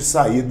porta de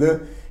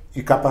saída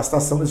e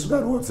capacitação desses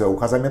garotos. É o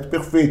casamento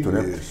perfeito,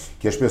 né? Isso.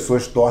 Que as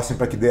pessoas torcem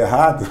para que dê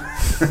errado,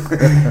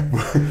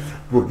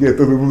 porque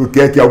todo mundo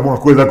quer que alguma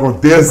coisa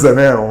aconteça,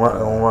 né?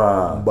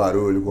 Um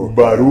barulho. Um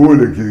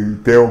barulho, que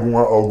tem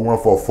alguma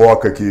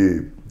fofoca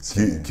que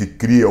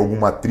cria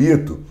algum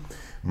atrito,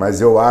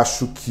 mas eu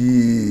acho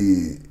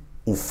que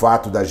o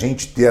fato da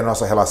gente ter a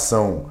nossa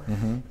relação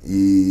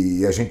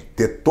e a gente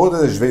ter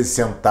todas as vezes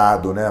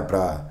sentado, né,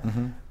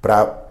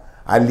 para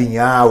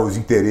alinhar os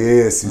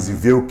interesses e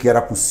ver o que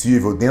era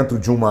possível dentro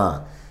de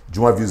uma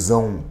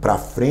visão para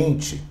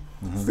frente,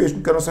 fez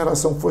com que a nossa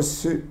relação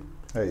fosse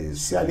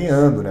se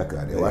alinhando, né,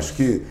 cara? Eu acho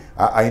que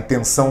a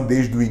intenção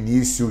desde o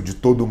início de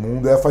todo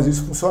mundo é fazer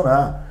isso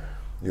funcionar.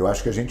 Eu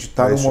acho que a gente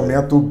está num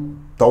momento,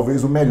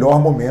 talvez o melhor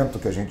momento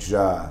que a gente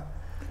já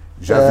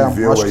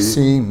viveu acho aí. Que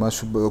sim,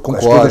 mas eu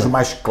concordo. As coisas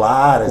mais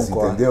claras,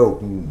 entendeu?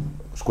 Com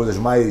as coisas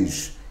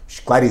mais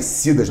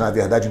esclarecidas, na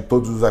verdade, em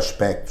todos os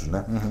aspectos,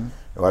 né?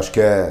 Eu acho que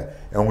é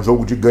um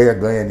jogo de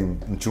ganha-ganha,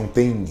 a gente não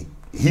tem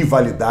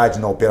rivalidade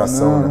na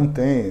operação. Não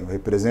tem.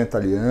 Representa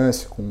a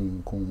aliança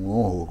com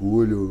honra,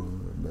 orgulho.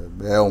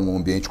 É um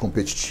ambiente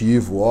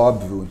competitivo,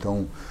 óbvio,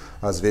 então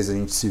às vezes a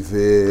gente se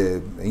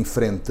vê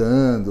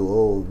enfrentando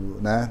ou,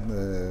 né,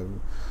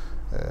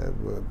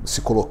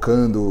 se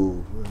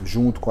colocando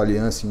junto com a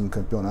aliança em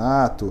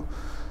campeonato.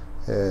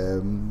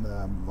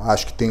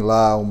 Acho que tem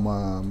lá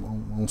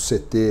um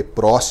CT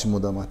próximo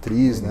da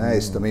matriz, né?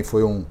 Isso também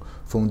foi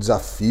um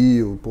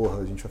desafio.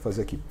 Porra, a gente vai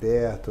fazer aqui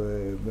perto,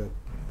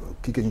 o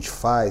que a gente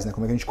faz, né?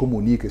 Como é que a gente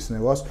comunica esse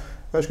negócio?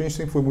 Eu acho que a gente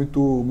sempre foi muito,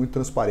 muito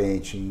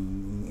transparente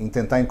em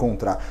tentar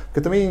encontrar,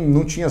 porque também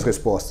não tinha as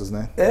respostas,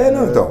 né?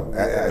 Então,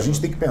 a gente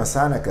tem que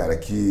pensar, né, cara,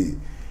 que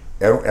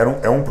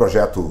é um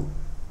projeto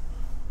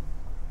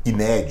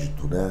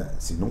inédito, né?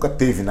 Assim, nunca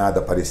teve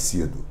nada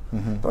parecido.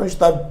 Então a gente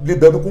está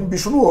lidando com um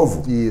bicho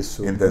novo.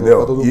 Isso.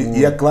 Entendeu?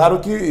 E é claro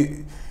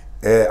que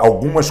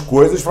algumas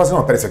coisas falam assim,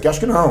 não, peraí, isso aqui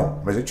acho que não.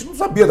 Mas a gente não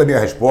sabia da minha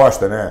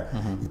resposta, né?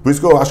 E por isso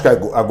que eu acho que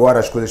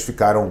agora as coisas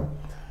ficaram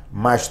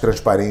mais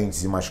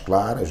transparentes e mais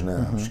claras,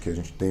 né? Acho que a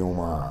gente tem um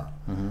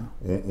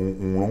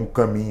longo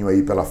caminho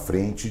aí pela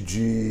frente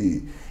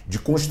de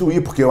construir,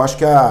 porque eu acho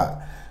que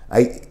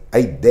a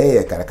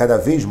ideia, cara, cada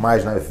vez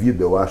mais na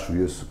vida eu acho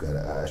isso,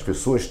 cara. As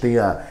pessoas têm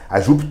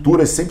as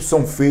rupturas sempre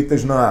são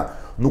feitas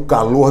no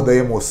calor da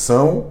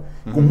emoção,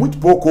 com muito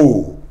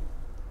pouco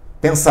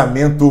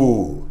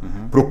pensamento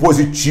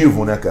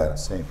propositivo, né, cara?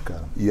 Sempre,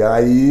 cara. E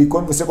aí,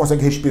 quando você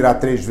consegue respirar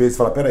 3 vezes e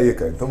falar, peraí,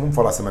 cara, então vamos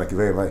falar semana que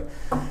vem, vai.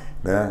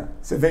 Né?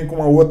 Você vem com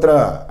uma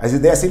outra... As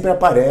ideias sempre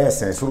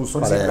aparecem, as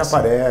soluções sempre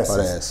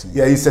aparecem.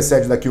 E aí você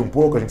cede daqui um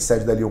pouco, a gente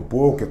cede dali um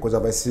pouco, e a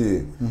coisa vai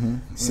se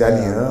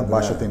alinhando.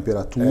 Baixa a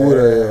temperatura,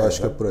 eu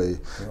acho que é por aí.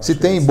 Se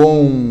tem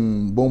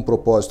bom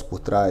propósito por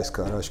trás,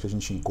 cara, eu acho que a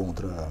gente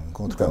encontra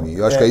o caminho.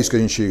 Eu acho que é isso que a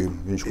gente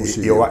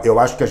conseguiu. Eu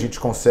acho que a gente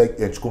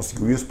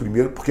conseguiu isso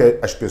primeiro porque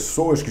as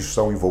pessoas que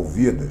estão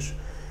envolvidas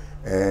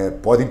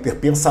podem ter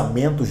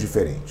pensamentos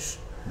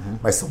diferentes.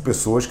 Mas são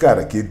pessoas,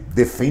 cara, que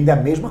defendem a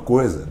mesma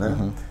coisa,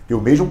 né? Tem o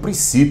mesmo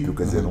princípio,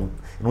 quer dizer,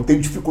 não tenho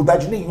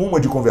dificuldade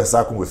nenhuma de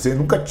conversar com você,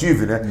 nunca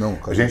tive, né?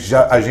 Nunca. A gente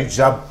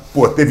já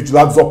teve de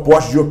lados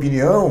opostos de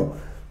opinião,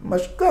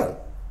 mas,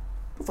 cara,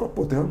 eu falo,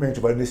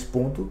 realmente, vai nesse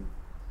ponto,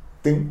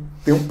 tem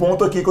um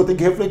ponto aqui que eu tenho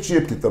que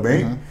refletir, porque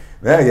também,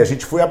 né? E a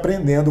gente foi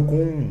aprendendo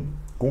com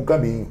o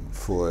caminho.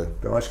 Foi.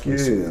 Então, acho que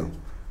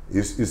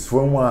isso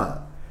foi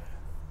uma...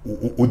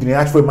 O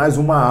DreamArt foi mais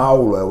uma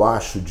aula, eu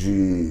acho,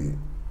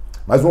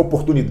 mais uma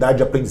oportunidade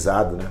de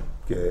aprendizado,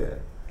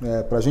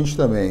 né? Pra gente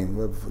também,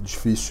 é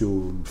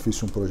difícil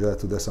um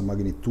projeto dessa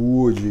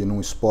magnitude,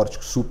 num esporte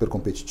super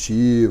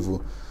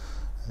competitivo.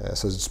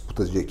 Essas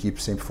disputas de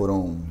equipe sempre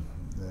foram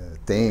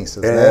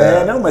tensas,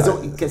 né? Não, mas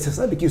você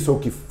sabe que isso é o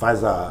que faz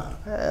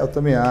eu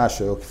também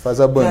acho, é o que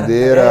faz a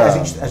bandeira...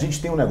 Cara, a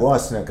gente tem um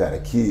negócio, né, cara,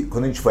 que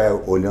quando a gente vai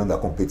olhando a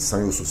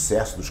competição e o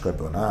sucesso dos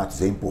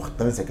campeonatos, e a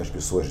importância que as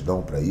pessoas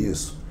dão para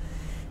isso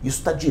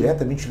está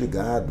diretamente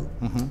ligado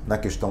na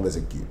questão das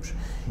equipes.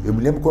 Eu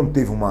me lembro quando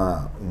teve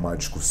uma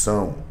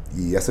discussão,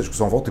 e essa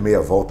discussão volta e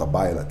meia volta à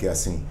baila, que é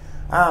assim,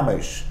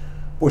 mas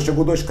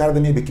chegou 2 caras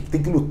da minha equipe,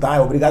 tem que lutar,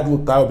 é obrigado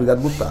a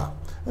lutar.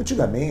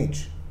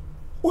 Antigamente,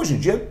 hoje em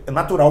dia é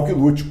natural que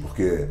lute,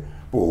 porque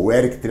o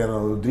Eric treina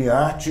no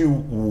DreamArt,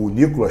 o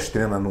Nicolas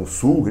treina no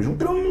Sul, eles não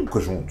treinam nunca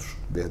juntos.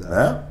 Verdade.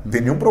 Né? Não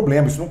tem nenhum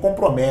problema, isso não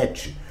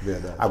compromete.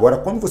 Verdade. Agora,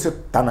 quando você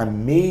está na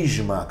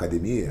mesma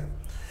academia,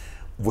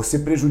 você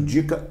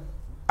prejudica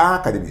a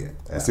academia.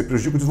 Você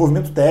prejudica o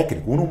desenvolvimento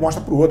técnico. Um não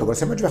mostra para o outro. Agora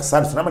você é meu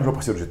adversário, você não é mais meu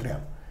parceiro de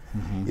treino.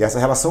 E essa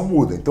relação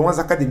muda. Então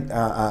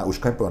os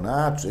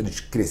campeonatos,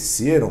 eles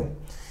cresceram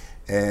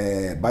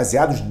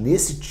baseados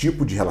nesse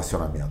tipo de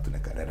relacionamento, né,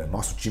 cara? Era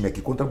nosso time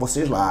aqui contra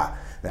vocês lá.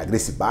 Né? A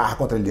Gracie Barra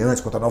contra a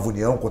Aliança, contra a Nova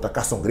União, contra a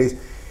Carson Grace.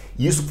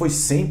 E isso foi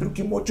sempre o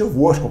que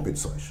motivou as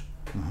competições.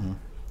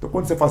 Então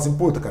quando você fala assim,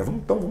 cara,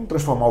 vamos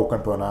transformar o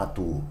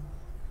campeonato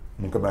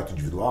num campeonato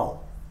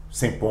individual,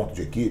 100 pontos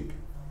de equipe,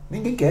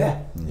 ninguém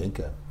quer.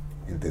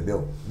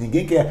 Entendeu?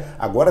 Ninguém quer.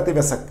 Agora teve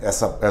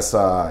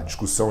essa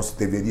discussão se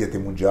deveria ter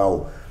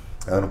Mundial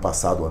ano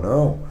passado ou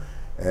não.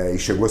 e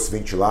chegou a se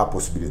ventilar a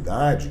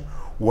possibilidade,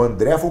 o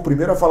André foi o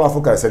primeiro a falar,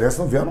 falou, cara, se a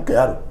Aliança não vier, eu não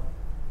quero.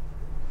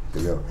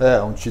 Entendeu?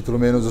 Um título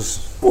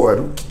menos... Pô,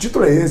 que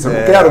título é esse? Eu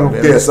não quero não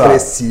ter essa...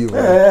 expressivo.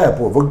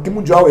 Que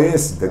mundial é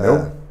esse,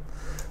 entendeu?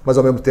 Mas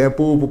ao mesmo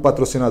tempo, o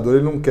patrocinador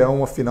ele não quer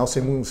uma final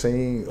sem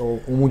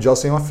um mundial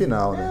sem uma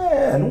final,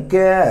 né?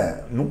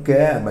 Não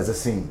quer, mas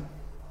assim,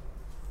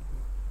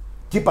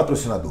 que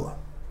patrocinador?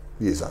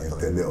 Exato.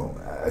 Entendeu?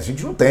 A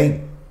gente não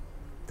tem,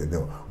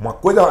 entendeu? Uma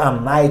coisa, a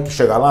Nike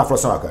chegar lá e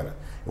falar assim, cara,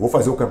 eu vou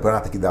fazer o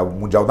campeonato aqui da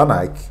mundial da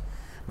Nike,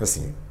 mas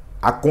assim,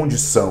 a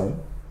condição,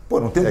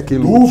 não tem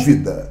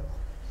dúvida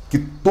que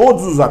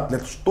todos os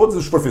atletas, todos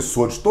os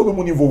professores, todo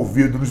mundo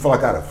envolvido, nos falar,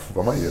 cara,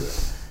 vamos aí,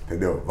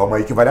 entendeu? Vamos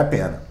aí que vale a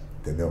pena.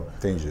 Entendeu?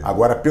 Entendi.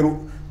 Agora,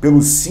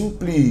 pelo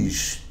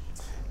simples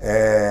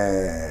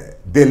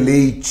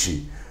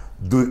deleite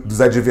dos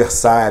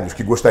adversários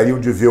que gostariam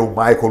de ver o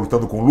Michael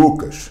lutando com o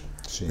Lucas,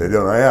 sim,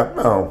 entendeu?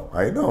 Não,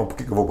 aí não. Por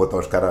que eu vou botar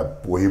os caras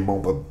por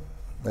irmão pra...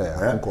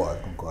 né?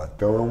 Concordo.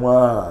 Então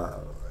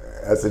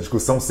essa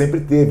discussão sempre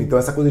teve. Então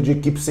essa coisa de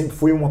equipe sempre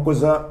foi uma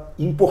coisa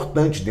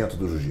importante dentro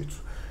do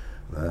jiu-jitsu,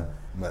 né?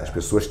 As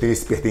pessoas têm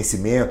esse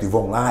pertencimento e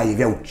vão lá e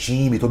vê o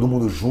time, todo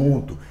mundo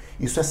junto.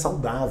 Isso é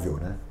saudável,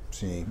 né?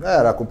 Sim,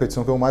 era a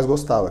competição que eu mais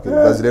gostava, aquele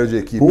brasileiro de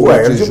equipe.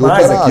 Era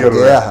demais aquilo,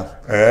 guerra.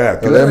 Né?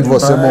 Eu lembro de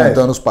você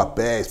montando os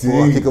papéis,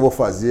 o que eu vou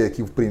fazer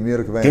aqui, o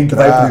primeiro que vai Quem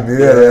entrar. Quem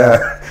que vai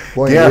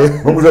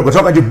primeiro, Vamos jogar,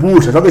 joga de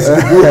bucha, joga esse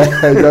de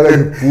bucha. Joga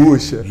de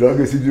bucha.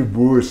 Joga esse de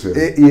bucha.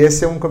 E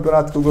esse é um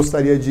campeonato que eu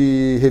gostaria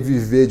de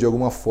reviver de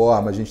alguma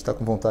forma. A gente está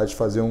com vontade de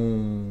fazer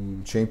um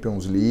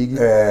Champions League.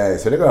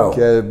 Isso é legal.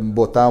 Que é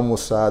botar a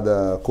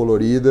moçada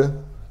colorida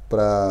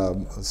para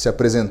se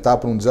apresentar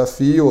para um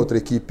desafio, outra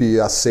equipe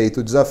aceita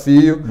o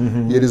desafio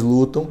e eles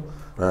lutam,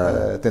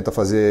 tenta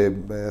fazer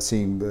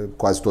assim,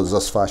 quase todas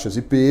as faixas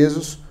e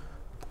pesos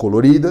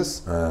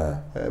coloridas,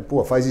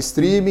 faz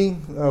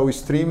streaming, o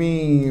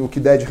streaming, o que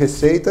der de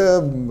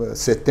receita,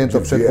 70%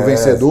 pro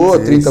vencedor,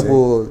 30%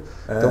 pro...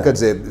 Então, quer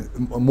dizer,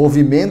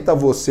 movimenta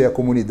você a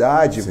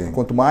comunidade,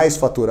 quanto mais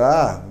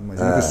faturar,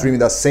 imagina que o streaming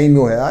dá 100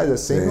 mil reais, é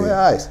 100 mil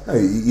reais.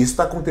 E isso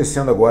está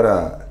acontecendo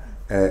agora...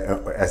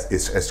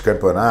 esses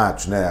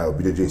campeonatos, né? O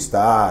BJJ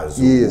Stars,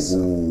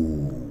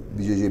 o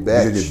BJJ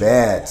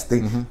Bet,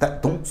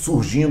 estão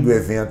surgindo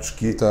eventos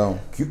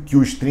que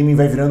o streaming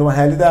vai virando uma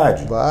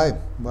realidade. Vai.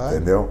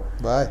 Entendeu?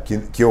 Vai.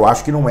 Que eu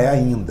acho que não é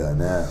ainda,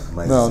 né?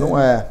 Mas não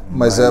é.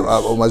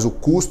 Mas o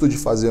custo de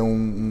fazer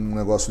um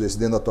negócio desse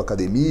dentro da tua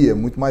academia é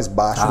muito mais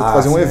baixo do que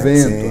fazer um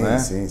evento, né?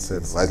 Você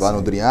vai lá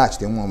no Dream Art,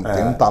 tem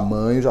um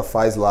tamanho, já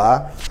faz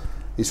lá.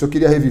 Isso eu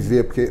queria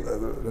reviver, porque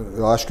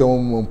eu acho que é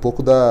um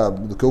pouco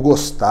do que eu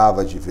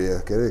gostava de ver.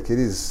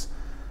 Aqueles...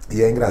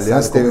 E é engraçado.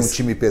 Aliás, teve um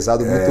time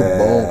pesado muito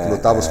bom, que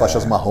lutava as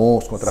faixas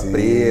marrons contra a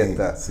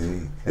preta.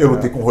 Sim. Eu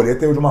lutei com o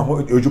roleta e eu de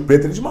marrom, eu de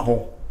preta e de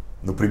marrom.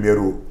 No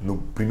primeiro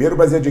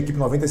brasileiro de equipe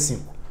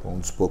 95. Um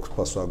dos poucos que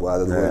passou a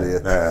guarda do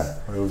roleta.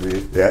 Eu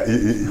vi.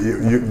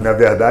 E na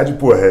verdade,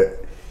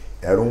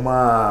 era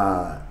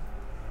uma...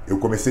 Eu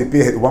comecei a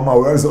perder.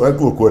 Olha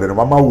que loucura, era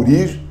uma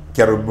Mauri,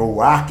 que era o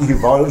meu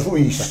arquirrival, era o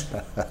juiz.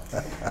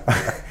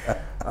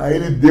 Aí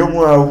ele deu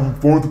um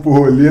ponto pro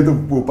roleta,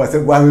 o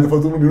parceiro guarda,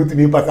 faltou 1 minuto e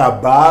meio pra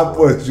acabar,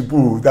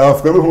 tava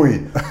ficando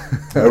ruim.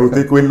 Aí eu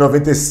lutei com ele em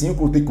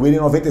 95, lutei com ele em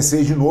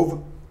 96 de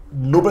novo,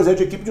 no Brasil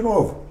de equipe de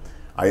novo.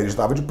 Aí ele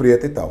estava de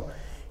preta e tal.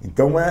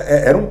 Então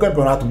era um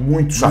campeonato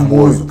muito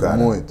charmoso, cara.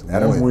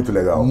 Era muito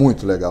legal.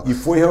 Muito legal. E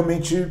foi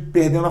realmente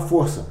perdendo a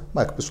força.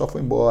 Mas que o pessoal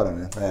foi embora,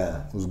 né?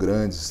 Os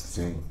grandes.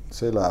 Sim.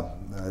 Sei lá,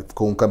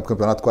 ficou um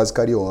campeonato quase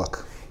carioca.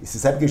 E você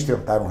sabe que eles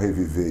tentaram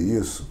reviver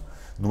isso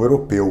no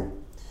europeu.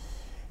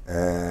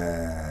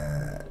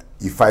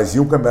 E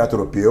faziam o campeonato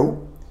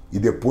europeu e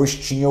depois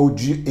tinha o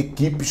de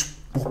equipes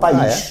por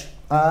país.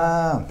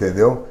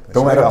 Entendeu?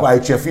 Então aí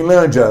tinha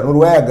Finlândia,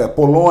 Noruega,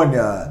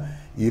 Polônia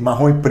e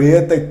marrom e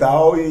preta e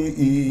tal,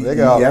 e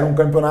era um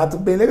campeonato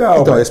bem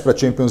legal. Então, esse para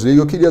Champions League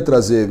eu queria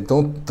trazer.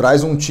 Então,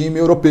 traz um time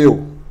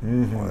europeu.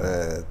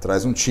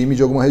 Traz um time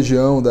de alguma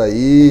região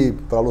daí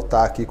para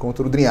lutar aqui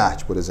contra o Dream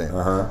Art, por exemplo.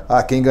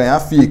 Quem ganhar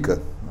fica.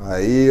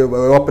 Aí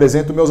eu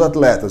apresento meus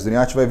atletas, o Dream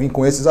Art vai vir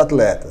com esses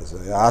atletas.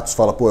 A Atos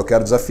fala, eu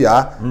quero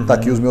desafiar, tá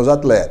aqui os meus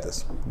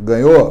atletas.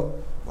 Ganhou?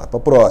 Vai para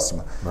a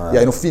próxima. E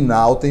aí no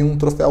final tem um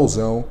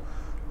troféuzão,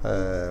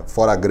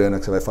 fora a grana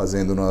que você vai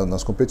fazendo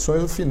nas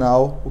competições, no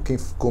final, quem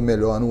ficou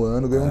melhor no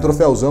ano ganha um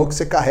troféuzão que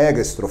você carrega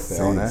esse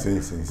troféu, né?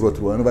 Pro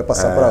outro ano vai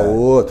passar para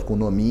outro, com o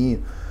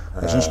nominho.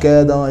 A gente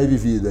quer dar uma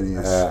revivida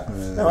nisso.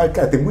 Não,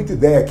 cara, tem muita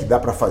ideia que dá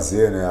para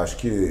fazer, né? Acho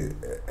que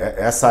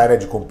essa área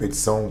de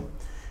competição,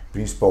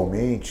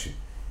 principalmente,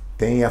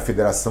 tem a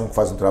federação que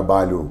faz um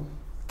trabalho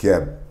que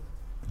é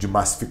de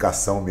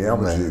massificação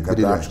mesmo, de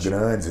campeonatos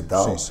grandes e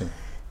tal. Sim.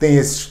 Tem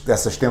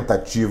essas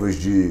tentativas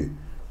de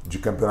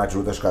campeonato de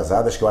lutas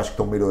casadas que eu acho que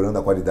estão melhorando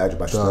a qualidade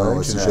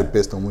bastante. Esses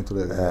GPs estão muito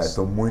legais.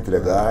 Estão muito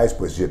legais.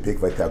 Esse GP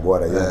que vai ter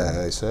agora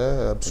aí. Isso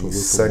é absoluto.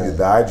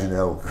 Insanidade,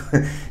 né? O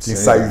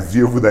ensaio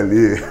vivo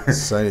dali.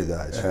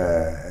 Insanidade.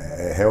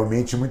 É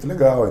realmente muito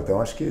legal.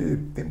 Então acho que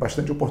tem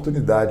bastante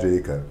oportunidade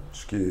aí, cara.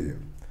 Acho que...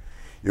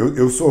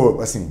 Eu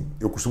sou, assim,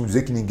 eu costumo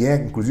dizer que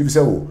ninguém, inclusive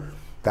isso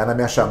tá na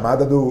minha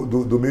chamada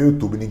do meu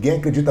YouTube, ninguém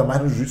acredita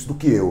mais no jiu-jitsu do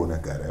que eu, né,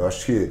 cara? Eu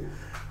acho que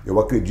eu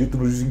acredito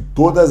no jiu-jitsu em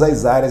todas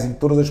as áreas, em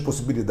todas as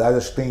possibilidades.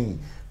 Acho que tem,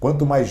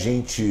 quanto mais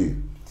gente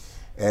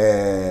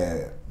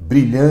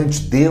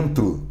brilhante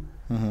dentro,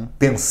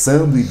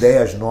 pensando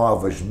ideias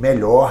novas,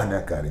 melhor,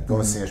 né, cara? Então,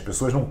 assim, as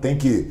pessoas não têm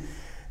que...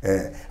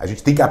 a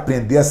gente tem que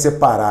aprender a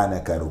separar, né,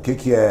 cara? O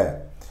que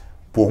é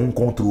pôr um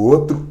contra o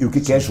outro e o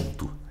que é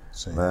junto.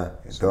 Sim. Né?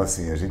 Então,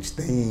 assim, a gente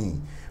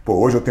tem... Pô,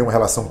 hoje eu tenho uma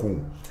relação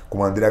com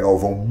o André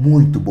Galvão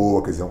muito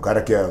boa, quer dizer, um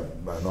cara que é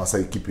a nossa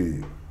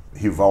equipe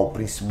rival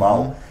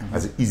principal,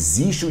 mas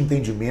existe o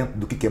entendimento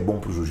do que é bom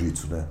pro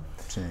jiu-jitsu, né?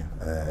 Sim.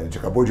 A gente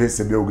acabou de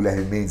receber o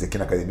Guilherme Mendes aqui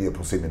na academia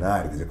para um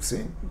seminário, quer dizer, que isso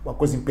é uma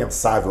coisa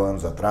impensável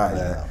anos atrás,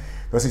 né?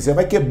 Então, assim, você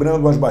vai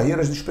quebrando as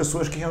barreiras das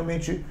pessoas que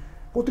realmente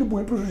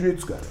contribuem pro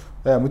jiu-jitsu, cara.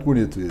 É muito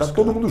bonito isso. Tá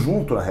todo mundo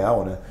junto, na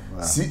real, né?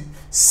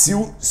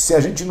 Se a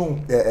gente não...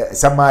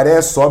 se a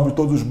maré sobe,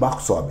 todos os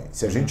barcos sobem.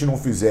 Se a gente não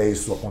fizer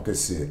isso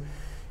acontecer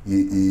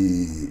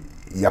e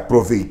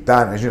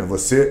aproveitar, imagina,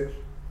 você,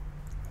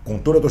 com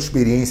toda a tua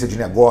experiência de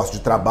negócio,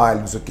 de trabalho,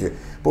 não sei o quê,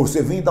 pô,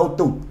 você vem dar o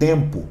teu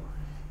tempo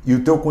e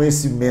o teu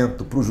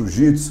conhecimento pro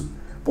jiu-jitsu,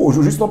 pô, o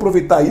jiu-jitsu não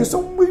aproveitar isso é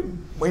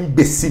uma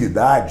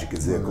imbecilidade, quer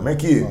dizer, como é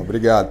que...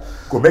 Obrigado.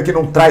 Como é que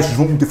não traz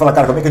junto e fala,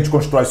 cara, como é que a gente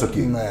constrói isso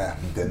aqui?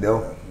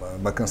 Entendeu?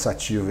 Mas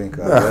cansativo, hein,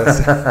 cara?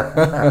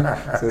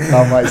 Você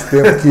tá mais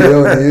tempo que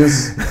eu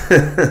nisso.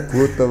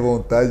 Puta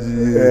vontade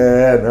de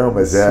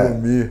mas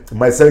sumir.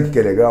 Mas sabe o que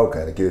é legal,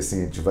 cara? Que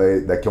assim, a gente vai,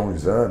 daqui a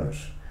uns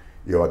anos,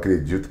 eu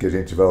acredito que a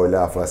gente vai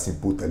olhar e falar assim,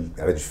 puta,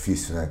 era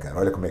difícil, né, cara?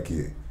 Olha como é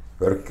que...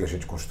 Olha o que a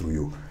gente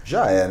construiu.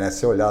 Já né?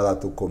 Se olhar lá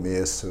do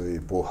começo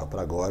e, porra,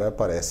 pra agora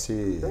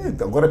parece...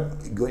 Então, agora,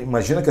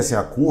 imagina que assim,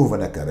 a curva,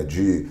 né, cara,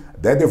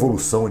 da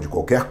evolução de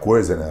qualquer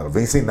coisa, né? Ela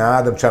vem sem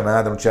nada, não tinha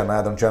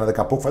nada, daqui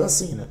a pouco faz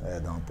assim, né?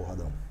 Dá uma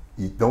porradão.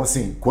 Então,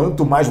 assim,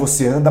 quanto mais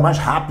você anda, mais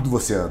rápido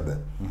você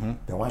anda.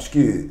 Então, acho que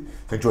se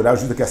a gente olhar o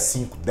jiu daqui a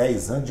 5,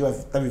 10 anos, a gente vai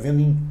estar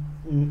vivendo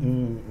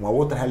em uma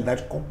outra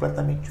realidade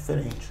completamente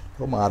diferente.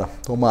 Tomara.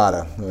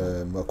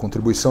 A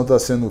contribuição está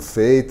sendo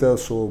feita, eu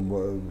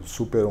sou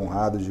super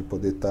honrado de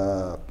poder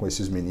estar com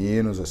esses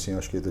meninos, assim,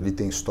 acho que ali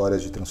tem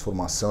histórias de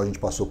transformação, a gente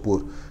passou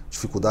por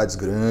dificuldades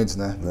grandes,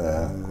 né?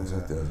 Com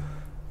certeza.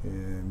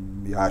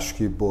 E acho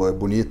que é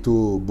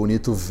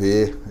bonito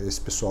ver esse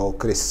pessoal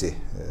crescer.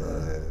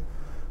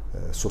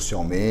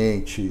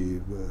 Socialmente,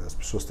 as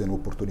pessoas tendo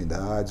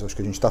oportunidades, acho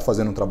que a gente está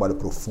fazendo um trabalho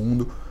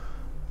profundo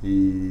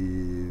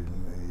e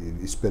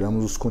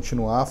esperamos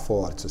continuar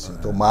fortes. Assim.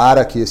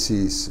 Tomara que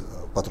esses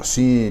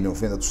patrocínio,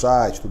 venda do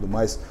site, tudo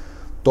mais,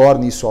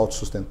 torne isso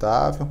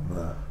autossustentável.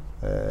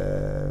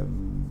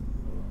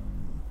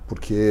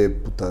 Porque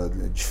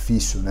é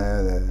difícil,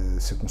 né?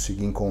 Você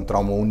conseguir encontrar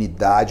uma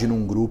unidade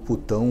num grupo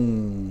tão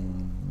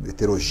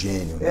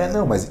heterogêneo. Né?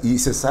 Mas e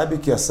você sabe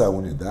que essa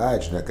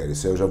unidade, né, cara?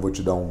 Isso aí eu já vou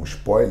te dar um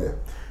spoiler,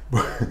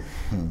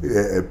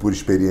 por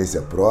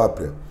experiência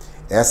própria.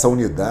 Essa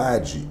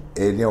unidade,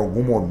 em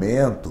algum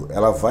momento,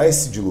 ela vai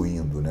se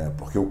diluindo, né?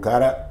 Porque o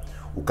cara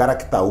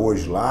que está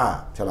hoje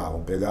lá, sei lá,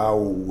 vamos pegar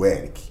o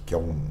Eric, que é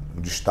um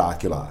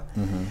destaque lá.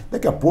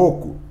 Daqui a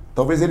pouco,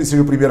 talvez ele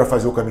seja o primeiro a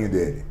fazer o caminho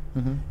dele.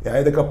 E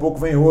aí daqui a pouco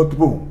vem outro,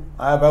 bum.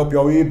 Aí vai o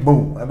Piauí,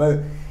 bum.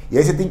 E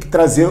aí você tem que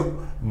trazer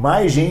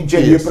mais gente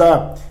ali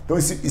para... Então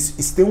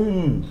isso tem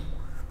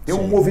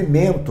um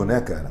movimento,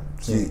 né, cara?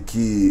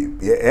 Que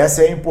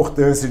essa é a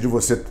importância de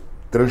você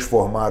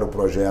transformar o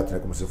projeto, né,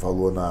 como você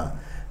falou,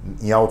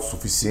 em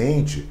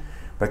autossuficiente,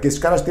 para que esses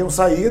caras tenham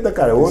saída,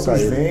 cara.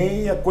 Outros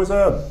vêm e a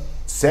coisa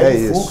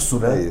segue o fluxo,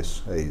 né?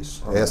 É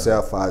isso. Essa é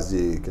a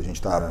fase que a gente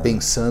está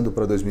pensando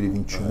para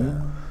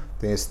 2021.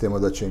 Tem esse tema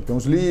da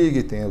Champions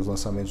League, tem os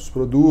lançamentos dos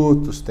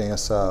produtos, tem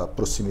essa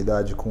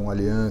proximidade com a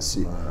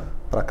Alliance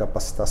para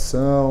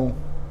capacitação.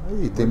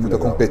 E tem muita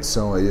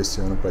competição aí esse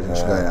ano para a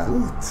gente ganhar.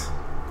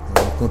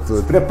 Com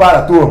tudo.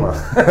 Prepara, turma!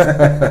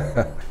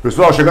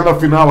 Pessoal, chegando ao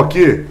final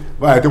aqui,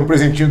 tem um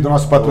presentinho do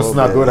nosso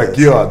patrocinador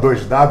aqui, ó,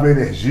 2W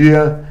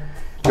Energia.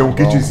 Tem um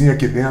kitzinho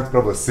aqui dentro para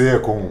você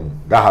com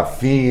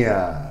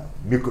garrafinha,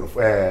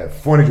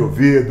 fone de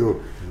ouvido.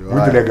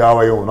 Muito legal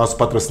aí o nosso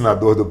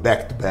patrocinador do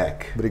Back to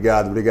Back.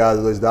 Obrigado,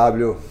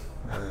 2W.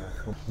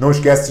 Não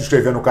esquece de se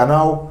inscrever no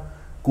canal,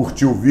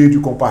 curtir o vídeo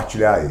e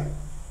compartilhar aí.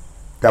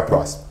 Até a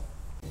próxima.